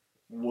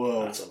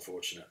 Whoa! That's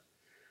unfortunate.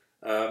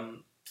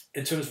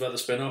 In terms of other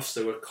spin-offs,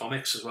 there were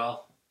comics as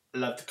well.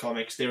 Love the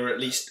comics. There were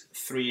at least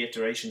 3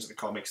 iterations of the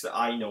comics that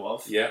I know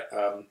of. Yeah,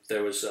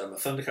 there was a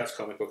Thundercats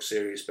comic book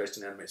series based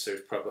on the animated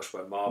series published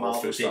by Marvel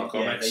First Star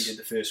Comics. Yeah, they did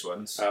the first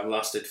ones.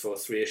 Lasted for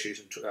 3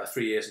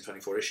 years and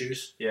 24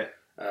 issues. Yeah.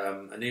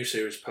 A new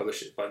series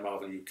published by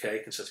Marvel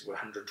UK consisting of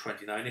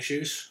 129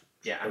 issues.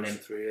 Yeah, and then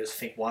 3 years. I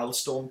think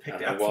Wildstorm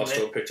picked it up.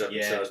 Wildstorm picked it up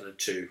in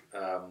 2002.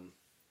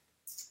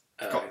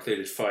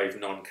 Included 5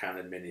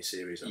 non-canon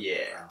mini-series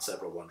and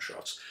several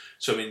one-shots.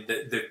 So, I mean,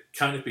 there've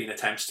kind of been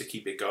attempts to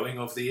keep it going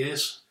over the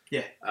years.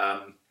 Yeah.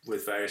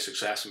 with various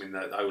success. I mean,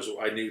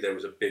 I knew there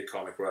was a big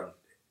comic run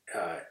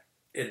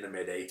in the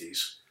mid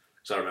 '80s.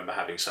 So I remember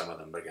having some of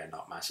them, but again,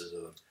 not masses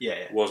of them.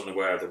 Yeah. Wasn't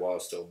aware of the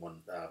Wildstorm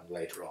one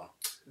later on.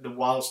 The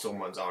Wildstorm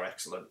ones are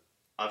excellent.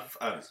 I've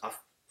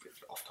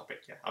off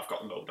topic. Yeah, I've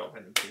got a load of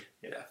them too.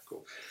 Yeah,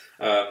 cool.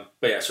 But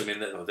yeah, so I mean,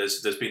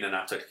 there's been an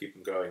appetite to keep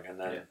them going, and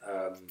then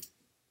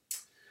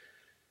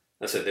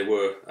I said there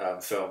were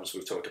films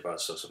we've talked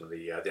about, so some of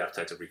the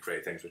appetite to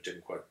recreate things which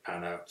didn't quite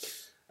pan out.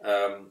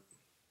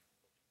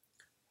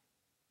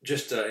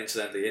 Just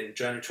incidentally, in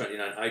January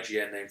 29,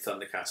 IGN named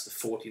Thundercats the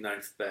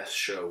 49th best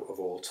show of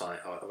all time,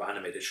 or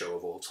animated show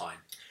of all time.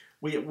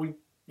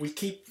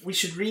 We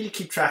should really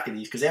keep track of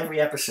these, because every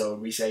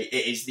episode we say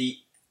it is the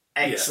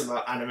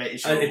excellent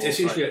animated show. And it's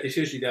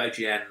usually the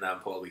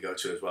IGN poll we go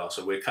to as well.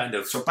 So we're kind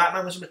of... So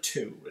Batman was number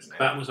 2, wasn't it?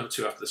 Batman was number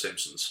 2 after The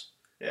Simpsons.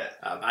 Yeah.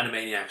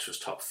 Animaniacs was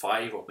top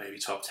 5 or maybe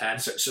top 10.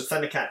 So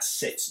Thundercats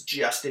sits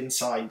just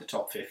inside the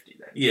top 50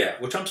 then. Yeah,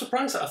 which I'm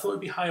surprised at. I thought it'd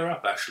be higher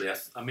up actually.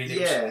 I mean,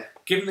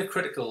 given the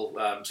critical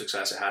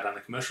success it had and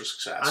the commercial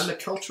success and the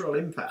cultural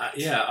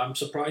impact. I'm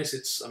surprised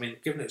it's. I mean,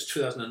 given it's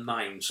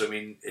 2009, so I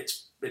mean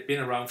it's been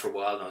around for a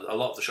while now. A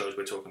lot of the shows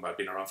we're talking about have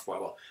been around for quite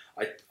a while.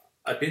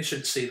 I'd be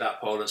interested to see that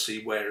poll and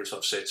see where it sort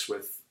of sits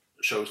with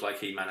shows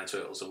like He-Man and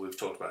Turtles that we've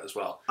talked about as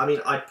well. I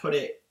mean, I'd put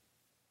it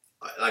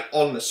like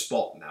on the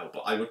spot now,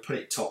 but I would put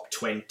it top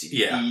 20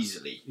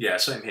 easily. Yeah,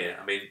 same here.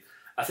 I mean,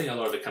 I think a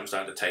lot of it comes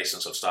down to taste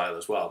and sort of style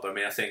as well. But I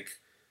mean, I think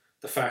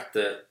the fact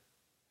that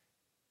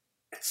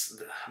it's...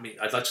 I mean,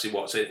 I'd like to see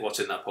what's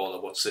in that poll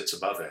or what sits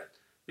above it,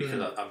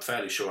 because I'm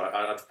fairly sure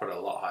I'd put it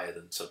a lot higher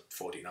than sort of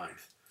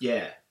 49th.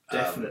 Yeah,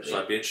 definitely. So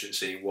I'd be interested in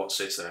seeing what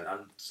sits there,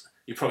 and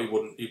you'd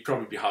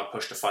probably be hard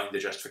pushed to find the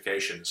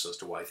justifications as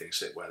to why things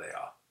sit where they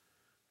are.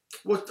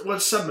 Well,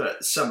 some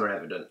are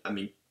evident. I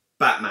mean,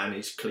 Batman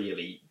is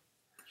clearly...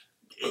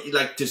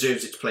 It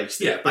deserves its place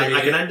there. Yeah,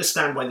 I can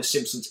understand why The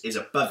Simpsons is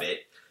above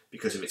it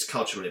because of its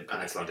cultural impact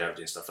and its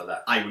longevity and stuff like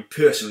that. I would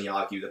personally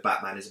argue that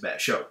Batman is a better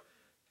show,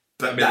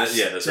 but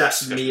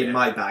that's me and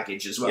my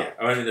baggage as well. Yeah,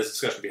 I mean, there's a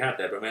discussion to be had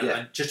there, but I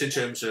mean, just in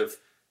terms of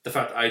the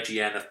fact that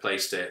IGN have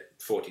placed it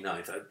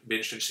 49th, I'd be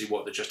interested to see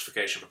what the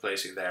justification for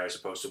placing it there as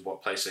opposed to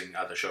what placing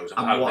other shows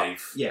and what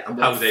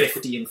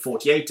 50 and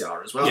 48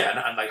 are as well.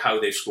 Yeah, and like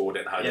how they've scored it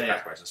and how they've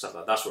categorized and stuff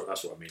like that.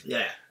 That's what I mean.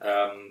 Yeah.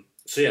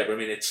 So yeah, but I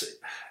mean, it was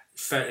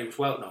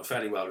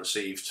fairly well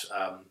received.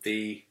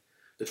 The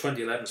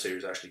 2011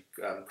 series actually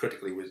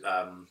critically was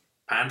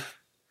panned,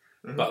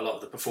 but a lot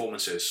of the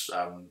performances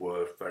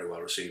were very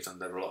well received,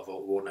 and there were a lot of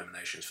award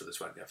nominations for the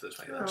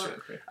 2011 series.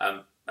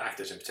 Okay.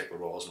 Actors in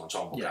particular roles and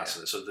ensemble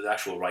cast. So the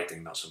actual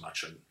writing not so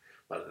much,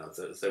 but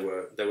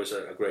there was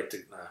a great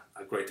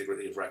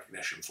degree of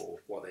recognition for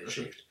what they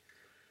achieved.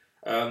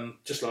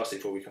 Just lastly,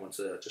 before we come on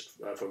to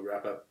before we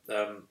wrap up.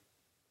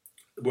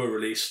 Were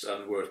released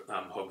and were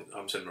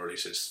home cinema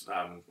releases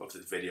of the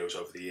videos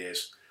over the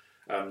years.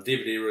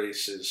 DVD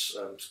releases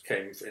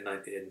came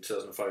in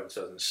 2005 and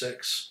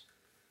 2006.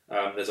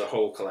 There's a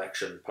whole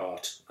collection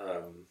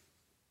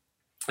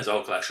there's a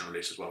whole collection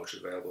release as well, which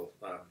is available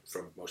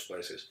from most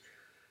places.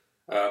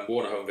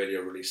 Warner Home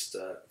Video released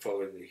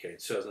following the UK in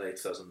 2008,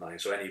 2009.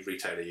 So any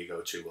retailer you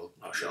go to will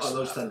show.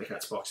 Those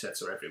Thundercats box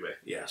sets are everywhere.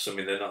 Yeah, so I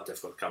mean they're not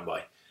difficult to come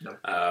by. No.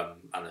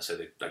 And I say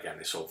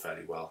they sold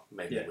fairly well,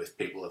 mainly with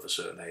people of a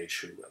certain age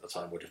who at the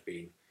time would have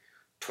been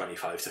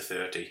 25 to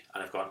 30,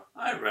 and have gone,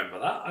 I remember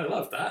that, I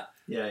love that.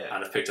 Yeah.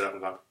 And I've picked it up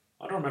and gone,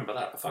 I don't remember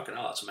that, but fucking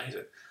hell, that's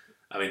amazing.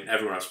 I mean,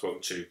 everyone I've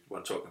spoken to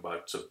when talking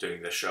about sort of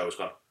doing this show has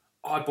gone,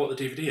 I bought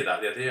the DVD of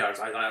that the other day.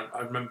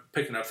 I remember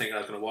picking it up thinking I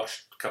was going to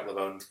watch a couple of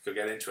them and go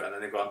get into it, and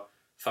then they've gone,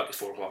 fuck, it's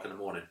 4 o'clock in the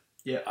morning.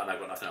 Yeah. And I've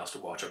got nothing else to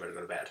watch, I better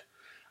go to bed.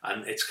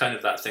 And it's kind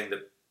of that thing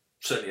that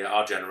certainly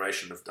our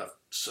generation have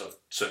sort of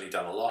certainly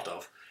done a lot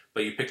of,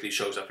 but you pick these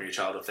shows up in your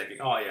childhood thinking,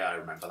 oh yeah, I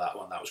remember that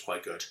one, that was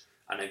quite good.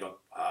 And they go,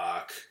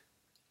 fuck,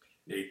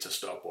 need to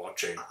stop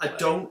watching. I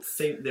don't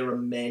think there are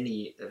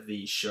many of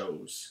these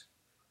shows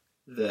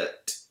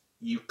that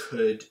you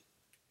could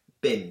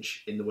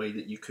binge in the way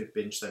that you could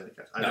binge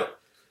Thundercats.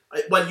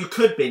 Well, you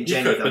could binge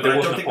any of them, but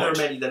I don't think there are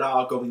many that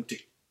are going to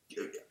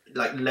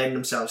lend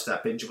themselves to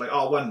that binge of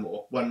one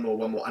more,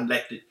 and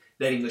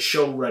letting the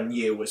show run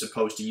you as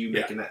opposed to you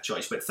making that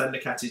choice. But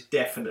Thundercats is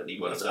definitely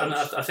one of those. And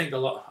I think a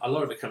lot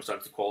of it comes down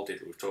to the quality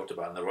that we've talked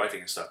about and the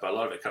writing and stuff, but a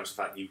lot of it comes to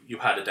the fact you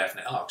had a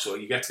definite arc, so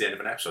you get to the end of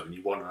an episode and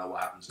you want to know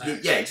what happens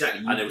next. Yeah,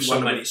 exactly. And there was so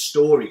many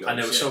story goes, and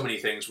there were so many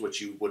things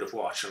which you would have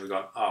watched and we've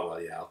gone, oh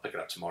well, yeah, I'll pick it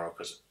up tomorrow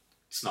because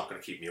it's not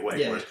going to keep me awake.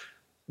 Yeah.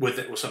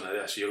 Whereas with something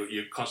like this,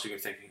 you're constantly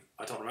thinking,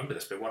 I don't remember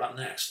this bit, what happened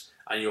next?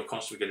 And you're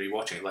constantly going to be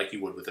watching it like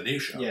you would with a new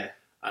show. Yeah.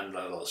 And a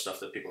lot of the stuff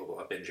that people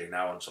are binging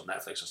now on some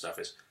Netflix and stuff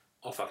is,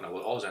 oh fucking hell,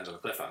 well, it always ends on a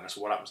cliffhanger, so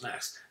what happens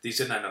next? These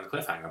didn't end on a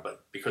cliffhanger,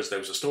 but because there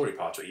was a story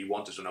part to it, you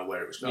wanted to know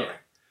where it was going. Yeah.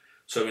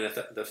 So I mean,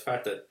 the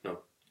fact that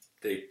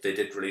they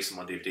did release them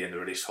on DVD and they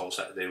released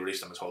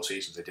them as whole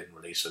seasons, they didn't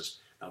release as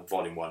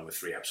Volume 1 with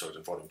 3 episodes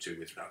and Volume 2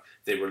 with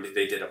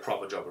they did a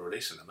proper job of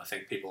releasing them. I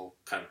think people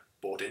kind of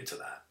bought into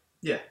that.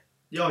 Yeah.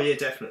 Oh yeah,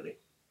 definitely.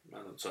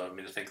 And so I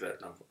mean, I think that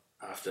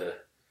after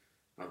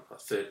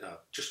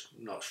just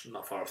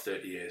not far off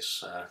 30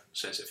 years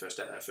since it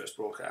first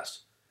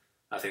broadcast.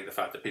 I think the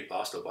fact that people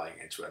are still buying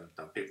into it,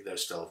 and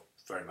there's still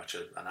very much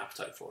an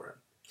appetite for it.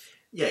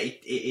 Yeah,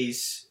 it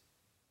is.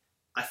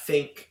 I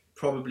think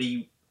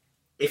probably,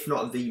 if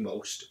not the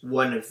most,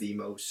 one of the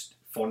most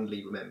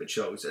fondly remembered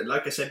shows. And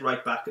like I said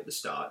right back at the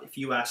start, if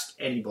you ask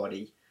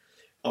anybody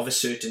of a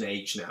certain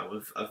age now,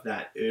 of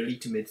that early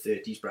to mid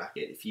 30s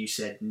bracket, if you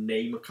said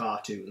name a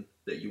cartoon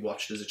that you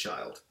watched as a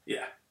child,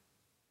 yeah,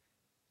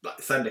 like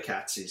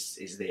Thundercats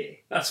is there.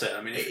 That's it.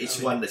 I mean,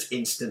 it's one that's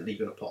instantly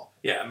going to pop.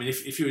 Yeah, I mean,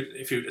 if you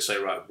were to say,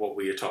 right, what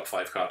were your top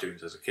 5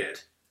 cartoons as a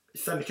kid?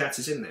 Thundercats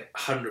is in there.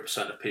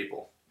 100% of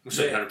people,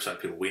 certainly 100%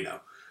 of people we know.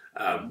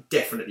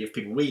 Definitely of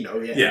people we know,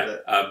 yeah. Yeah,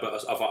 but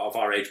of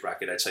our age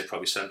bracket, I'd say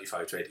probably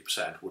 75 to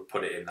 80% would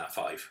put it in that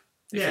 5.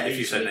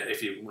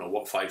 If you know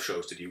what 5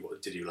 shows did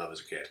you love as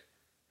a kid,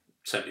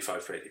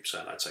 75 to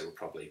 80% I'd say would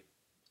probably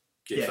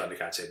give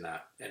Thundercats in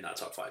that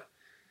top 5.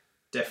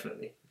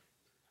 Definitely.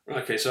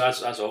 Okay, so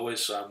as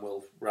always,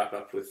 we'll wrap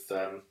up with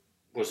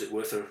was it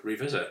worth a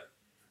revisit?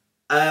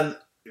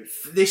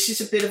 This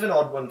is a bit of an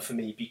odd one for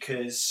me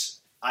because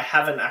I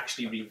haven't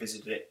actually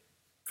revisited it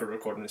for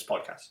recording this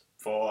podcast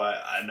for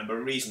a number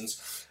of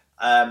reasons,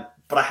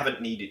 but I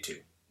haven't needed to.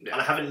 Yeah.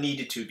 And I haven't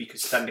needed to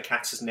because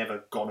Thundercats has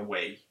never gone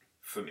away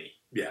for me.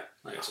 Yeah,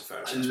 I guess it's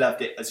fair. I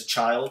loved it as a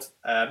child.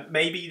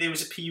 Maybe there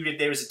was a period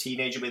there as a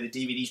teenager where the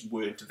DVDs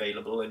weren't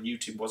available and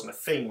YouTube wasn't a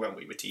thing when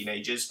we were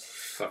teenagers.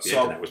 Fuck, the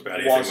internet was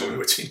barely a thing when we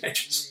were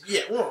teenagers.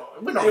 Yeah, well,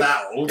 we're not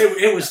that old.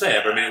 It was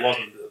there, but I mean, it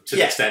wasn't to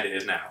the extent it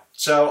is now.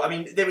 So, I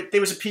mean,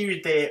 there was a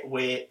period there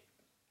where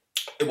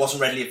it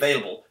wasn't readily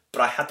available,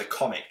 but I had the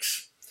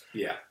comics.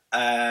 Yeah.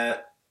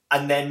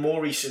 And then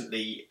more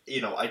recently,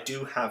 I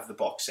do have the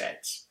box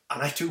sets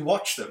and I do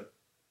watch them.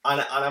 And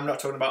I'm not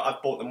talking about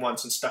I've bought them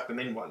once and stuck them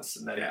in once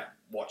and then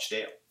watched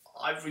it.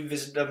 I've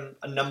revisited them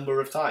a number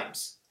of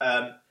times.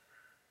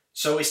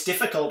 So it's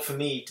difficult for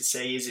me to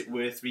say, is it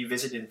worth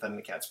revisiting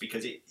Thundercats?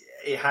 Because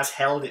it has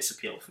held its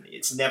appeal for me.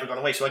 It's never gone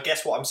away. So I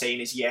guess what I'm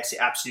saying is, yes, it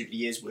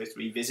absolutely is worth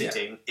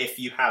revisiting if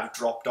you have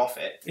dropped off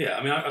it. Yeah,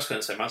 I mean, I was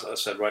going to say, as I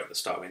said right at the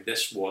start, I mean,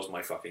 this was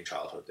my fucking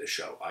childhood, this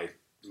show. I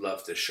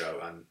loved this show.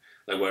 And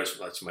whereas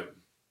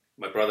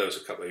my brother was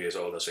a couple of years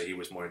older, so he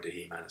was more into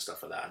He-Man and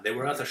stuff like that. And there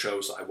were other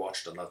shows that I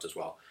watched and loved as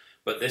well.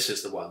 But this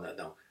is the one that,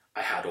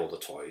 I had all the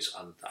toys.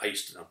 And I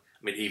used to know,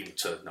 I mean, even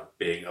to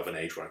being of an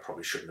age where I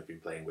probably shouldn't have been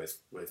playing with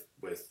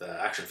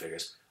action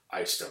figures,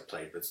 I still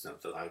played with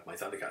my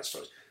Thundercats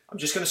toys. I'm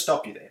just going to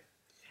stop you there.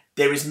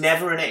 There is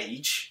never an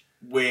age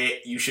where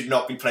you should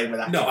not be playing with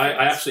action figures.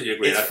 I absolutely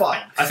agree. It's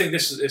fine. I think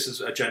this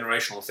is a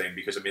generational thing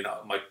because, I mean,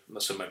 my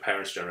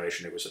parents'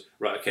 generation, it was,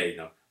 right, okay,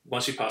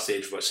 once you pass the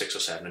age of about 6 or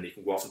 7 and you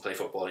can go off and play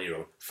football on your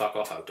own, fuck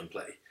off out and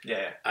play.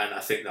 Yeah. And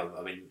I think,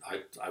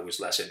 I was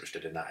less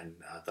interested in that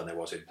than I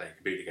was in playing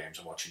computer games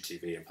and watching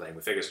TV and playing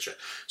with figures and shit.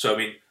 So, I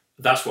mean,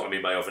 that's what I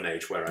mean by of an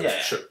age where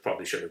I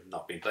probably should have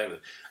not been playing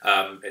with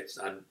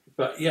them.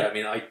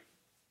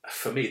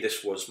 For me,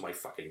 this was my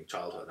fucking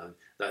childhood. And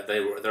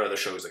there are other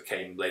shows that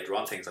came later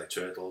on, things like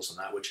Turtles and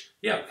that, which,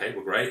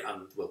 were great,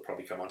 and we'll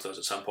probably come on to those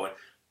at some point.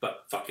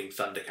 But fucking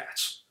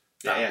Thundercats,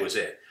 that was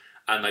it.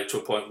 And to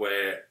a point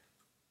where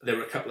there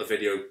were a couple of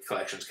video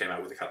collections came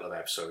out with a couple of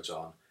episodes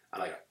on,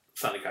 and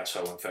Thundercats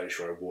Home, I'm fairly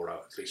sure I wore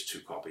out at least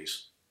 2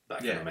 copies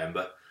that I can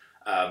remember.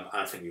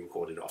 I think we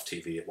recorded it off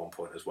TV at one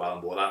point as well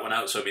and wore that one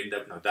out. So I mean,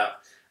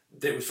 that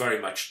it was very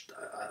much,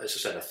 as I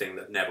said, a thing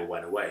that never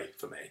went away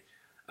for me.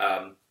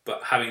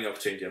 But having the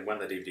opportunity, and when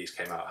the DVDs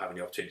came out, having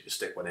the opportunity to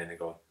stick one in and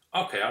go,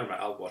 okay,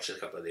 I'll watch a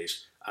couple of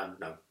these,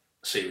 and a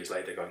series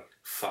later going,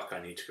 fuck,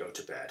 I need to go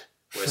to bed.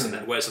 Where's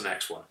the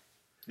next one?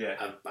 Yeah.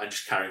 And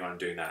just carrying on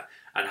doing that,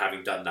 and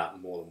having done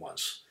that more than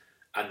once,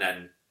 and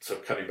then sort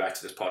of coming back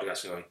to this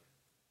podcast and going,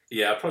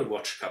 I'll probably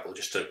watch a couple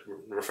just to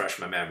refresh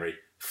my memory.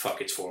 Fuck,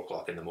 it's 4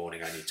 o'clock in the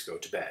morning, I need to go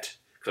to bed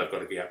because I've got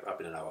to get up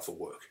in an hour for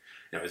work.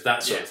 It's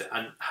that sort of thing.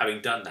 And having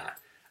done that,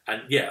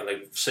 and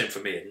same for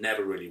me, it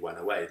never really went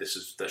away. This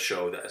is the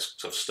show that has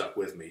sort of stuck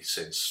with me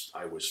since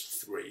I was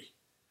 3,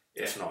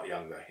 if not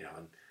younger.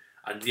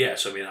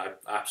 So I mean, I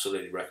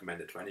absolutely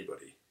recommend it to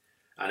anybody.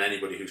 And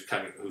anybody who's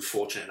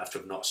fortunate enough to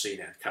have not seen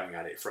it and coming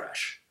at it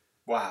fresh.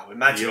 Wow,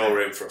 imagine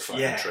you're in for a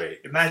fucking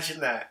treat. Imagine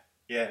that.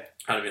 Yeah.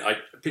 And I mean,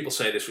 people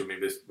say this with me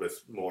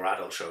with more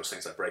adult shows,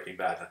 things like Breaking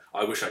Bad.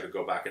 I wish I could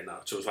go back to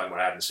a time where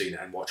I hadn't seen it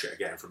and watch it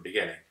again from the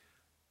beginning.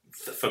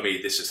 For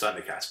me, this is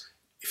Thundercats.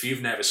 If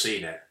you've never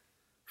seen it,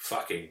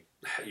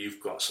 you've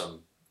got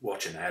some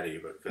watching ahead of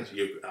you because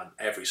and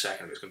every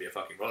second of it's going to be a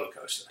fucking roller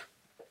coaster.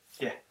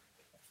 Yeah.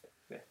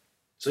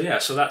 So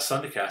that's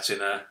Thundercats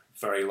in a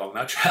very long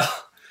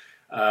nutshell.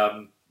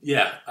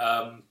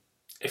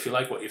 If you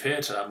like what you've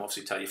heard,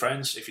 obviously tell your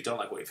friends. If you don't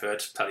like what you've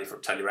heard,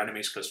 tell your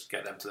enemies because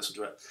get them to listen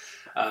to it.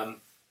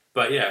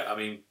 I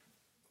mean,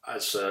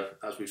 as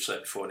we've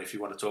said before, and if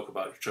you want to talk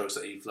about shows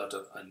that you've loved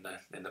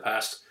in the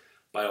past,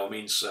 by all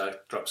means,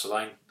 drop us a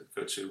line.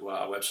 Go to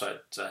our website,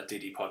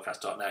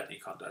 ddpodcast.net, and you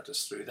contact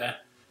us through there.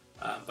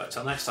 But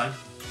until next time,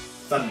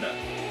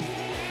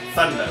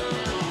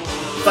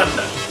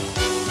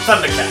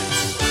 Thundercats.